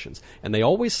abortions. And they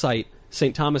always cite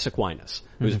St. Thomas Aquinas,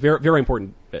 who's a very, very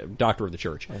important doctor of the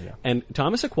church. Oh, yeah. And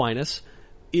Thomas Aquinas,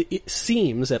 it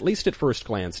seems, at least at first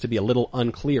glance, to be a little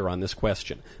unclear on this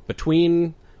question.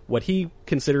 Between what he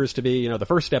considers to be, the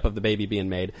first step of the baby being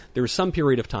made, there's some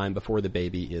period of time before the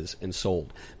baby is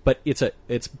ensouled. But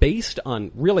it's based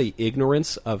on really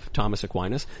ignorance of Thomas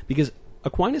Aquinas, because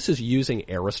Aquinas is using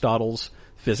Aristotle's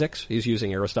physics. He's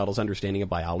using Aristotle's understanding of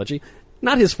biology.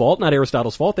 Not his fault, not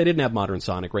Aristotle's fault. They didn't have modern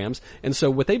sonograms. And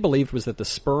so what they believed was that the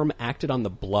sperm acted on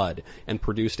the blood and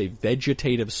produced a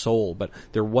vegetative soul, but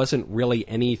there wasn't really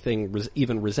anything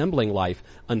even resembling life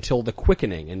until the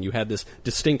quickening, and you had this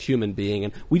distinct human being.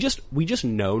 And we just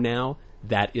know now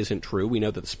that isn't true. We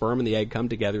know that the sperm and the egg come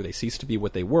together, they cease to be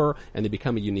what they were, and they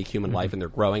become a unique human life, and they're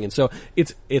growing. And so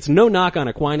it's no knock on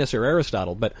Aquinas or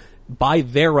Aristotle, but by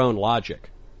their own logic,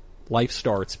 life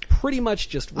starts pretty much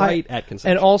just right at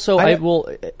conception. And also,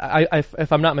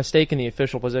 if I'm not mistaken, the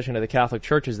official position of the Catholic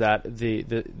Church is that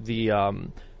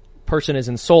the person is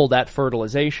ensouled at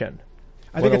fertilization.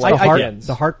 I think it's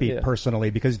the heartbeat,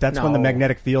 personally, because that's when the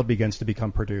magnetic field begins to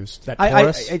become produced. That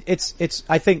torus?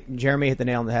 I think Jeremy hit the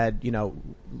nail on the head.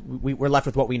 We're left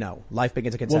with what we know. Life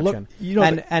begins at conception.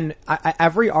 Well, look,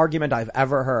 every argument I've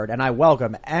ever heard, and I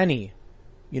welcome any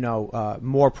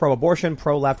more pro-abortion,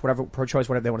 pro-left, whatever, pro-choice,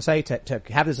 whatever they want to say, to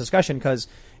have this discussion, because,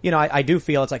 I do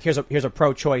feel it's like, here's a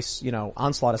pro-choice,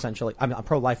 onslaught, essentially. I mean, a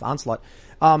pro-life onslaught.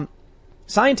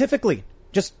 Scientifically,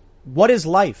 just what is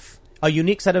life? A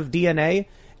unique set of DNA?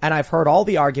 And I've heard all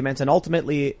the arguments, and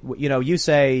ultimately, you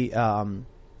say,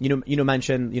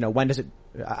 mention, when does it,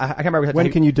 I can't remember. When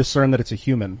can you discern that it's a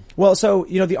human? Well, so,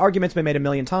 the argument's been made a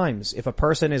million times. If a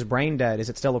person is brain dead, is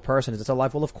it still a person? Is it still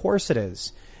alive? Well, of course it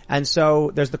is. And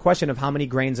so there's the question of how many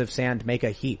grains of sand make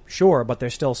a heap. Sure, but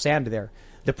there's still sand there.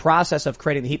 The process of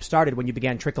creating the heap started when you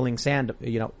began trickling sand,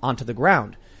 onto the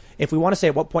ground. If we want to say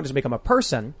at what point does it become a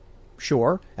person,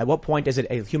 sure. At what point is it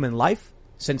a human life?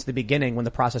 Since the beginning, when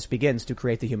the process begins to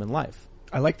create the human life.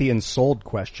 I like the ensouled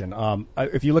question.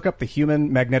 If you look up the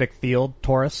human magnetic field,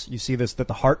 torus, you see that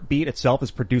the heartbeat itself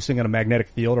is producing a magnetic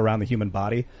field around the human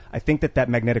body. I think that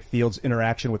magnetic field's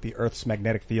interaction with the Earth's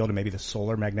magnetic field and maybe the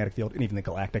solar magnetic field and even the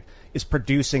galactic is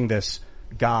producing this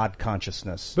God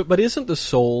consciousness. But isn't the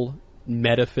soul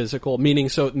metaphysical? Meaning,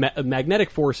 so magnetic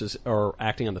forces are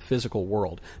acting on the physical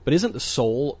world. But isn't the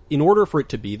soul, in order for it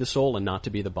to be the soul and not to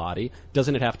be the body,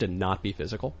 doesn't it have to not be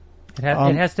physical? It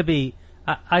has to be.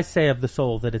 I say of the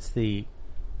soul that it's the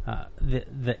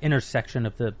intersection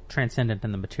of the transcendent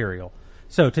and the material.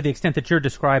 So to the extent that you're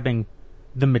describing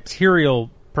the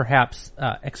material, perhaps,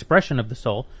 expression of the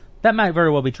soul, that might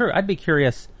very well be true. I'd be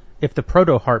curious if the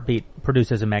proto-heartbeat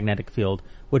produces a magnetic field,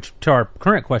 which to our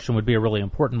current question would be a really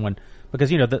important one,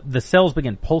 because, the cells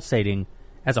begin pulsating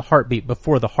as a heartbeat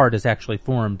before the heart is actually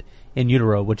formed in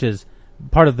utero, which is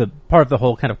part of the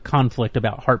whole kind of conflict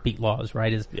about heartbeat laws,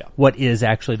 right? What is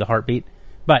actually the heartbeat?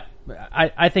 But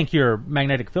I think your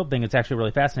magnetic field thing is actually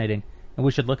really fascinating, and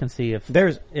we should look and see if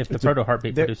the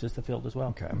proto-heartbeat produces the field as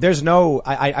well. Okay.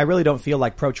 I really don't feel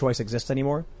like pro-choice exists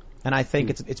anymore, and I think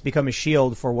it's become a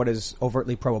shield for what is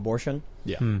overtly pro-abortion.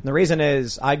 Yeah. The reason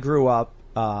is I grew up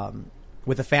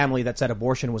with a family that said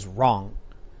abortion was wrong.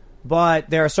 But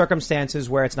there are circumstances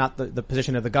where it's not the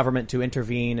position of the government to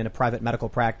intervene in a private medical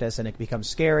practice, and it becomes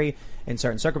scary in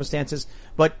certain circumstances.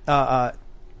 But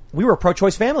we were a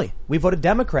pro-choice family. We voted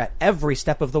Democrat every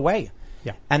step of the way.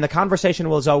 Yeah. And the conversation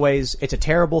was always, it's a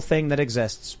terrible thing that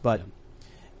exists, but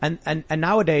and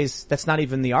nowadays that's not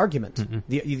even the argument.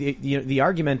 Mm-hmm. The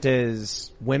argument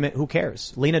is women. Who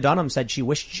cares? Lena Dunham said she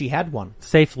wished she had one.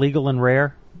 Safe, legal, and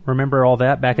rare. Remember all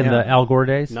that back in the Al Gore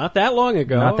days? Not that long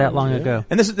ago. Not that long ago.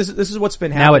 And this is what's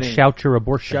been Now happening. it's shout your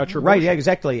abortion. Shout your Right, abortion. yeah,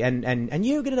 exactly. And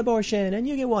you get an abortion, and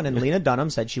you get one. And Lena Dunham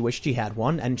said she wished she had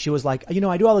one, and she was like, I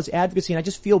do all this advocacy, and I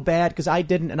just feel bad because I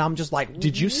didn't, and I'm just like,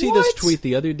 Did you see what? this tweet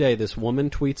the other day? This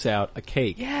woman tweets out a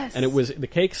cake. Yes. And the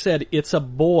cake said, it's a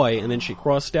boy, and then she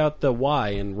crossed out the Y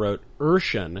and wrote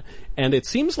Urshan. And it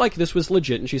seems like this was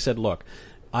legit, and she said, look,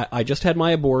 I just had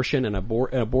my abortion, and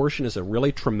abortion is a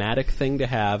really traumatic thing to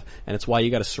have, and it's why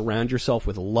you got to surround yourself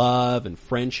with love and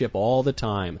friendship all the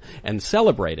time and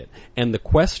celebrate it. And the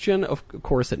question, of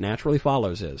course, that naturally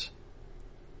follows is,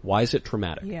 why is it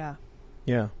traumatic? Yeah.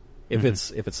 Yeah. If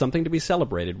it's something to be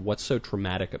celebrated, what's so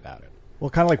traumatic about it? Well,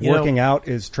 kind of like working out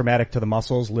is traumatic to the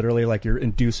muscles, literally like you're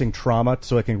inducing trauma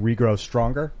so it can regrow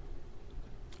stronger.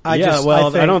 I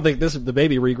don't think the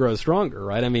baby regrows stronger,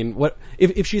 right? I mean, what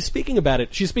if she's speaking about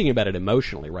it? She's speaking about it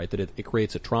emotionally, right? That it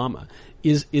creates a trauma.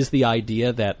 Is the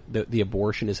idea that the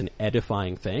abortion is an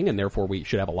edifying thing, and therefore we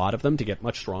should have a lot of them to get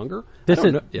much stronger?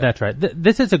 That's right.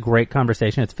 This is a great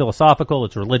conversation. It's philosophical,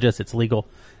 it's religious, it's legal.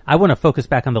 I want to focus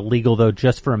back on the legal though,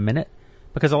 just for a minute,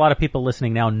 because a lot of people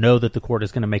listening now know that the court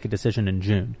is going to make a decision in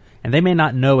June, and they may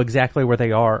not know exactly where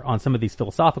they are on some of these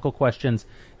philosophical questions.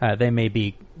 They may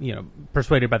be,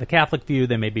 persuaded by the Catholic view.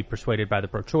 They may be persuaded by the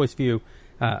pro-choice view,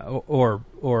 or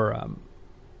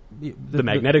the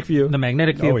magnetic view. The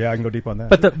magnetic view. Oh yeah, I can go deep on that.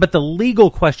 But the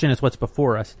legal question is what's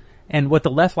before us, and what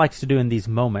the left likes to do in these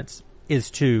moments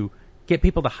is to get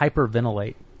people to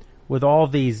hyperventilate with all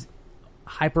these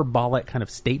hyperbolic kind of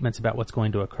statements about what's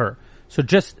going to occur. So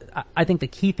I think the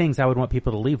key things I would want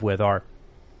people to leave with are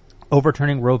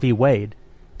overturning Roe v. Wade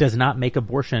does not make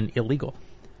abortion illegal.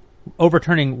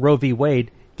 Overturning Roe v.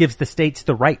 Wade gives the states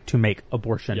the right to make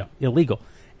abortion illegal.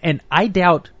 And I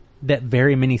doubt that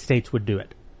very many states would do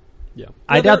it. Yeah.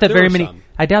 I doubt that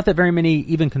very many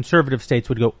even conservative states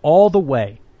would go all the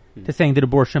way to saying that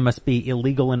abortion must be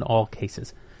illegal in all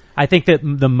cases. I think that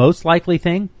the most likely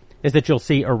thing is that you'll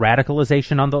see a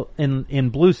radicalization in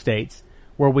blue states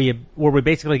where we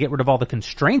basically get rid of all the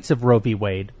constraints of Roe v.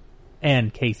 Wade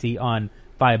and Casey on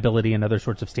viability and other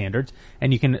sorts of standards,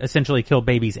 and you can essentially kill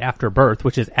babies after birth,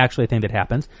 which is actually a thing that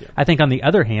happens. Yeah. I think on the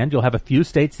other hand, you'll have a few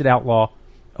states that outlaw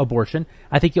abortion.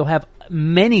 I think you'll have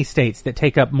many states that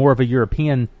take up more of a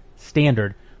European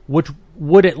standard, which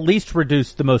would at least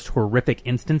reduce the most horrific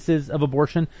instances of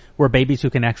abortion, where babies who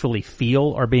can actually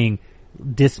feel are being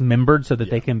dismembered so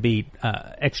that they can be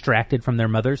extracted from their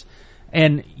mothers.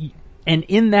 And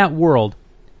in that world,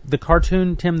 the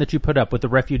cartoon, Tim, that you put up with the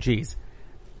refugees,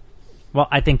 well,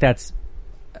 I think that's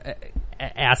an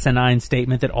asinine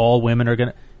statement that all women are going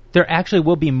to... There actually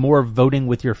will be more voting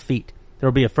with your feet. There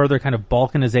will be a further kind of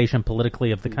balkanization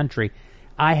politically of the country.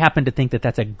 I happen to think that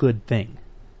that's a good thing.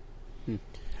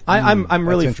 I'm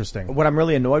really interesting. What I'm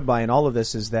really annoyed by in all of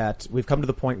this is that we've come to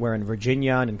the point where in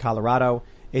Virginia and in Colorado,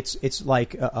 it's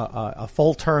like a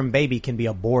full-term baby can be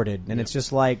aborted, and it's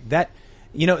just like that...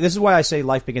 this is why I say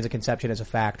life begins at conception as a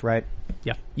fact, right?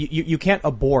 Yeah. You can't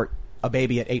abort a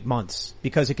baby at 8 months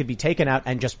because it could be taken out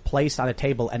and just placed on a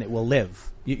table and it will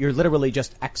live. You're literally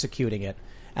just executing it,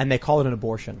 and they call it an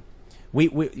abortion.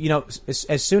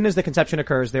 As soon as the conception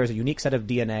occurs, there's a unique set of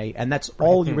DNA, and that's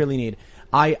all you really need.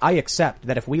 I accept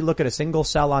that if we look at a single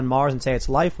cell on Mars and say it's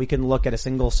life, we can look at a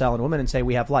single cell in a woman and say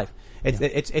we have life.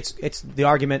 It's the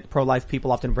argument pro-life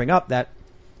people often bring up that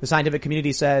the scientific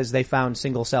community says they found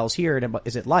single cells here, and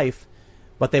is it life?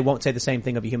 But they won't say the same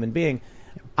thing of a human being.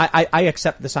 I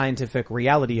accept the scientific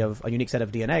reality of a unique set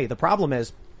of DNA. The problem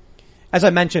is, as I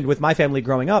mentioned with my family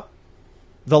growing up,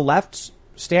 the left's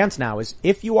stance now is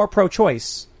if you are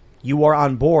pro-choice, you are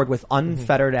on board with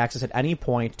unfettered access at any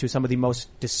point to some of the most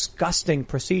disgusting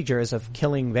procedures of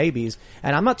killing babies.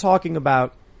 And I'm not talking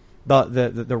about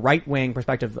the right-wing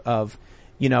perspective of,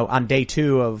 on day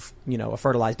 2 of, a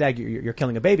fertilized egg, you're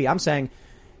killing a baby. I'm saying,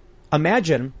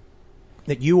 imagine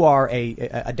that you are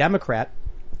a Democrat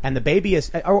and the baby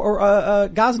is, or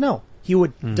Gosnell. He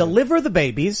would deliver the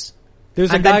babies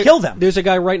and then kill them. There's a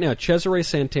guy right now, Cesare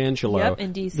Santangelo. Yep,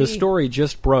 in D.C. The story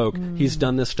just broke. He's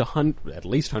done this to at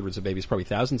least hundreds of babies, probably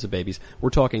thousands of babies.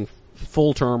 We're talking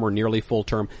full term or nearly full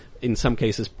term. In some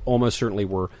cases, almost certainly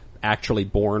were actually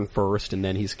born first, and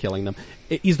then he's killing them.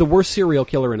 He's the worst serial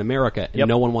killer in America, and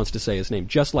no one wants to say his name,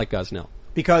 just like Gosnell.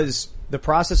 Because the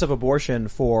process of abortion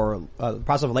the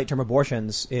process of late-term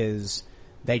abortions is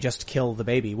they just kill the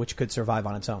baby, which could survive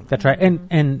on its own. That's right.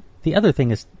 And the other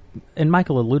thing is, and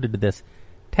Michael alluded to this,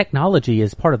 technology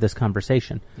is part of this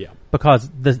conversation. Yeah. Because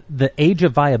the age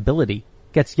of viability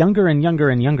gets younger and younger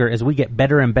and younger as we get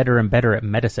better and better and better at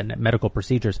medicine, at medical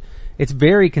procedures. It's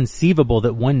very conceivable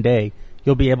that one day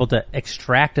you'll be able to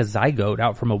extract a zygote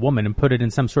out from a woman and put it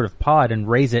in some sort of pod and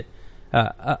raise it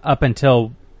up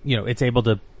until it's able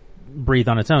to breathe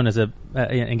on its own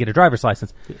and get a driver's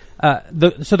license.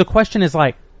 So the question is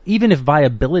like, even if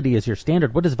viability is your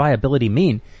standard, what does viability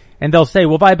mean? And they'll say,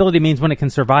 well, viability means when it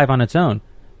can survive on its own.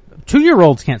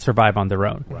 2-year-olds can't survive on their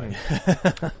own.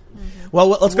 Right. Well,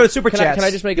 let's go to Super Chats. Can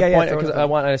I just make a point? Because I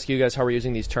want to ask you guys how we're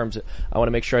using these terms. I want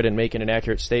to make sure I didn't make an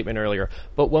inaccurate statement earlier.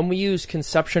 But when we use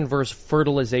conception versus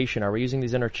fertilization, are we using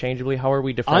these interchangeably? How are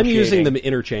we differentiating? I'm using them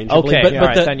interchangeably. Okay,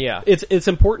 but then yeah. It's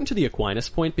important to the Aquinas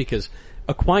point because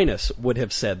Aquinas would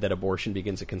have said that abortion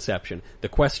begins at conception. The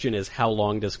question is, how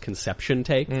long does conception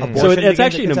take? So it's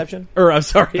actually conception? I'm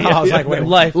sorry. I was like,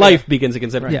 wait, life begins at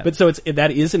conception. Yeah. But so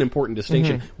that is an important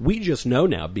distinction. We just know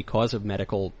now, because of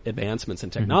medical advancements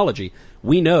and technology,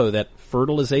 we know that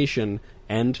fertilization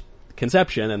and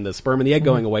conception and the sperm and the egg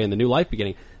going away and the new life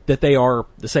beginning, that they are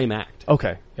the same act.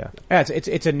 Okay, yeah.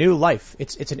 It's a new life.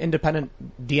 It's an independent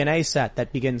DNA set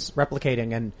that begins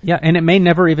replicating and it may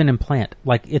never even implant.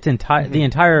 Like its the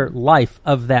entire life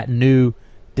of that new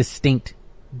distinct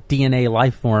DNA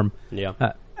life form.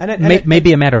 Yeah. May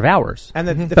be a matter of hours.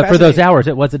 But for those hours,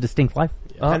 it was a distinct life.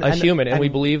 A human, and we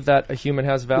believe that a human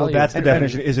has value. Well, that's the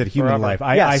definition. Is it human life?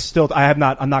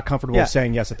 I'm not comfortable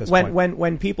saying yes at this point.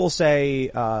 When people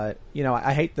say,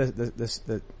 I hate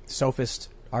the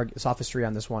sophistry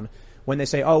on this one. When they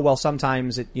say, oh, well,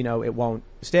 sometimes it won't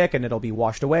stick and it'll be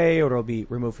washed away or it'll be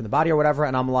removed from the body or whatever.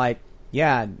 And I'm like,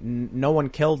 yeah, no one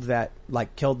killed the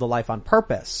life on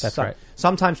purpose. That's right.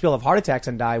 Sometimes people have heart attacks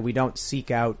and die. We don't seek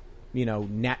out,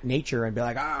 nature and be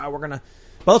like, we're gonna.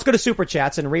 But let's go to Super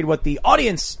Chats and read what the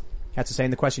audience has to say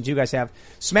and the questions you guys have.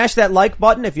 Smash that like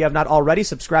button if you have not already.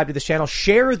 Subscribe to the channel.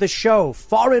 Share the show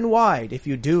far and wide if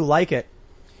you do like it.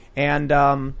 And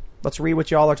let's read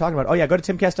what you all are talking about. Oh, yeah, go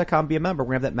to timcast.com, be a member. We're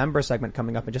going to have that member segment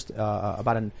coming up in just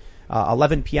about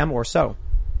 11 p.m. or so.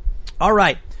 All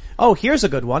right. Oh, here's a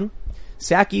good one.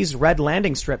 Saki's Red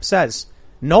Landing Strip says,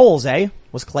 Knowles, eh?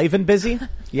 Was Klavan busy?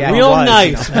 Yeah, real he was,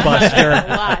 nice,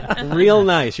 Buster. Real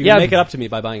nice. You can make it up to me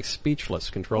by buying Speechless,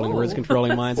 Controlling Words,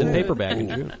 Controlling Minds, and paperback in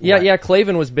June. Yeah,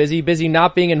 Klavan was busy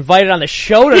not being invited on the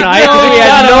show tonight because we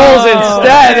had Knowles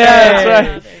instead. Yeah,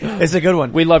 that's right. It's a good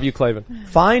one. We love you, Klavan.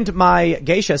 Find My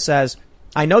Geisha says,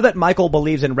 I know that Michael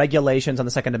believes in regulations on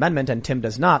the Second Amendment and Tim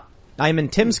does not. I am in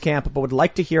Tim's camp, but would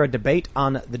like to hear a debate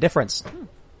on the difference.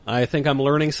 I think I'm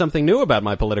learning something new about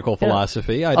my political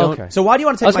philosophy. I don't. Okay. So why do you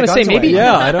want to take my guns maybe, away?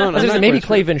 Yeah, I don't. Maybe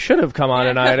Klavan should have come on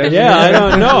tonight. Yeah, I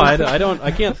don't know. I don't.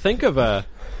 I can't think of a.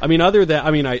 I mean, other than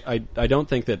I don't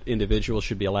think that individuals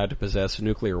should be allowed to possess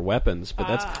nuclear weapons, but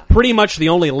that's pretty much the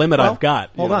only limit I've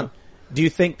got. Hold on. Do you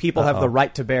think people have the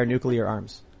right to bear nuclear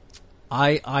arms?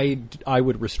 I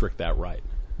would restrict that right.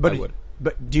 But I would.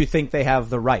 But do you think they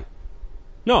have the right?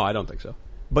 No, I don't think so.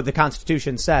 But the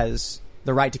Constitution says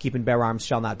the right to keep and bear arms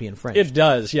shall not be infringed. It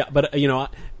does, yeah. But,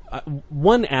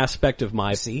 one aspect of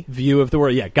my view of the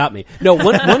world, got me. No,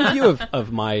 one view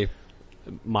of my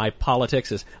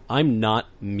politics is I'm not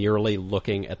merely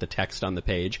looking at the text on the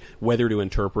page, whether to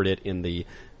interpret it in the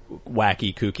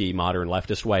wacky, kooky, modern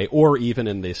leftist way, or even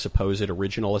in the supposed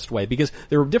originalist way, because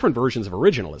there are different versions of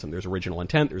originalism. There's original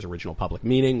intent, there's original public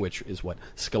meaning, which is what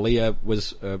Scalia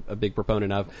was a big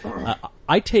proponent of.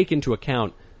 I take into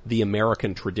account the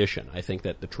American tradition. I think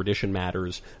that the tradition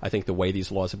matters. I think the way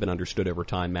these laws have been understood over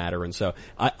time matter. And so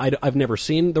I've never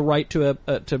seen the right to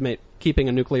keeping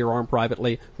a nuclear arm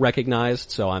privately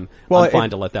recognized, so I'm fine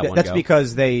to let that one go. That's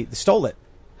because they stole it.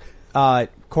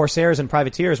 Corsairs and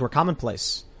privateers were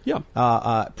commonplace. Yeah.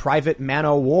 Private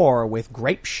man-o'-war with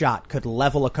grape shot could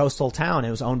level a coastal town. It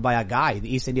was owned by a guy,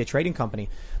 the East India Trading Company.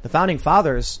 The founding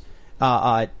fathers,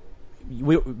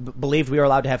 we believed we were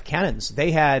allowed to have cannons.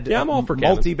 They had I'm all for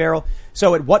multi-barrel.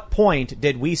 So at what point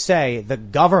did we say the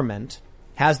government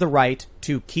has the right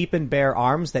to keep and bear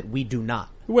arms that we do not?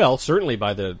 Well, certainly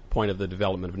by the point of the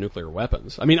development of nuclear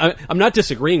weapons. I mean, I'm not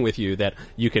disagreeing with you that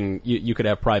you could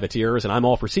have privateers, and I'm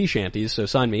all for sea shanties, so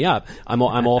sign me up. I'm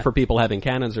all for people having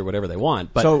cannons or whatever they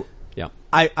want. But so, yeah,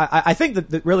 I think that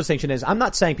the real distinction is I'm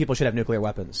not saying people should have nuclear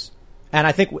weapons. And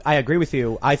I think I agree with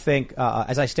you. I think,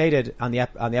 as I stated on the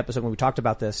episode when we talked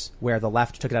about this, where the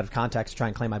left took it out of context to try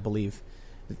and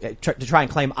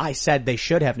claim I said they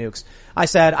should have nukes. I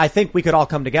said I think we could all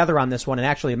come together on this one and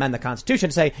actually amend the Constitution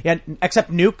to say,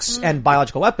 except nukes and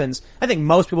biological weapons. I think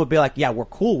most people would be like, yeah, we're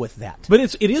cool with that. But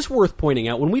it is worth pointing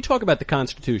out when we talk about the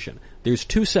Constitution, there's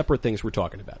two separate things we're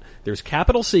talking about. There's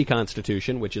capital C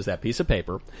Constitution, which is that piece of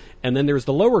paper, and then there's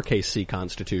the lowercase c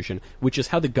Constitution, which is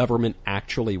how the government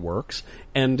actually works.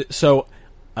 And so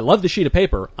I love the sheet of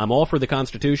paper. I'm all for the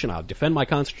Constitution. I'll defend my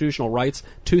constitutional rights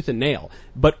tooth and nail.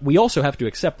 But we also have to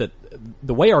accept that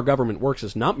the way our government works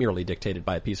is not merely dictated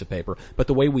by a piece of paper, but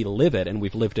the way we live it, and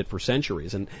we've lived it for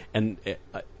centuries. And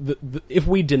if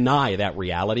we deny that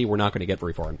reality, we're not going to get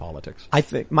very far in politics. I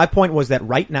think my point was that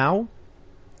right now,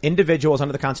 individuals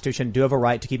under the Constitution do have a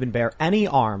right to keep and bear any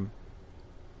arm.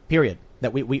 Period.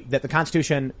 That that the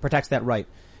Constitution protects that right.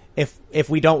 If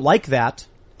we don't like that,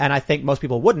 and I think most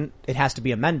people wouldn't, it has to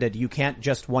be amended. You can't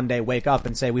just one day wake up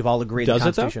and say we've all agreed to the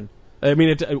Constitution. I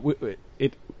mean,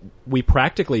 we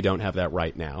practically don't have that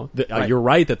right now. Right. You're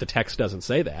right that the text doesn't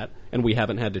say that, and we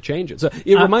haven't had to change it. So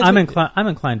it reminds me. I'm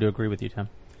inclined to agree with you, Tim.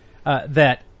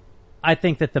 That I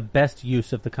think that the best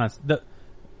use of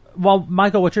while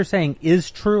Michael, what you're saying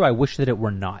is true, I wish that it were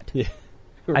not. Yeah.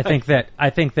 Right. I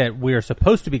think that we are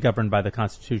supposed to be governed by the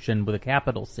Constitution with a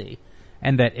capital C,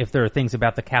 and that if there are things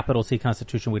about the capital C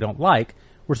Constitution we don't like,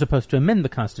 we're supposed to amend the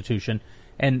Constitution,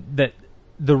 and that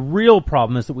the real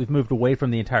problem is that we've moved away from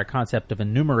the entire concept of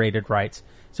enumerated rights.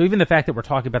 So even the fact that we're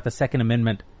talking about the Second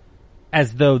Amendment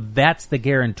as though that's the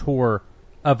guarantor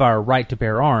of our right to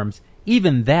bear arms,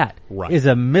 even that is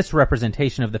a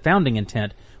misrepresentation of the founding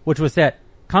intent, which was that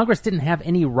Congress didn't have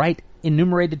any right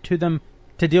enumerated to them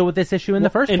to deal with this issue in the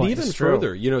first place. And even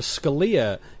further,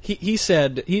 Scalia, he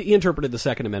said, he interpreted the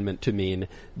Second Amendment to mean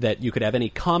that you could have any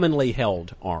commonly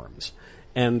held arms.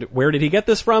 And where did he get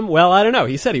this from? Well, I don't know.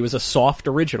 He said he was a soft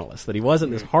originalist, that he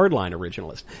wasn't this hardline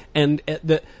originalist. And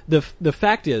the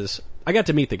fact is, I got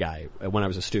to meet the guy when I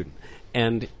was a student.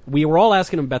 And we were all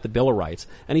asking him about the Bill of Rights,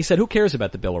 and he said, who cares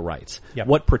about the Bill of Rights? Yep.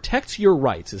 What protects your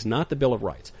rights is not the Bill of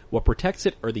Rights. What protects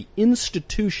it are the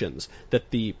institutions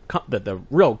that the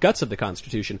real guts of the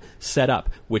Constitution set up,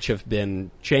 which have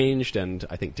been changed and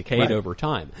I think decayed over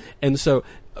time. And so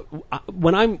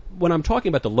when I'm talking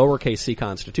about the lowercase c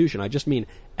Constitution, I just mean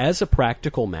as a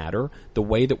practical matter, the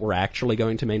way that we're actually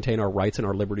going to maintain our rights and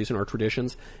our liberties and our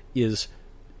traditions is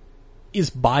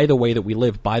by the way that we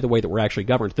live, by the way that we're actually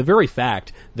governed. The very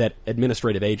fact that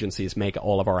administrative agencies make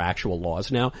all of our actual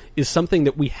laws now is something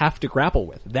that we have to grapple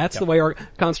with. That's the way our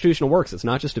Constitution works. It's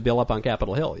not just a bill up on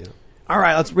Capitol Hill, All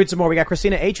right, let's read some more. We got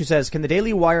Christina H. who says, can the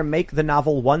Daily Wire make the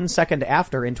novel 1 Second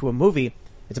After into a movie?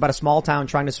 It's about a small town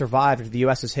trying to survive after the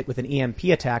U.S. is hit with an EMP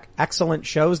attack. Excellent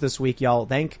shows this week, y'all.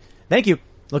 Thank you.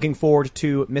 Looking forward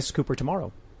to Miss Cooper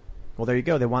tomorrow. Well, there you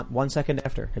go. They want 1 Second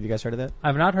After. Have you guys heard of that?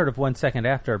 I've not heard of 1 Second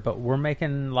After, but we're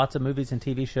making lots of movies and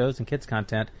TV shows and kids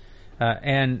content.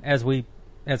 And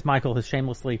as Michael has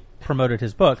shamelessly promoted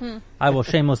his book, I will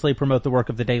shamelessly promote the work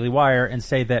of the Daily Wire and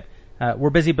say that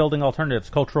we're busy building alternatives,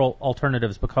 cultural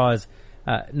alternatives, because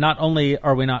not only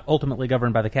are we not ultimately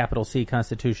governed by the capital C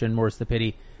Constitution, more's the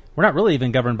pity, we're not really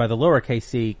even governed by the lowercase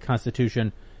c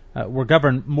Constitution. We're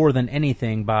governed more than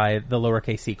anything by the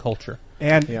lowercase c culture.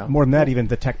 And more than that, even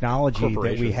the technology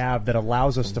that we have that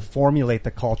allows us to formulate the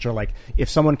culture. Like if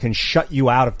someone can shut you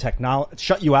out of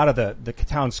the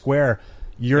town square,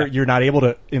 you're not able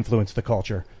to influence the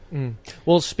culture.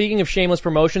 Well, speaking of shameless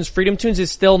promotions, Freedom Tunes is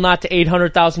still not to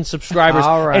 800,000 subscribers,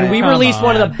 All right. and we released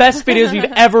one of the best videos we've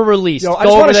ever released. Yo,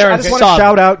 Go over there I and just want to sub.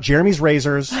 shout out Jeremy's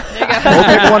Razors. Go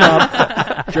pick one up.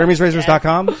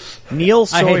 Jeremy'sRazors.com. Neil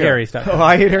Sawyer. I hate Harry's.com. Oh,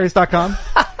 I hate Harry's.com.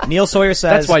 Neil Sawyer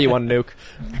says, That's why you want to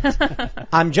nuke.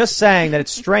 I'm just saying that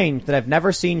it's strange that I've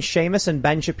never seen Seamus and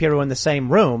Ben Shapiro in the same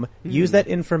room. Use that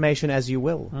information as you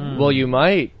will. Well, you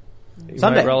might.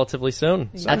 Someday. Relatively soon.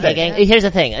 Okay, gang. Here's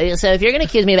the thing. So if you're going to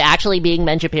accuse me of actually being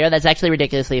Ben Shapiro, that's actually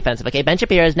ridiculously offensive. Okay, Ben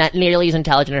Shapiro is not nearly as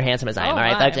intelligent or handsome as I am. All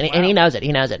right, folks, and he knows it.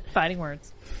 He knows it. Fighting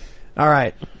words. All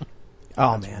right.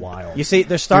 Oh, man. Wild. You see,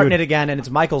 they're starting Dude. it again, and it's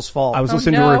Michael's fault. I was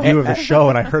listening to a review of the show,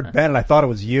 and I heard Ben, and I thought it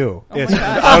was you. I don't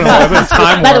know. It was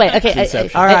time By the warp. way, okay.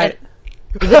 All right.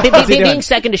 Being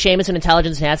second to Seamus in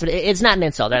intelligence and handsome, it's not an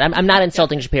insult. Right? I'm not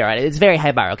insulting Shapiro. Right? It's very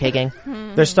high bar, okay, gang?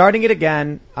 They're starting it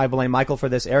again. I blame Michael for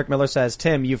this. Eric Miller says,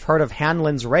 Tim, you've heard of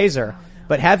Hanlon's razor,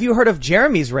 but have you heard of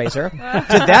Jeremy's razor? To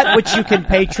that which you can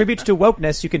pay tribute to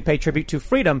wokeness, you can pay tribute to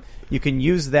freedom. You can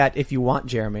use that if you want,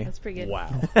 Jeremy. That's pretty good. Wow.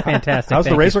 Fantastic. How's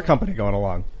the Thank razor you. company going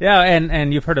along? Yeah,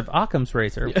 and you've heard of Occam's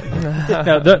razor.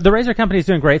 No, the razor company is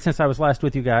doing great. Since I was last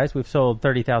with you guys, we've sold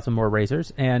 30,000 more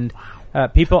razors, and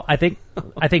people, I think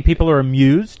people are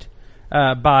amused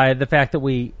by the fact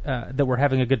that that we're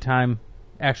having a good time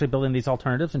actually building these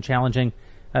alternatives and challenging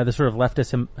the sort of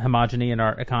leftist homogeny in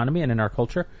our economy and in our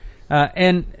culture.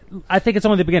 And I think it's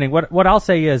only the beginning. What I'll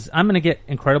say is I'm going to get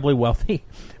incredibly wealthy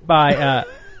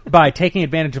by taking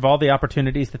advantage of all the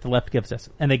opportunities that the left gives us.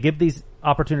 And they give these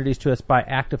opportunities to us by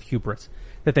act of hubris,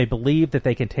 that they believe that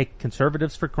they can take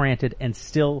conservatives for granted and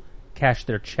still cash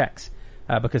their checks.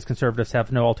 because conservatives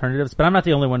have no alternatives. But I'm not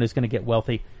the only one who's going to get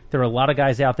wealthy. There are a lot of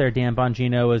guys out there. Dan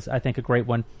Bongino is, I think, a great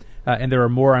one. And there are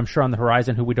more, I'm sure, on the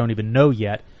horizon who we don't even know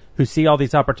yet, who see all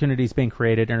these opportunities being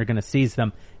created and are going to seize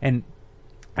them. And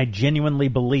I genuinely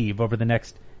believe over the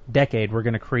next decade we're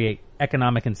going to create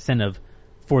economic incentive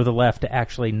for the left to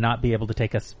actually not be able to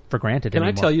take us for granted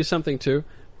anymore. Can I tell you something, too?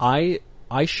 I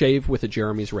shave with a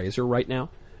Jeremy's razor right now.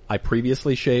 I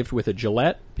previously shaved with a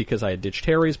Gillette because I had ditched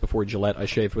Harry's. Before Gillette, I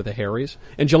shaved with a Harry's.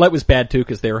 And Gillette was bad, too,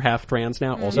 because they're half trans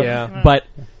now also. Yeah. But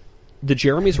the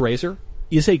Jeremy's razor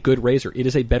is a good razor. It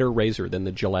is a better razor than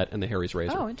the Gillette and the Harry's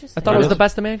razor. Oh, interesting. I thought it was the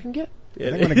best a man can get. I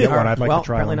think I'm going to get one. I'd like to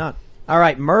try apparently one. not. All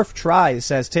right, Murph tries,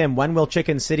 says Tim, when will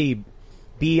Chicken City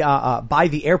be buy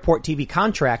the airport TV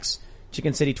contracts?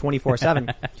 Chicken City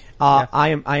 24/7.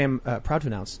 I am proud to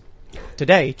announce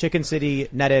today Chicken City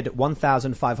netted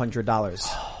 $1,500.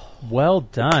 Well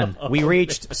done. We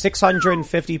reached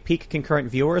 650 peak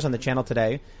concurrent viewers on the channel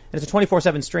today, and it's a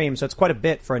 24/7 stream, so it's quite a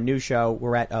bit for a new show.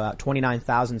 We're at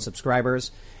 29,000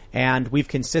 subscribers, and we've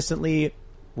consistently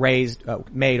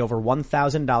made over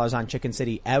 $1,000 on Chicken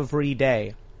City every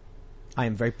day. I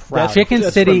am very proud. Chicken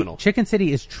That's City. criminal. Chicken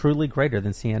City is truly greater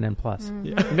than CNN Plus.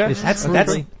 That's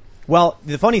well.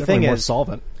 The funny thing more is,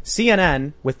 solvent.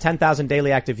 CNN with 10,000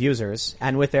 daily active users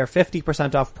and with their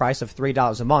 50% off price of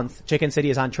 $3 a month, Chicken City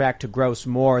is on track to gross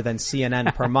more than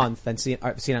CNN per month than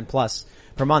CNN Plus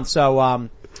per month. So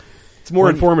It's more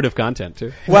informative content,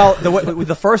 too. well,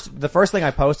 the first thing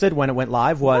I posted when it went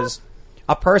live was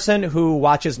a person who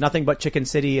watches nothing but Chicken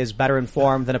City is better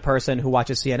informed than a person who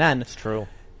watches CNN. It's true.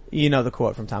 You know the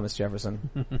quote from Thomas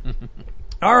Jefferson.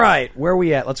 All right, where are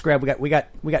we at? Let's grab. We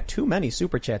got too many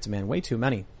super chats, man. Way too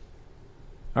many.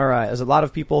 All right, there's a lot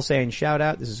of people saying shout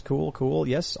out. This is cool.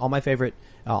 Yes, all my favorite.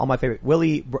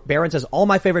 Willie Barron says all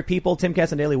my favorite people. Tim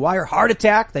Katz and Daily Wire. Heart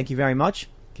attack. Thank you very much.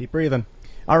 Keep breathing.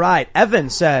 All right, Evan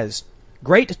says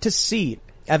great to see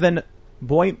Evan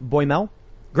Boymel.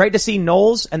 Great to see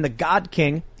Knowles and the God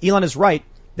King. Elon is right.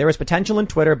 There is potential in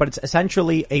Twitter, but it's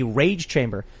essentially a rage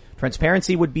chamber.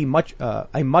 Transparency would be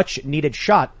a much needed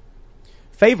shot.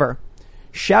 Favor.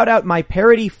 Shout out my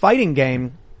parody fighting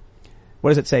game.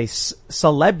 What does it say?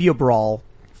 Celebubrawl.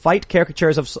 Fight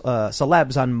caricatures of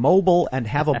celebs on mobile and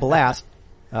have a blast.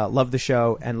 Love the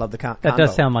show and love the That combo.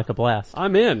 does sound like a blast.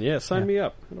 I'm in. Yeah, sign me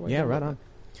up. How do I Yeah, do right that? on.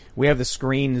 We have the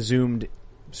screen zoomed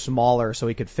smaller so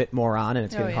we could fit more on, and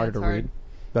it's getting harder to read.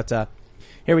 But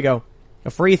here we go. A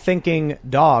free-thinking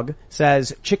dog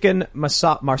says, Chicken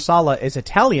Marsala is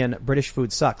Italian, British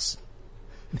food sucks.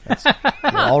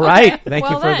 All right. Thank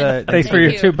you for the... Thanks for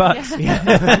your $2.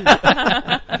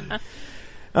 Yeah.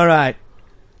 All right.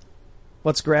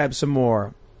 Let's grab some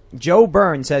more. Joe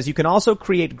Byrne says, you can also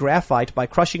create graphite by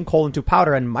crushing coal into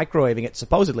powder and microwaving it,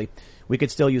 supposedly. We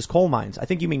could still use coal mines. I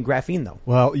think you mean graphene, though.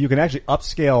 Well, you can actually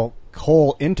upscale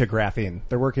coal into graphene.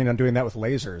 They're working on doing that with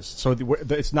lasers. So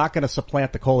it's not going to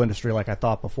supplant the coal industry like I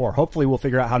thought before. Hopefully we'll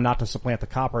figure out how not to supplant the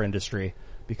copper industry,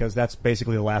 because that's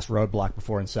basically the last roadblock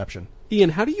before inception. Ian,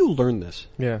 how do you learn this?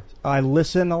 Yeah. I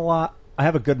listen a lot. I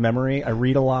have a good memory. I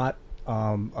read a lot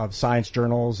of science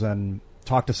journals and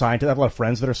talk to scientists. I have a lot of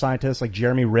friends that are scientists, like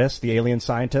Jeremy Riss, the alien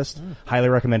scientist. Highly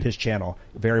recommend his channel.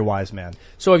 Very wise man.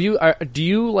 So have you? Do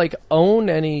you like own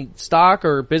any stock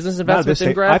or business investments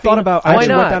in graphene? I thought about. Why I actually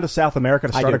not? went down to South America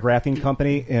to start do. a graphene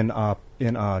company in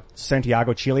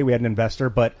Santiago, Chile. We had an investor,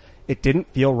 but it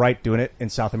didn't feel right doing it in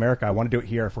South America. I want to do it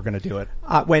here if we're going to do it.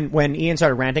 When Ian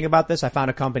started ranting about this, I found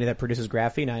a company that produces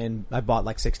graphene. I bought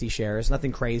like 60 shares.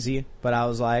 Nothing crazy, but I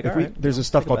was like, There's this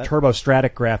stuff called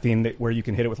turbostratic graphene where you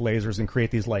can hit it with lasers and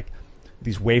create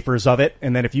these wafers of it.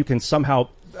 And then if you can somehow,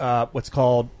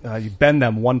 you bend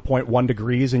them 1.1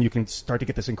 degrees and you can start to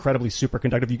get this incredibly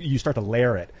superconductive. You start to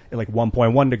layer it at like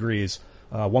 1.1 degrees,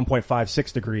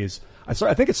 1.56 degrees.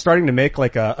 I think it's starting to make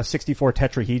like a 64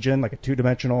 tetrahedron, like a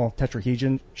 2-dimensional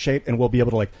tetrahedron shape, and we'll be able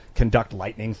to like conduct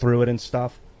lightning through it and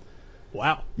stuff.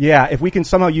 Wow. Yeah, if we can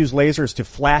somehow use lasers to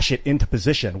flash it into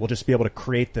position, we'll just be able to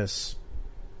create this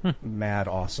mad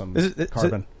awesome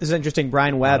carbon. This is interesting.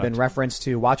 Brian Webb, in reference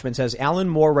to Watchmen, says Alan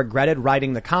Moore regretted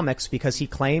writing the comics because he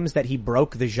claims that he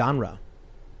broke the genre.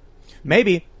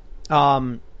 Maybe.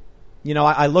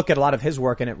 I look at a lot of his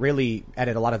work and it really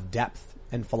added a lot of depth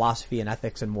and philosophy and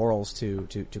ethics and morals to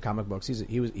comic books.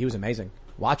 He was amazing.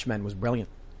 Watchmen was brilliant.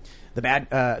 The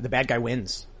bad guy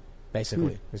wins,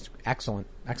 basically. It's excellent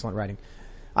writing.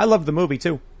 I love the movie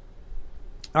too.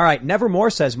 All right, Nevermore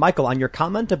says, Michael, on your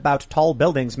comment about tall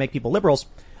buildings make people liberals,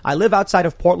 I live outside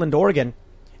of Portland, Oregon,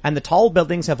 And the tall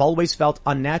buildings have always felt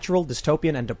unnatural,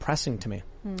 dystopian, and depressing to me.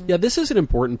 Yeah, this is an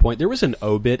important point. There was an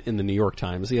obit in the New York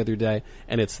Times the other day,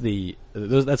 and that's the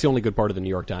only good part of the New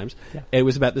York Times. Yeah. It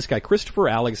was about this guy, Christopher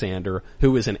Alexander,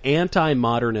 who was an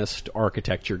anti-modernist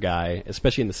architecture guy,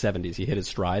 especially in the 70s. He hit his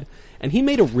stride. And he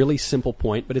made a really simple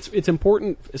point, but it's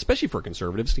important, especially for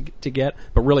conservatives to get,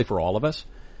 but really for all of us.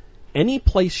 Any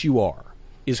place you are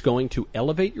is going to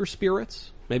elevate your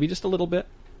spirits, maybe just a little bit,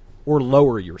 or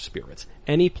lower your spirits.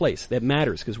 Any place that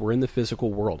matters, because we're in the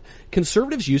physical world.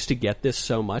 Conservatives used to get this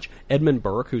so much. Edmund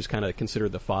Burke, who's kind of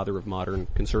considered the father of modern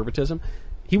conservatism,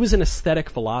 he was an aesthetic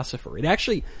philosopher. It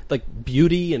actually, like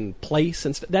beauty and place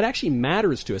and that actually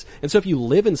matters to us. And so if you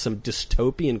live in some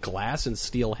dystopian glass and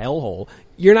steel hellhole,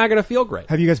 you're not going to feel great.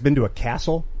 Have you guys been to a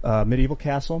castle, medieval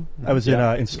castle? I was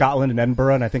in Scotland, in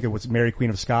Edinburgh, and I think it was Mary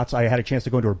Queen of Scots. I had a chance to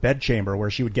go into her bedchamber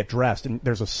where she would get dressed, and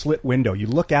there's a slit window. You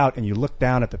look out and you look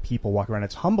down at the people walking around.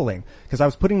 It's humbling, because I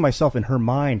was putting myself in her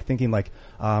mind, thinking like,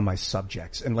 my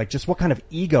subjects, and like just what kind of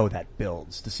ego that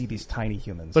builds to see these tiny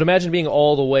humans. But imagine being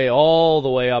all the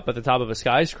way up at the top of a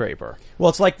skyscraper. Well,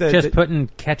 it's like just putting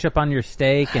ketchup on your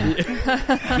steak and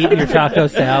eating your taco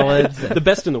salads. The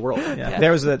best in the world. Yeah.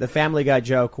 There was the Family Guy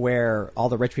joke where all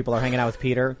the rich people are hanging out with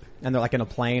Peter, and they're like in a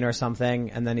plane or something,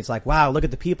 and then he's like, wow, look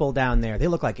at the people down there. They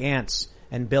look like ants.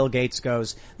 And Bill Gates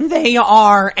goes, they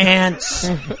are ants.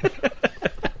 All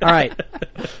right.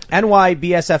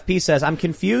 NYBSFP says, I'm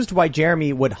confused why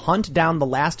Jeremy would hunt down the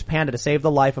last panda to save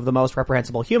the life of the most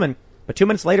reprehensible human, but 2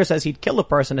 minutes later says he'd kill a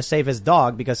person to save his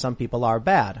dog because some people are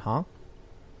bad, huh?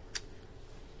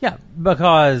 Yeah,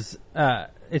 because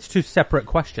it's two separate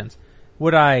questions.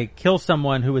 Would I kill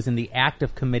someone who is in the act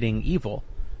of committing evil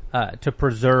to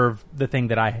preserve the thing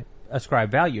that I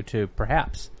ascribe value to?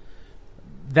 Perhaps.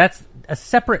 That's a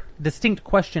separate, distinct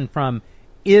question from,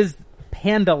 is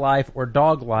panda life or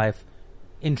dog life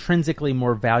intrinsically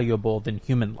more valuable than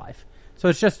human life? So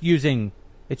it's just using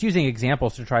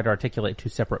examples to try to articulate two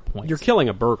separate points. You're killing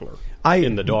a burglar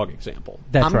in the dog example.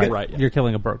 That's right. Yeah. You're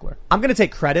killing a burglar. I'm going to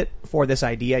take credit for this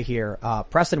idea here.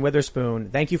 Preston Witherspoon,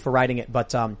 thank you for writing it,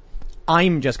 but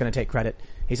I'm just going to take credit.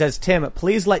 He says, Tim,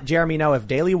 please let Jeremy know if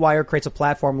Daily Wire creates a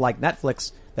platform like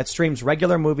Netflix that streams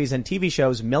regular movies and TV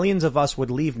shows, millions of us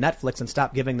would leave Netflix and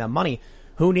stop giving them money.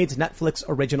 Who needs Netflix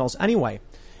originals anyway?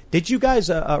 Did you guys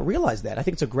realize that? I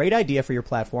think it's a great idea for your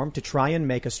platform to try and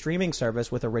make a streaming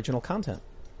service with original content.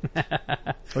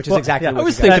 Which is exactly what I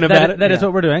was thinking about it. That is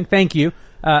what we're doing. Thank you.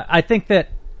 I think that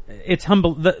it's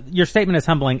humble. Your statement is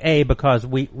humbling, because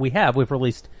we've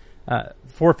released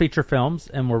 4 feature films,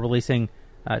 and we're releasing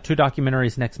 2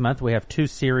 documentaries next month. We have 2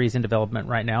 series in development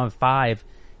right now and 5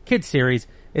 kids series.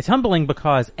 It's humbling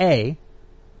because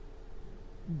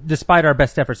despite our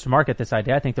best efforts to market this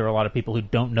idea, I think there are a lot of people who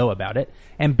don't know about it.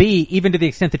 And B, even to the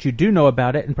extent that you do know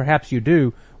about it, and perhaps you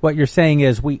do, what you're saying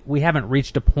is we haven't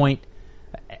reached a point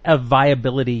of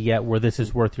viability yet where this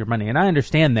is worth your money. And I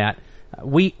understand that.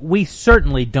 We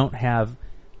certainly don't have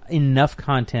enough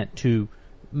content to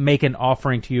make an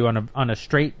offering to you on a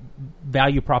straight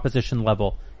value proposition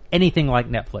level, anything like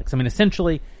Netflix. I mean,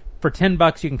 essentially, for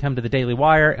 $10 you can come to the Daily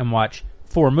Wire and watch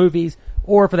 4 movies,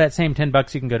 or for that same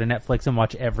 $10 you can go to Netflix and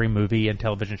watch every movie and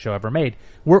television show ever made.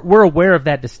 We're aware of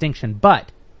that distinction,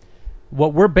 but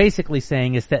what we're basically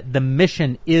saying is that the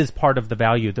mission is part of the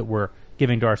value that we're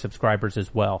giving to our subscribers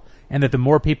as well, and that the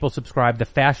more people subscribe, the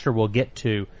faster we'll get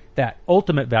to that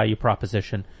ultimate value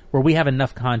proposition where we have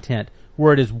enough content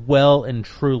where it is well and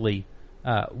truly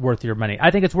worth your money.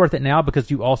 I think it's worth it now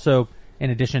because you also, in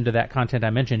addition to that content I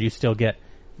mentioned, you still get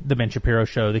the Ben Shapiro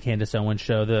Show, the Candace Owens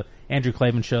Show, the Andrew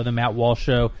Klavan Show, the Matt Walsh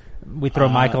Show. We throw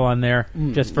Michael on there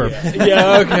just for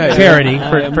charity,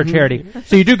 for charity.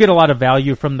 So you do get a lot of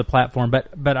value from the platform,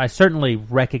 but I certainly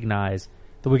recognize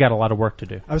that we got a lot of work to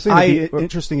do. I was thinking it'd be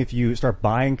interesting if you start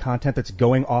buying content that's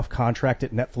going off contract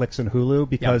at Netflix and Hulu,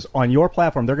 because on your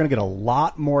platform they're going to get a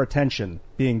lot more attention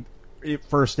being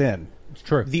first in. It's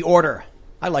true. The Order.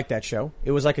 I like that show. It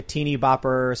was like a teeny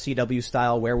bopper CW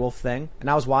style werewolf thing, and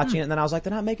I was watching it, and then I was like,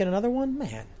 "They're not making another one,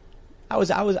 man." I was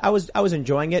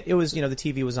enjoying it. It was, the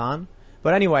TV was on,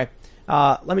 but anyway,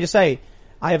 let me just say,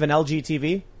 I have an LG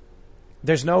TV.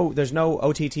 There's no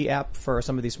OTT app for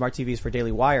some of these smart TVs for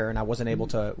Daily Wire, and I wasn't able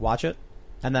to watch it.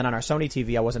 And then on our Sony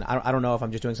TV, I don't know if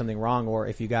I'm just doing something wrong or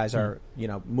if you guys are,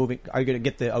 moving. Are you going to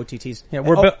get the OTTs? Yeah,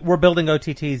 we're building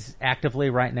OTTs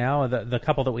actively right now. The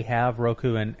couple that we have,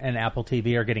 Roku and Apple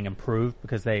TV, are getting improved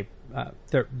because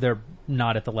they're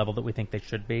not at the level that we think they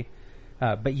should be.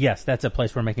 But yes, that's a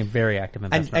place we're making very active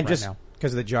investment and just right now.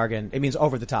 Because of the jargon, it means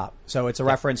over the top. So it's a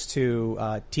reference to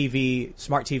TV,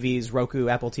 smart TVs, Roku,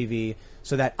 Apple TV,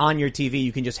 so that on your TV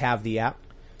you can just have the app.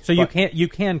 So you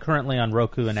can currently on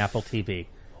Roku and Apple TV.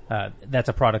 That's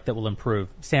a product that will improve.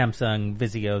 Samsung,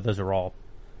 Vizio, those are all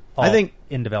I think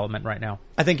in development right now.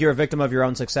 I think you're a victim of your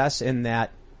own success in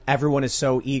that everyone is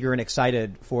so eager and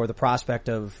excited for the prospect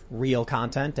of real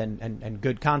content and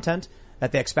good content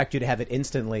that they expect you to have it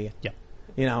instantly. Yeah.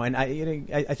 You know, and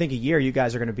I think a year you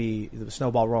guys are going to be the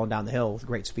snowball rolling down the hill with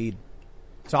great speed.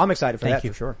 So I'm excited for that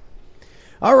for sure.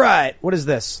 All right. What is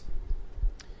this?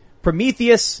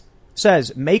 Prometheus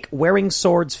says, make wearing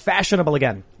swords fashionable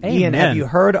again. Amen. Ian, have you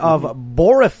heard of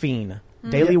Borafine?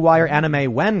 Daily Wire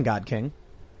anime when, God King?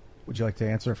 Would you like to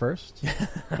answer first?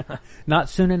 Not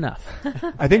soon enough.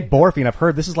 I think Borafine, I've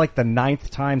heard this is like the 9th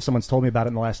time someone's told me about it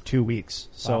in the last 2 weeks.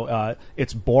 So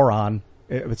it's boron.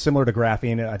 It's similar to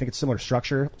graphene. I think it's similar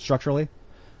to structurally,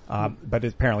 but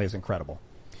it apparently is incredible.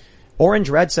 Orange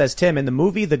Red says, Tim, in the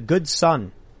movie The Good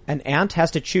Son, an aunt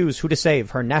has to choose who to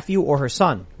save, her nephew or her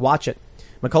son. Watch it.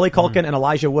 Macaulay Culkin and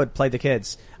Elijah Wood played the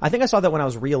kids. I think I saw that when I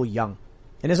was real young.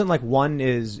 And isn't like one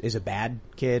is a bad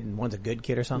kid and one's a good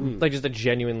kid or something? Like just a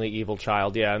genuinely evil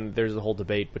child, yeah. And there's a whole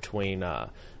debate between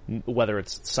whether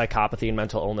it's psychopathy and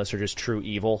mental illness or just true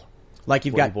evil. Like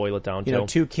you've got, boil it down you know,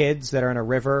 two kids that are in a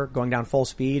river going down full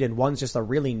speed, and one's just a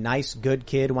really nice, good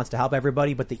kid who wants to help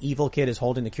everybody, but the evil kid is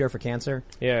holding the cure for cancer.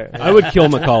 Yeah, I would kill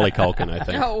Macaulay Culkin, I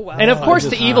think. Oh, wow. And of course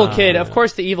the evil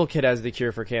kid has the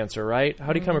cure for cancer, right?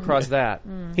 How do you come across that?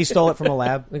 He stole it from a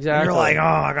lab. Exactly. And you're like, oh,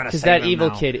 I gotta because save that him evil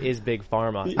now. kid is Big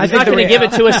Pharma. He's I think not going to give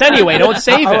it to us anyway. Don't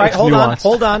save All it. right,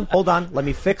 hold on. Let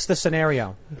me fix the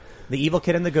scenario. The evil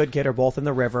kid and the good kid are both in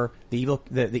the river. The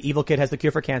evil kid has the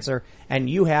cure for cancer, and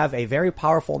you have a very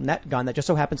powerful net gun that just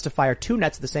so happens to fire two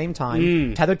nets at the same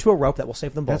time, tethered to a rope that will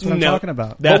save them both. That's what I'm talking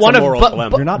about. That's one a of- moral but-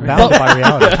 dilemma. You're not bound by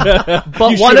reality.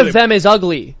 But one of them is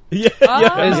ugly.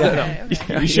 Yeah.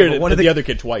 You shared it one with of the other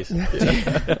kid twice.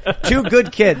 Two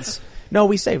good kids. No,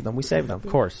 we saved them. Of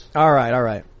course. All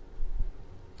right.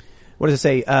 What does it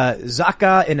say?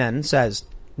 Zaka Inen says,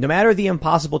 no matter the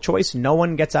impossible choice, no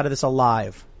one gets out of this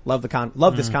alive. Love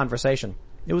this conversation.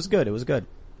 It was good.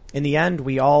 In the end,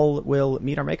 we all will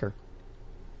meet our maker.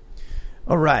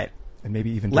 All right. And maybe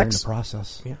even during the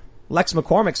process. Yeah. Lex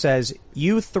McCormick says,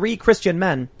 you 3 Christian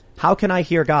men, how can I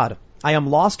hear God? I am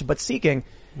lost but seeking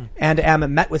and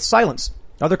am met with silence.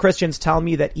 Other Christians tell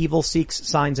me that evil seeks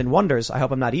signs and wonders. I hope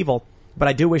I'm not evil, but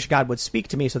I do wish God would speak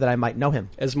to me so that I might know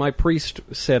him. As my priest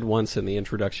said once in the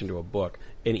introduction to a book,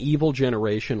 an evil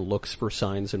generation looks for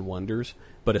signs and wonders,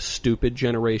 but a stupid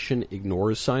generation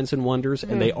ignores signs and wonders,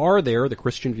 and they are there. The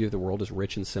Christian view of the world is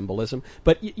rich in symbolism,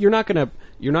 but you're not going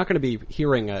to be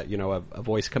hearing a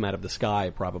voice come out of the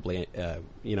sky probably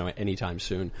anytime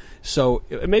soon. So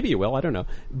maybe you will, I don't know.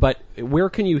 But where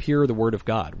can you hear the word of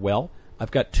God? Well,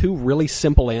 I've got 2 really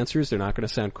simple answers. They're not going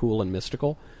to sound cool and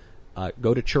mystical.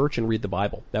 Go to church and read the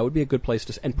Bible. That would be a good place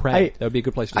to, and pray. That would be a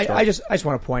good place to start. I just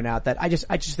want to point out that I just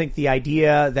think the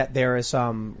idea that there is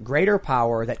some greater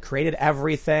power that created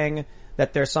everything,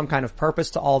 that there's some kind of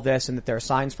purpose to all this, and that there are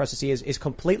signs for us to see is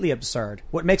completely absurd.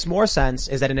 What makes more sense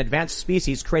is that an advanced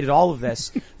species created all of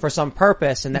this for some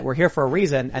purpose, and that we're here for a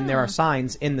reason, and there are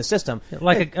signs in the system.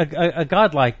 Like a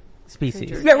godlike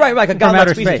species. Yeah, right, like a From godlike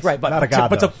outer species, space. right? But Not a god,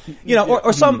 but though.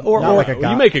 or like a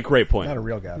god. You make a great point. Not a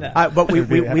real god. but we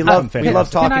love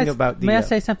talking about the. May I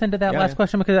say something to that last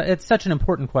question, because it's such an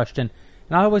important question,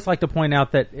 and I always like to point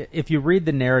out that if you read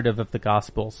the narrative of the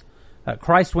Gospels,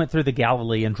 Christ went through the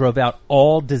Galilee and drove out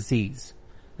all disease.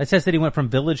 It says that he went from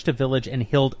village to village and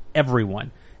healed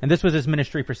everyone, and this was his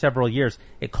ministry for several years.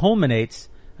 It culminates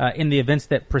in the events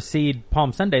that precede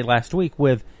Palm Sunday last week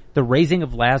with the raising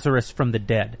of Lazarus from the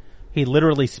dead. He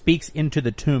literally speaks into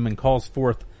the tomb and calls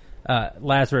forth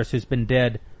Lazarus, who's been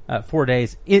dead 4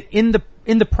 days, in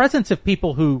the presence of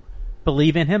people who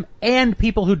believe in him and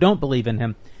people who don't believe in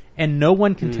him. And no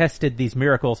one contested these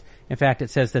miracles. In fact, it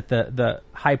says that the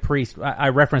high priest, I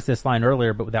referenced this line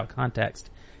earlier, but without context,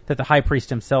 that the high priest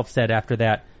himself said after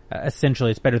that,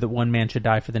 essentially, it's better that one man should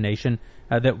die for the nation.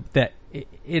 That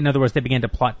in other words, they began to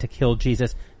plot to kill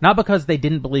Jesus, not because they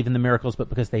didn't believe in the miracles, but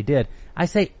because they did. I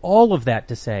say all of that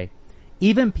to say,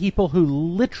 even people who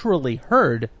literally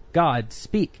heard God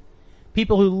speak,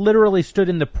 people who literally stood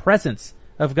in the presence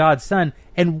of God's Son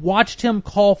and watched him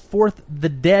call forth the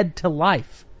dead to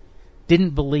life,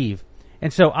 didn't believe.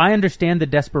 And so I understand the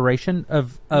desperation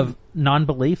of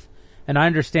non-belief, and I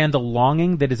understand the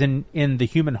longing that is in the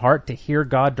human heart to hear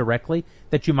God directly,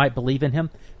 that you might believe in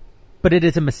him. But it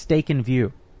is a mistaken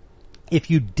view. If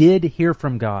you did hear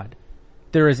from God,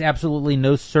 there is absolutely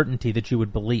no certainty that you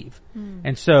would believe.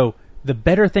 And so the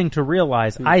better thing to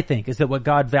realize, I think, is that what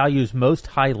God values most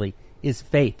highly is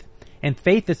faith. And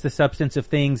faith is the substance of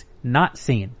things not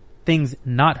seen, things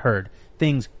not heard,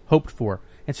 things hoped for.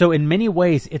 And so in many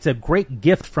ways, it's a great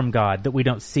gift from God that we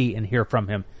don't see and hear from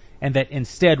him, and that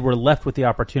instead we're left with the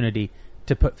opportunity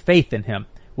to put faith in him,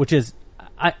 which is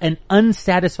an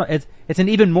unsatisfying, it's an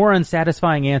even more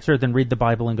unsatisfying answer than read the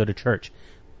Bible and go to church,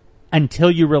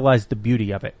 until you realize the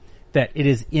beauty of it, that it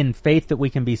is in faith that we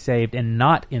can be saved and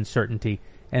not in certainty.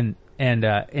 And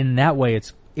in that way,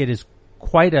 it is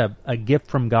quite a gift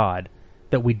from God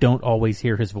that we don't always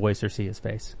hear his voice or see his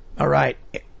face. All right.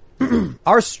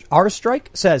 Our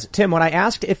strike says, Tim, when I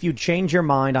asked if you'd change your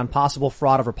mind on possible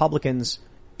fraud of Republicans,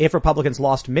 if Republicans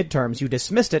lost midterms, you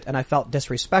dismissed it, and I felt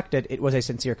disrespected. It was a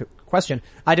sincere question.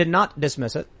 I did not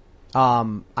dismiss it.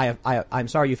 I'm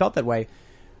sorry you felt that way.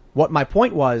 What my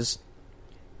point was,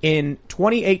 in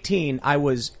 2018, I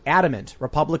was adamant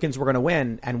Republicans were going to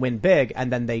win and win big,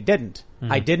 and then they didn't.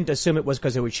 I didn't assume it was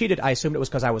because they were cheated. I assumed it was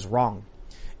because I was wrong.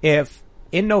 If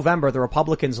in November the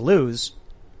Republicans lose,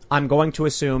 I'm going to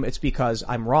assume it's because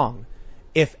I'm wrong.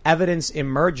 If evidence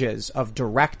emerges of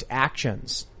direct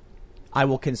actions, I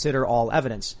will consider all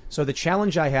evidence. So the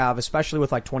challenge I have, especially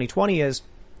with like 2020, is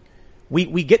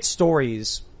we get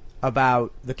stories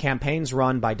about the campaigns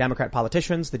run by Democrat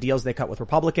politicians, the deals they cut with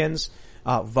Republicans,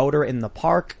 voter in the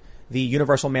park, the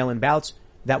universal mail-in ballots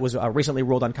that was recently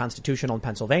ruled unconstitutional in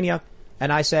Pennsylvania.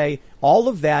 And I say all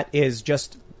of that is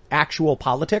just actual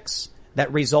politics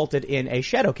that resulted in a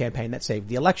shadow campaign that saved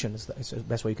the election, is the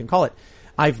best way you can call it.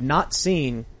 I've not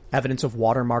seen evidence of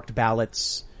watermarked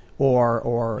ballots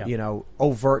or you know,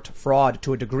 overt fraud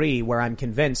to a degree where I'm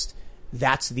convinced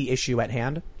that's the issue at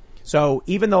hand. So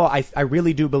even though I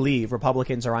really do believe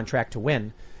Republicans are on track to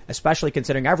win, especially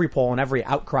considering every poll and every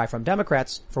outcry from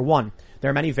Democrats, for one,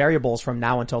 there are many variables from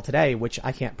now until today which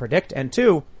I can't predict, and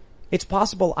two, it's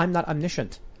possible I'm not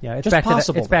omniscient. Yeah, it's just back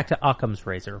possible. It's back to Occam's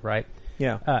razor, right?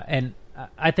 Yeah. And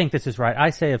I think this is right.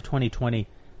 I say of 2020,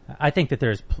 I think that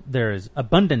there is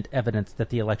abundant evidence that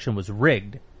the election was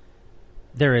rigged.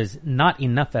 There is not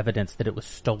enough evidence that it was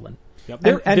stolen.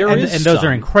 Yep. And those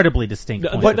are incredibly distinct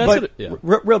points. But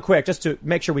real quick, just to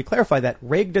make sure we clarify that,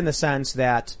 rigged in the sense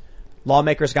that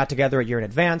lawmakers got together a year in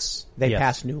advance, they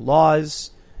passed new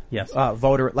laws. Yes.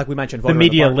 Voter, like we mentioned, voter the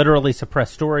media in the literally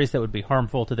suppressed stories that would be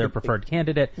harmful to their preferred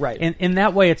candidate. Right. In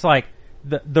that way, it's like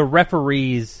the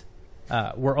referees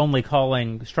were only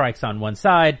calling strikes on one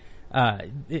side.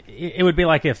 It would be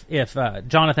like if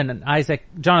Jonathan Isaac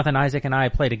and I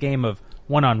played a game of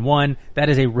one-on-one. That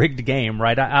is a rigged game,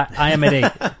 right? I am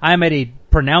at a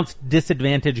pronounced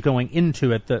disadvantage going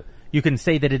into it. You can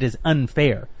say that it is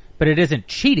unfair, but it isn't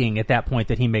cheating at that point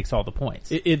that he makes all the points.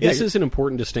 This is an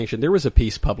important distinction. There was a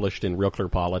piece published in Real Clear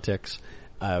Politics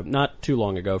not too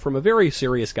long ago from a very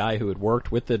serious guy who had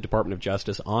worked with the Department of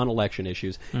Justice on election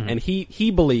issues, and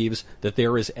he believes that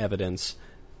there is evidence,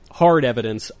 hard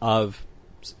evidence of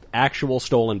actual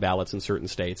stolen ballots in certain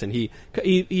states, and he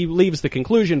leaves the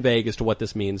conclusion vague as to what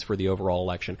this means for the overall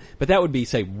election. But that would be,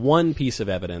 say, one piece of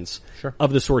evidence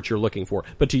of the sort you're looking for.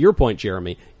 But to your point,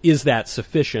 Jeremy, is that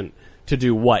sufficient to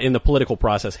do what? In the political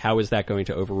process, how is that going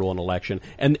to overrule an election?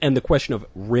 And the question of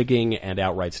rigging and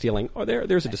outright stealing,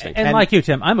 there's a distinction. And like you,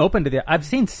 Tim, I'm open to that. I've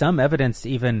seen some evidence,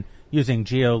 even using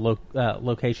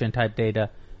geolocation type data,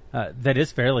 that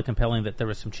is fairly compelling that there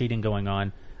was some cheating going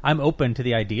on. I'm open to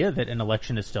the idea that an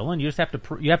election is stolen. You just have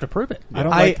to you have to prove it.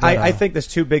 I think there's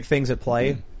two big things at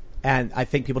play, and I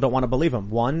think people don't want to believe them.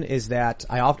 One is that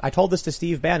I told this to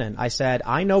Steve Bannon. I said,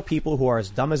 I know people who are as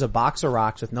dumb as a box of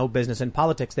rocks with no business in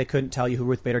politics. They couldn't tell you who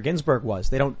Ruth Bader Ginsburg was.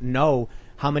 They don't know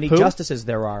how many justices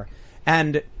there are.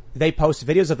 And they post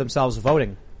videos of themselves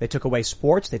voting. They took away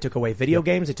sports. They took away video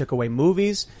games. They took away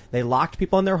movies. They locked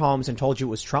people in their homes and told you it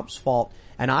was Trump's fault.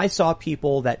 And I saw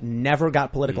people that never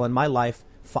got political in my life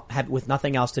had with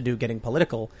nothing else to do getting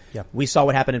political. Yep. We saw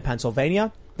what happened in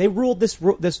Pennsylvania. They ruled this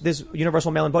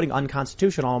universal mail-in voting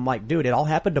unconstitutional. I'm like, dude, it all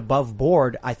happened above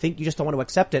board. I think you just don't want to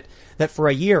accept it that for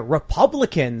a year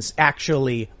Republicans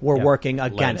actually were working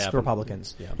against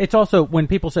Republicans. Yeah. It's also when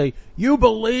people say, you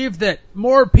believe that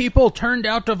more people turned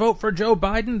out to vote for Joe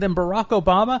Biden than Barack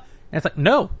Obama? And it's like,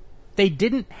 no, they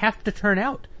didn't have to turn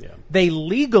out. Yeah. They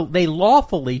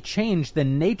lawfully changed the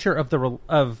nature of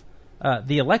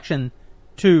the election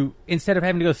to, instead of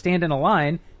having to go stand in a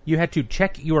line, you had to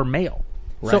check your mail.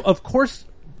 Right. So, of course,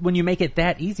 when you make it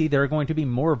that easy, there are going to be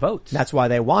more votes. That's why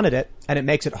they wanted it, and it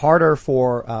makes it harder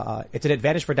for, it's an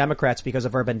advantage for Democrats because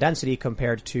of urban density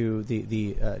compared to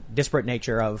the disparate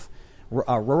nature of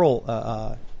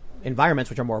rural environments,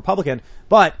 which are more Republican.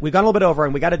 But we've gone a little bit over,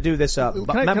 and we got to do this. Can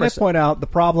I point out the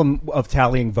problem of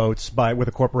tallying votes with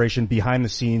a corporation behind the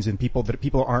scenes and people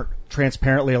aren't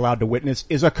transparently allowed to witness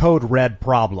is a code red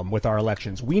problem with our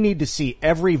elections. We need to see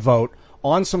every vote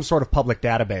on some sort of public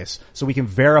database so we can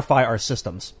verify our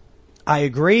systems. I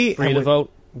agree. Free to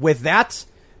vote. With that,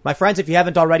 my friends, if you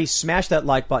haven't already, smash that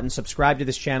like button, subscribe to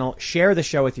this channel, share the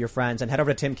show with your friends, and head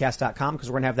over to timcast.com because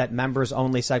we're going to have that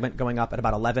members-only segment going up at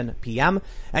about 11 p.m.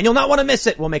 And you'll not want to miss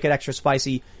it. We'll make it extra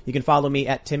spicy. You can follow me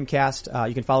at Timcast.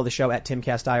 You can follow the show at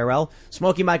TimcastIRL.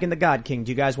 Smokey Mike and the God King,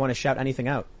 do you guys want to shout anything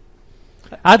out?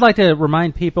 I'd like to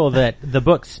remind people that the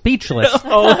book Speechless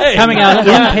coming out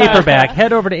in paperback.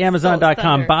 Head over to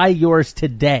Amazon.com. Buy yours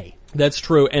today. That's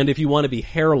true. And if you want to be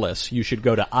hairless, you should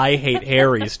go to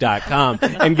IHateHarrys.com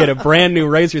and get a brand new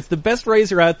razor. It's the best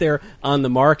razor out there on the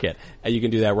market. And you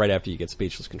can do that right after you get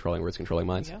Speechless, Controlling Words, Controlling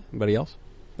Minds. Yeah. Anybody else?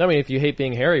 I mean, if you hate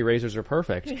being hairy, razors are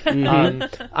perfect. I'm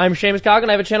Seamus Coggin.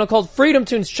 I have a channel called Freedom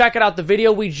Tunes. Check it out. The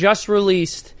video we just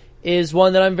released is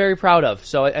one that I'm very proud of.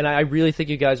 So, and I really think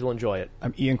you guys will enjoy it.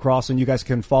 I'm Ian Cross, and you guys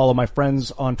can follow my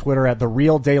friends on Twitter at The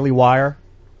Real Daily Wire.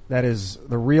 That is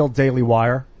The Real Daily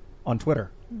Wire on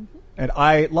Twitter. And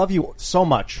I love you so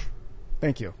much.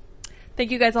 Thank you. Thank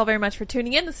you guys all very much for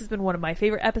tuning in. This has been one of my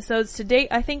favorite episodes to date.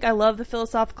 I think I love the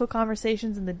philosophical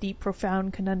conversations and the deep,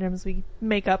 profound conundrums we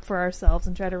make up for ourselves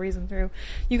and try to reason through.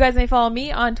 You guys may follow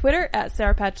me on Twitter at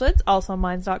SarahPatchLids, also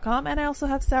Minds.com, and I also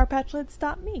have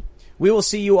SarahPatchLids.me. We will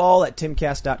see you all at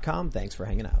timcast.com. Thanks for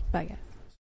hanging out. Bye, guys.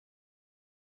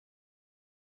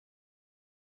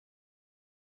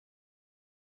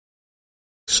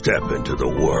 Step into the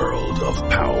world of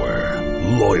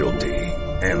power, loyalty,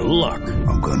 and luck.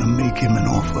 I'm gonna make him an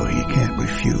offer he can't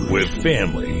refuse. With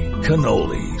family,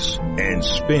 cannolis, and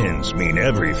spins mean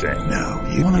everything. Now,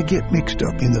 you wanna get mixed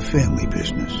up in the family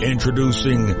business.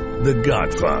 Introducing The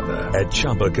Godfather at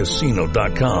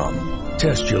ChumbaCasino.com.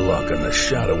 Test your luck in the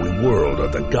shadowy world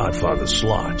of The Godfather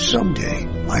slot. Someday,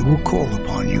 I will call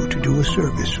upon you to do a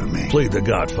service for me. Play The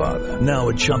Godfather, now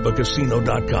at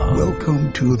ChumbaCasino.com.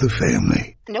 Welcome to the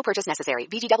family. No purchase necessary.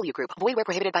 VGW Group. Void where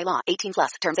prohibited by law. 18+.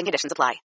 Terms and conditions apply.